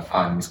никогда,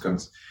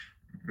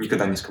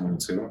 никогда не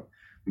скоммуницируем.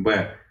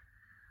 Б,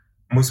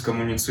 мы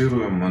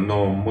скоммуницируем,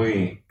 но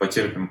мы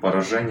потерпим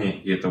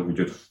поражение, и это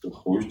уйдет в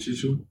плохую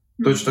стезю.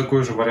 Точно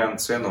такой же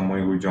вариант С, но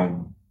мы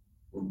уйдем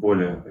в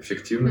более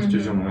эффективную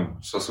стезю, мы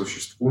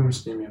сосуществуем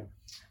с ними,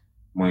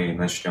 мы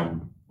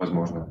начнем,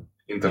 возможно,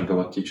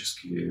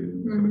 интергалактические...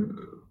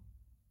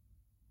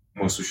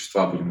 Мы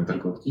существа будем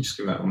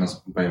интергалактическими, у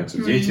нас появятся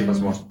дети,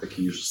 возможно,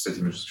 такие же с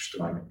этими же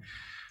существами.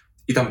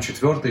 И там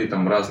 4-е,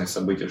 там разные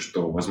события,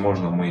 что,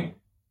 возможно, мы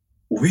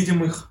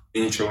увидим их,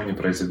 и ничего не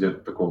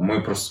произойдет такого.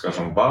 Мы просто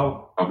скажем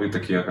 «Вау», а вы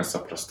такие, оказывается,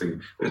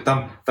 простые.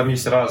 Там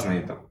есть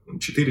разные,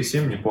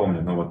 4-7, не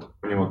помню, но вот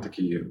у него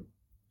такие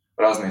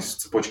разные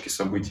цепочки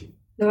событий.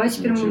 Давай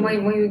теперь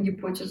мою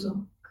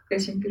гипотезу, как я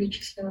тебе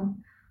перечислила.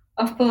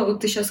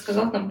 Вот ты сейчас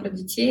сказал там про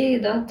детей,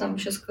 да, там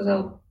сейчас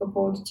сказал по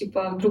поводу,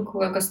 вдруг,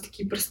 оказывается,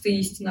 такие простые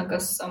истины,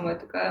 оказывается, самая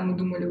такая, мы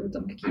думали, вы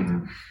там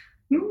какие-то...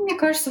 мне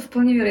кажется,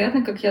 вполне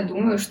вероятно, как я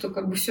думаю, что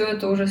все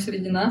это уже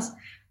среди нас.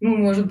 Мы,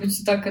 может быть,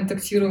 и так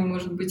контактируем,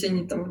 может быть,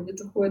 они там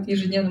где-то ходят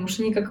ежедневно, может,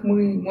 они как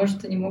мы,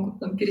 может, они могут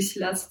там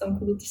переселяться, там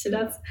куда-то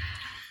селяться.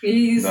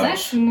 И,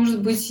 знаешь,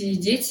 может быть, и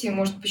дети,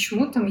 может,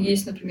 почему там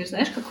есть, например,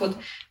 знаешь, как вот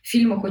в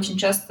фильмах очень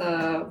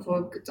часто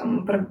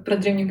про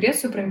Древнюю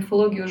Грецию, про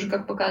мифологию уже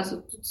как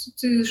показывают.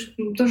 Ты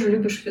тоже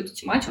любишь всю эту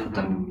тематику,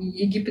 там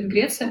Египет,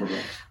 Греция.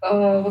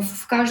 У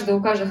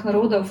каждых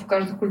народов, у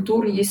каждой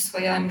культуры есть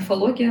своя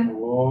мифология.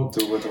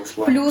 Ты в этом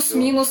шла.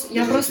 Плюс-минус.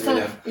 Я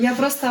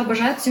просто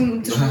обожаю эту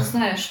тему, ты же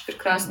знаешь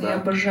прекрасно, я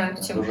обожаю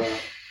эту тему.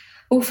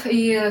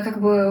 И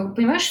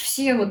понимаешь,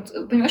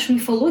 в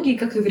мифологии,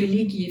 как и в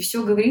религии,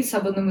 все говорится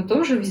об одном и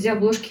том же, везде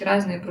обложки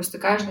разные, просто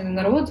каждый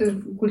народ и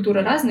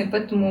культура разные,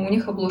 поэтому у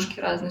них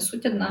обложки разные,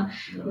 суть одна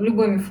в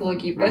любой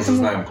мифологии. Мы уже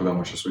знаем, куда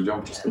мы сейчас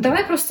уйдем.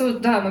 Давай просто,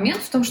 момент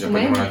в том, что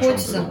моя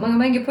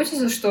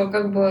гипотеза, что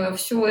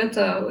все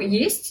это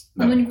есть,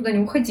 оно никуда не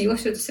уходило,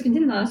 все это среди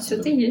нас, все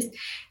это есть.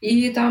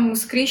 И там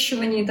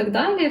скрещивание и так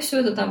далее, все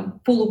это там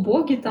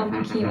полубоги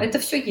там какие, это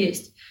все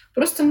есть.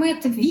 Просто мы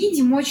это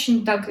видим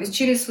очень так,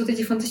 через вот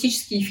эти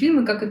фантастические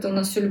фильмы, как это у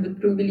нас все любят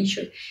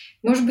преувеличивать.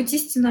 Может быть,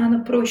 истина,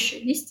 она проще,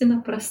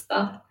 истина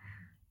проста.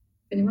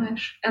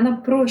 Понимаешь? Она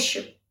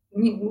проще.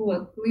 Мы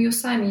ее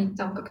сами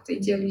там как-то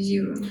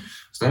идеализируем.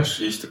 Знаешь,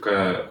 есть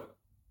такая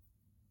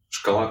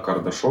шкала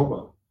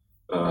Кардашова.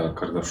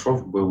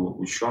 Кардашов был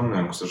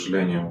ученый, он, к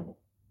сожалению,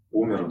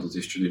 умер в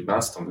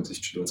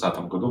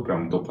 2019-2020 году,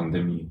 прямо до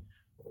пандемии.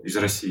 Из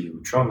России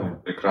ученый,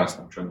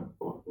 прекрасный ученый,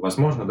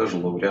 возможно, даже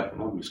лауреат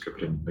Нобелевской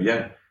премии, но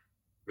я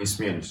не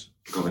смелюсь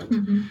говорить.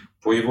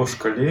 По его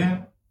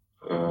шкале,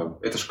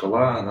 эта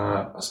шкала,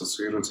 она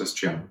ассоциируется с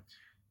чем?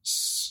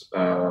 С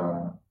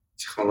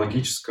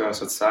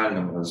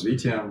технологическо-социальным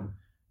развитием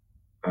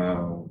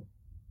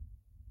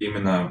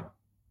именно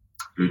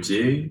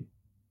людей,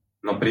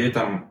 но при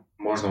этом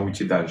можно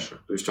уйти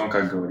дальше. То есть он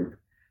как говорит,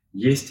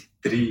 есть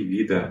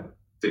 3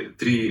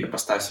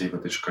 апостасии в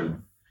этой шкале.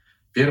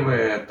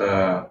 Первое —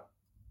 это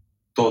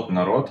тот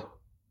народ.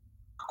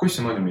 Какой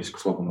синоним есть к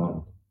слову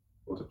народ?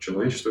 Вот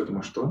человечество —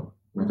 это что?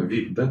 Это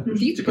вид, да?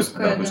 Вид,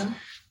 пускай, да.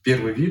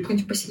 Первый вид.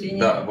 Какое-нибудь поселение.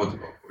 Да, вот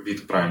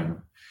вид,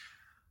 правильно.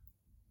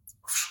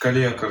 В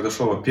шкале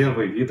Кардашова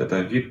первый вид —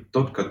 это вид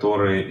тот,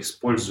 который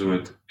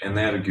использует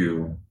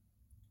энергию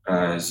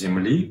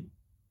Земли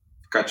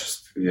в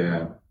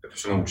качестве, это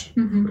все научно,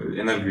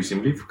 энергию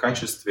Земли в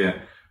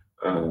качестве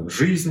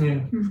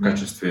жизни, в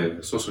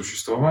качестве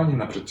сосуществования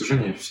на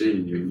протяжении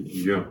всей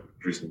ее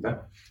жизни.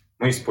 Да?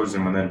 Мы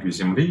используем энергию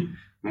Земли,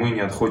 мы не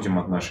отходим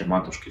от нашей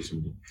матушки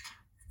Земли.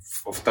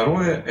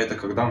 Второе — это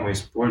когда мы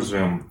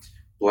используем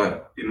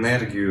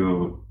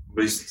энергию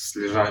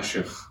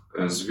близлежащих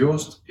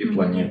звезд и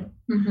планет.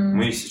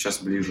 Мы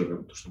сейчас ближе,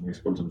 потому что мы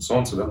используем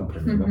Солнце, да,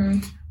 например. Да?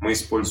 Мы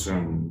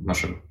используем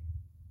наше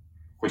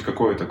хоть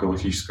какое-то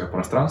галактическое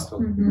пространство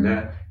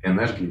для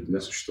энергии,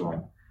 для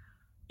существования.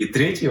 И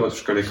третье вот в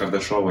шкале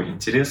Кардашова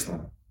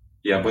интересно,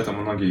 и об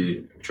этом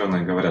многие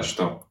ученые говорят,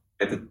 что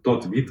это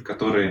тот вид,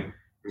 который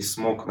не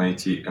смог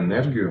найти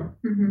энергию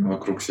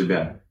вокруг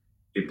себя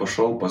и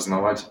пошел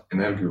познавать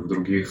энергию в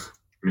других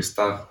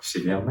местах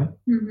Вселенной.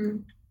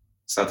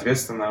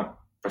 Соответственно,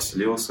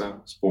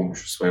 поселился с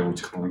помощью своего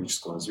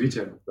технологического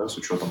развития, да, с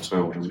учетом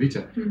своего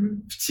развития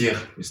в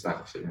тех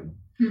местах Вселенной.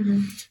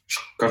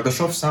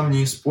 Кардашов сам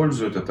не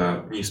использует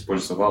это, не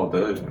использовал,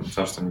 да,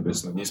 Царство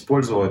Небесное, не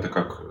использовал это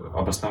как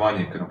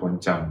обоснование к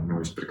инопланетянам. У него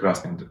есть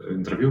прекрасное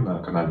интервью на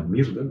канале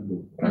 «Мир», да,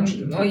 был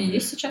раньше. Ну, и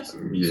есть сейчас.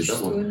 Есть, да,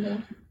 вот.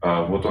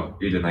 Да. Вот он,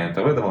 или на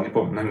НТВ давал, не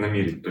помню, на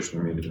 «Мире»,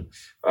 точно на «Мире».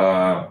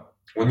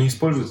 Он не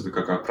использует это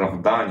как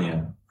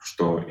оправдание,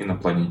 что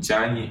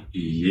инопланетяне и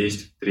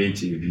есть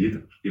третий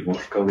вид его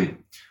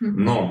шкалы.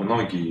 Но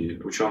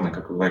многие ученые,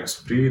 как Лекс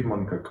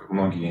Фридман, как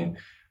многие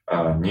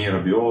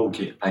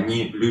нейробиологи,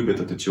 они любят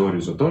эту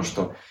теорию за то,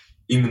 что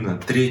именно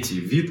третий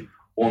вид,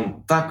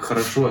 он так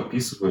хорошо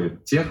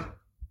описывает тех,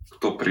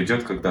 кто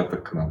придет когда-то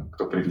к нам,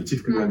 кто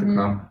прилетит когда-то к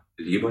нам,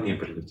 либо не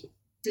прилетит.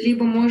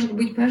 Либо, может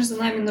быть, понимаешь, за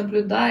нами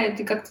наблюдает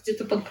и как-то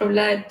где-то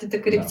подправляет, где-то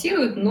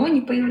корректирует, но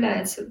не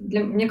появляется.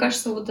 Мне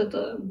кажется, вот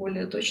это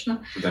более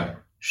точно.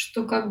 Да.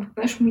 Что, как бы,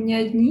 понимаешь, мы не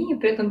одни, и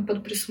при этом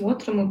под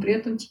присмотром, и при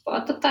этом, типа,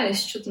 а-та-та,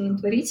 если что-то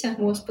натворите,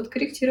 мы вас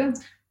подкорректируем.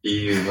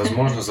 И,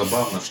 возможно,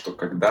 забавно, что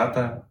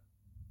когда-то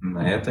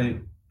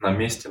на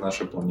месте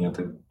нашей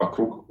планеты,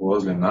 вокруг,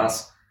 возле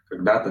нас,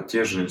 когда-то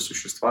те же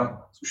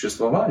существа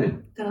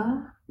существовали,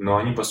 да. Но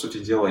они, по сути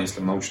дела,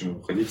 если научно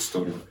уходить в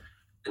историю,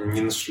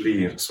 не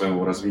нашли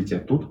своего развития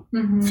тут,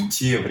 в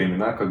те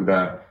времена,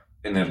 когда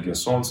энергия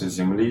Солнца,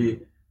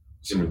 Земли,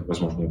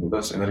 возможно, не было, да,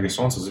 энергия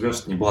Солнца,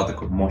 звезд не была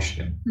такой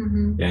мощной.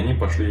 И они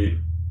пошли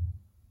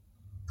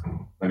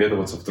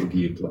наведываться в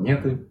другие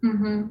планеты,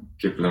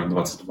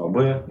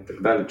 Кеплер-22b и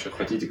так далее, что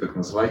хотите, как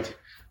называйте.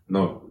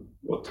 Но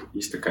вот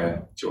есть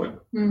такая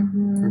теория.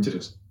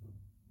 Интересно.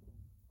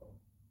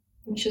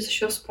 Я сейчас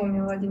еще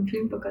вспомнила один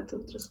фильм, пока ты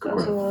вот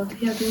рассказывала.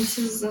 Я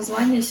все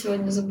названия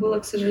сегодня забыла,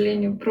 к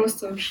сожалению,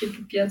 просто вообще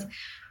пипец.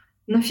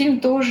 Но фильм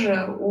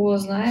тоже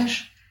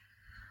знаешь,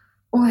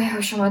 в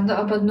общем,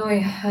 об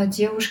одной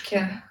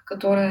девушке,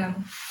 которая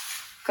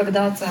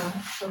когда-то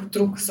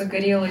вдруг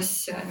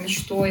загорелась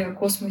мечтой о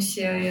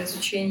космосе и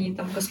изучении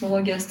там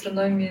космологии,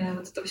 астрономии,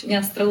 вот это все, не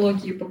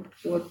астрологии,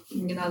 вот,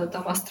 не надо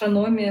там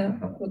астрономия,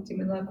 вот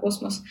именно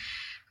космос.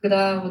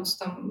 Когда вот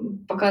там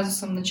показывается в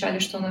самом начале,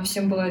 что она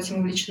всем была этим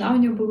увлечена, у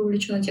нее был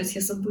увлечен отец,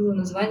 я забыла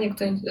название,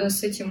 кто-нибудь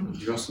с этим...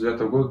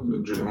 99-й год,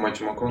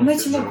 Мэтью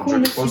МакКонахи,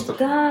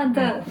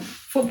 да.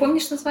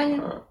 Помнишь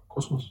название?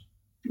 Космос?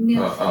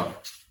 Нет.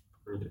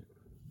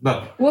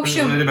 Да. В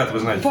общем, ребята, вы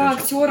знаете, по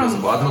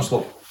актерам... Одно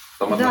слово.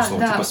 Там одно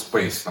слово, типа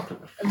Space,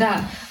 например.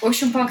 Да. В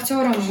общем, по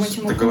актерам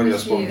Мэтью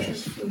МакКонахи...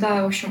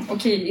 Да, в общем,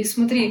 окей. И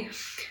смотри,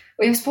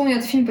 я вспомнила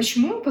этот фильм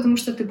почему? Потому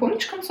что ты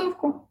помнишь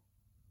концовку?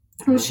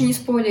 Лучше не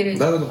спойлерить.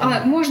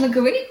 Да. Можно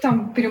говорить,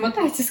 там,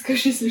 перемотайте,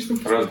 скажи, если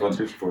что. Раз, два,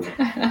 три, спойлер.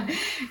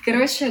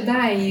 Короче,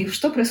 да, и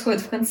что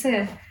происходит в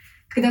конце?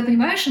 Когда,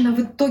 понимаешь, она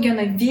в итоге,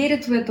 она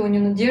верит в это, у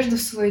нее надежда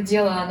в свое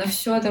дело, она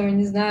все там, я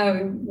не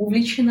знаю,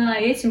 увлечена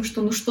этим,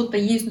 что что-то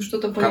есть,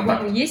 что-то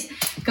по-любому есть.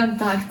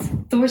 Контакт,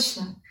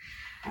 точно.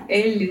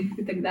 Элли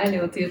и так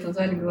далее, вот ее там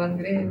звали Галан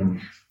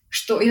Грей.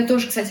 Что я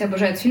тоже, кстати,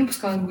 обожаю этот фильм,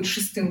 пускай он будет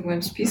 6-м в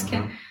моем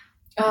списке.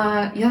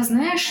 Я,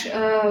 знаешь,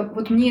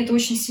 вот мне это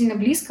очень сильно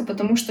близко,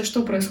 потому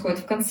что происходит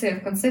в конце?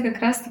 В конце как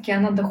раз-таки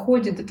она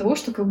доходит до того,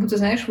 что как будто,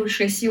 знаешь,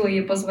 высшая сила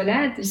ей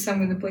позволяет, эти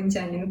самые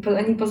инопланетяне,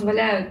 они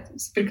позволяют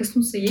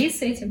соприкоснуться ей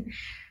с этим.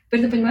 При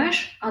этом,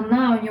 понимаешь, у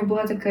нее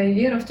была такая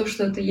вера в то,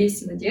 что это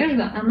есть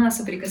надежда, она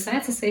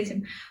соприкасается с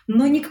этим,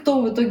 но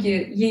никто в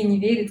итоге ей не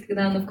верит,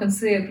 когда она в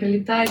конце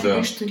прилетает и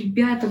говорит, что,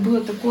 ребята, было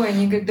такое.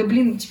 Они говорят, да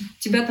блин,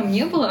 тебя там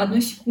не было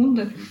 1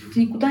 секунды, ты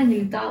никуда не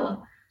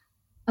летала.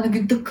 Она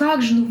говорит, да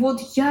как же,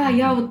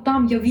 я вот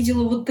там, я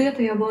видела вот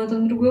это, я была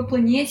там на другой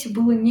планете,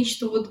 было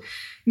нечто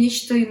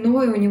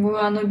иное, у него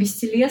оно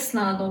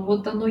бестелесно,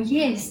 оно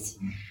есть.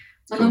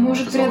 Оно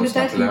может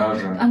приобретать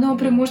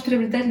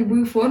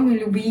любые формы,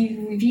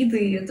 любые виды,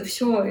 и это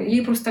все.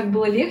 Ей просто так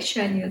было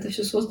легче, они это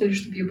все создали,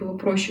 чтобы ей было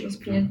проще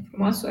воспринять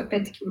информацию,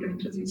 опять-таки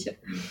уровень развития.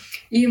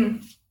 И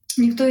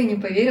никто ей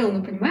не поверил,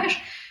 но понимаешь,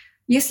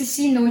 если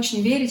сильно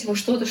очень верить во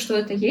что-то, что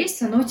это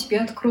есть, оно тебе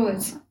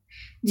откроется.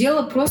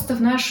 Дело просто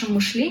в нашем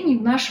мышлении,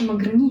 в нашем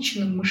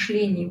ограниченном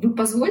мышлении. Вы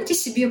позвольте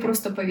себе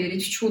просто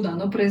поверить в чудо,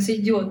 оно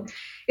произойдет.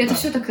 Это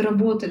все так и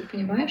работает,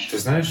 понимаешь? Ты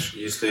знаешь,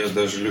 если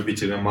даже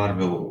любители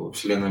Марвел,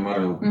 вселенной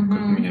Марвел, как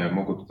меня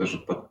могут даже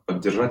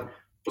поддержать,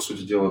 по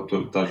сути дела,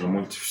 та же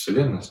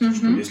мультивселенная,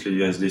 что если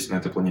я здесь, на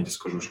этой планете,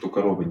 скажу, что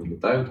коровы не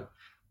летают,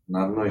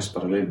 на одной из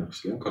параллельных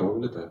вселенных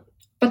коровы летают.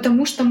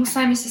 Потому что мы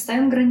сами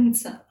составим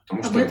границы.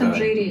 Об этом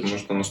же и речь. Потому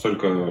что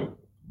настолько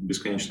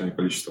бесконечное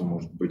количество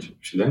может быть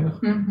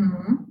вселенных,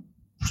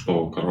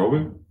 что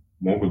коровы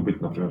могут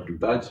быть, например,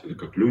 летать, или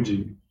как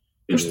люди,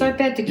 или что,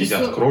 опять-таки,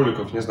 едят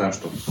кроликов, не знаю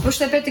что. Потому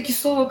что, опять-таки,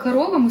 слово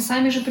 «корова» мы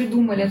сами же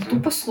придумали. Это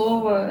тупо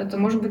слово. Это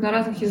может быть на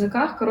разных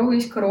языках. Корова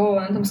есть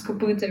корова, она там с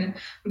копытами.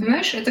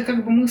 Понимаешь, это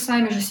как бы мы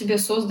сами же себе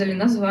создали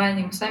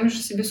название, мы сами же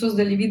себе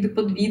создали виды,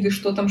 подвиды,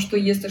 что там, что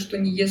ест, а что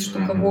не ест,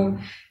 что кого.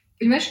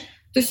 Понимаешь?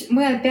 То есть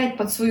мы опять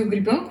под свою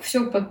гребенку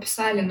все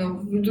подписали, но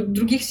в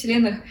других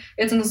вселенных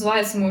это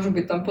называется, может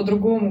быть, там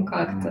по-другому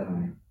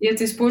как-то. И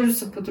это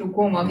используется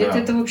по-другому, а где-то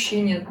это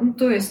вообще нет. Ну,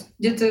 то есть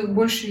где-то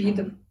больше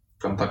видов.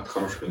 «Контакт»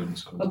 хороший фильм, на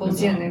самом деле.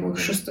 Обалденный, его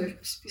 6-й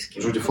в списке.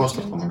 Джуди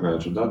Фостер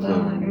помогает же, да?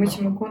 Да, и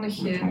Мэтью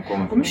МакКонахи.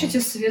 Помнишь, я тебе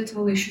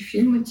советовала еще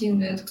фильм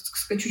один, я так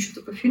скачу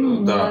что-то по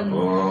фильму? Да,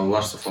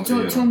 Ларса фон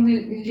Триера.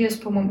 «Темный лес»,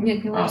 по-моему.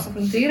 Нет, не Ларса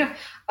фон Триера,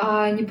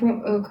 а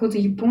какого-то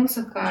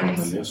японца,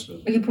 кажется.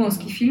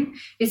 Японский фильм.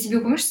 Я тебе,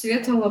 помнишь,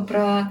 советовала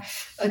про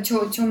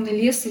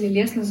 «Темный лес» или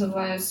 «Лес»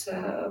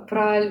 называется,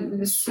 про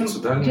лес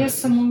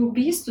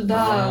самоубийств,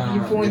 да, в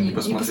Японии.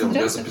 Не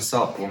посмотрел, я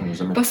записал, помню.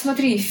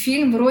 Посмотри,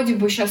 фильм вроде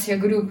бы, сейчас я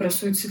говорю про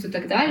суицид и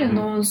так далее,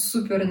 но он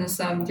супер, на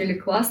самом деле,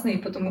 классный,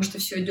 потому что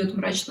все идет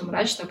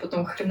мрачно-мрачно, а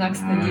потом хренак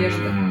с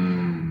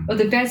надеждой.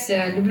 Вот опять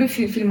я люблю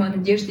фильмы о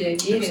надежде, о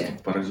вере.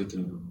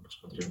 «Паразиты»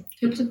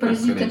 посмотрел.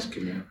 «Паразиты».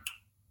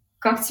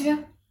 Как тебе?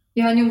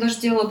 Я о нем даже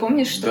делала,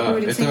 помнишь,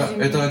 такую рецензию?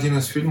 Это один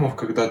из фильмов,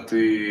 когда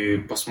ты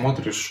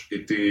посмотришь, и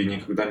ты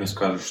никогда не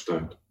скажешь, что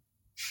это.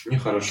 Не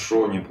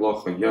хорошо, не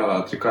плохо. Я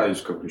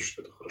отрекаюсь говорить,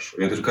 что это хорошо.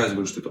 Я отрекаюсь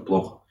говорить, что это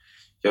плохо.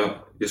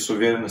 Я с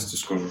уверенностью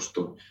скажу,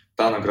 что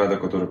та награда,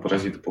 которую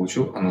 «Паразиты»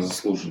 получил, она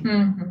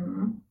заслужена.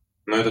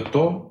 Но это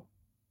то,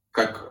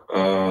 как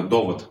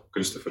 «Довод»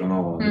 Кристофера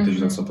Нолана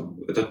 2020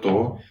 года. Это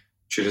то,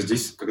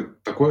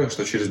 такое,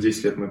 что через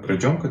 10 лет мы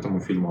придем к этому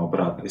фильму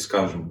обратно и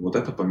скажем, вот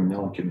это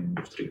поменяло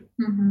киноиндустрию.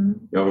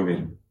 Я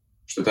уверен,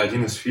 что это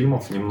один из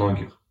фильмов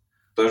немногих.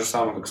 То же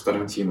самое, как с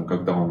Тарантино,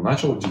 когда он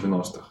начал в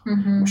 90-х.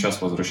 Мы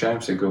сейчас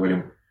возвращаемся и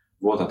говорим,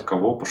 вот от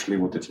кого пошли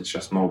вот эти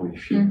сейчас новые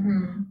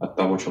фильмы. От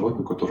того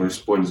человека, который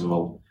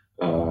использовал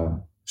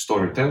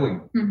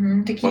storytelling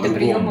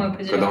по-другому.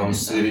 Когда он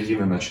с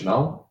середины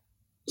начинал,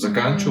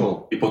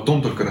 заканчивал, и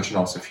потом только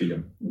начинался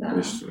фильм. То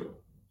есть,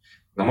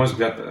 на мой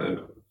взгляд,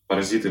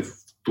 «Паразиты» в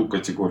ту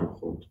категорию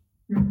входят.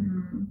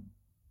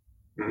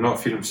 Но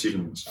фильм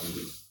сильный, на самом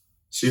деле.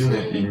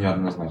 Сильный и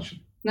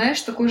неоднозначный.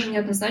 Знаешь, такой же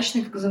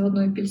неоднозначный, как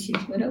 «Заводной апельсин».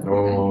 Смотрел?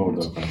 О,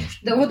 да, конечно.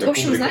 Да, вот, в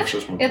общем, знаешь,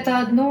 это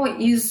одно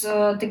из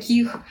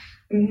таких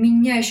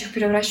меняющих,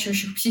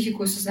 переворачивающих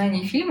психику и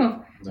сознание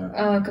фильмов,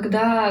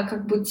 когда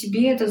как бы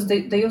тебе это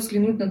дает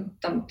взглянуть на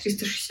там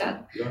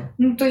 360.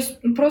 Ну, то есть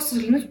просто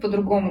взглянуть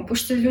по-другому. Потому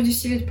что люди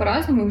все видят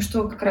по-разному, и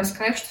что как раз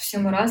кайф, что все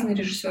мы разные,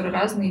 режиссеры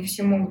разные, и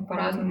все могут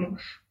по-разному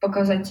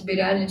показать тебе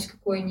реальность,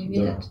 какую они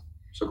видят. Да,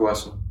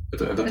 согласен.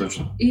 Это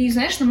точно. И,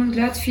 знаешь, на мой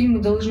взгляд, фильмы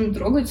должны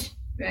трогать,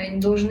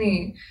 они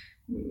должны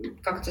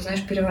как-то,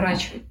 знаешь,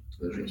 переворачивать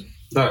твою жизнь.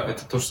 Да,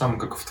 это то же самое,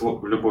 как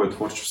в любое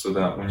творчество,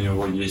 да, у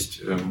него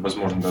есть,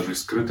 возможно, даже и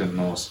скрытый,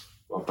 но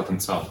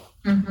потенциал,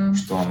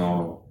 что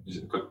оно,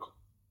 как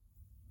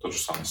тот же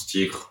самый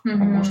стих, он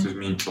может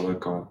изменить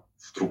человека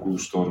в другую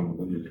сторону,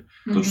 да, или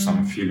тот же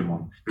самый фильм,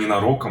 он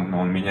ненароком,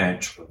 но он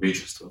меняет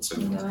человечество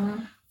целое. Да.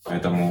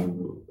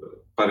 Поэтому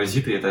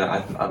 «Паразиты» — это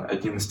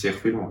один из тех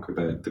фильмов,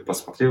 когда ты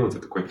посмотрел, и ты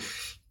такой,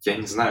 я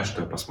не знаю,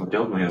 что я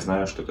посмотрел, но я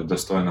знаю, что это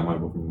достойно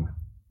моего внимания.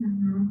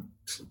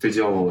 Ты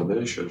делала, да,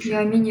 еще?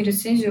 Я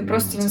мини-рецензию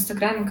просто в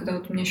Инстаграме, когда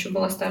вот у меня еще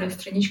была старая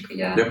страничка.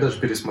 Я бы даже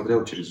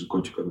пересмотрел через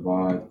годика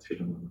 2 этот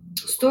фильм.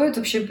 Стоит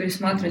вообще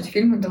пересматривать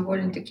фильмы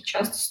довольно-таки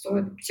часто.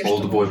 Стоит те,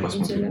 «Олдбой»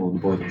 посмотрел.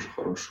 «Олдбой» тоже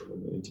хороший.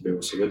 Я тебе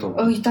его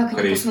советовал. И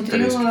так не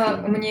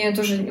посмотрела. Мне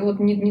тоже, вот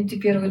не ты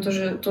первый,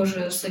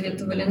 тоже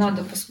советовали.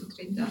 Надо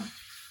посмотреть, да.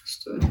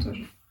 Стоит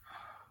тоже.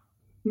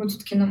 Мы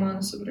тут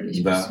киноманы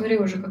собрались. Да. Посмотри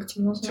уже, как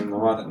темно.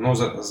 Темновато. Ну,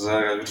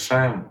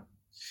 завершаем.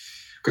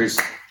 Крис,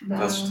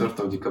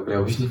 24 декабря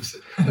увидимся.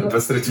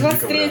 23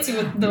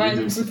 декабря. Давай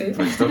не путай.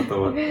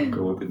 24-го у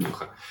кого-то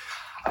днюха.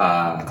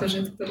 Кто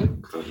же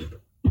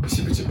это?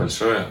 Спасибо тебе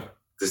большое.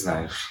 Ты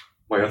знаешь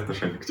мое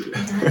отношение к тебе.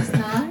 Да,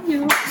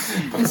 знаю.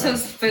 Ну все,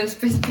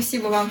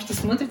 спасибо вам, что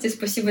смотрите.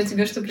 Спасибо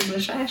тебе, что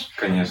приглашаешь.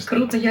 Конечно.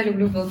 Круто, я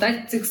люблю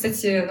болтать. Ты,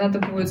 кстати, надо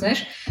будет,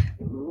 знаешь,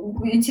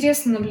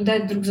 интересно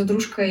наблюдать друг за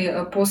дружкой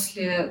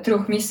после 3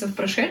 месяцев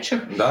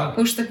прошедших. Да.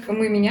 Потому что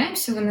мы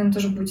меняемся, вы, наверное,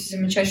 тоже будете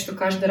замечать, что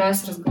каждый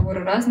раз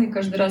разговоры разные,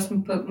 каждый раз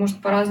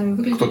может по-разному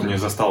выглядеть. Кто-то не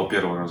застал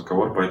первый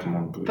разговор,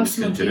 поэтому,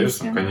 если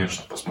интересно,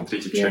 конечно,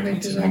 посмотрите,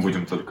 чекните. Мы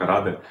будем только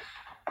рады.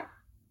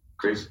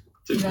 Крис,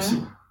 тебе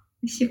спасибо.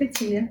 Спасибо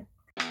тебе.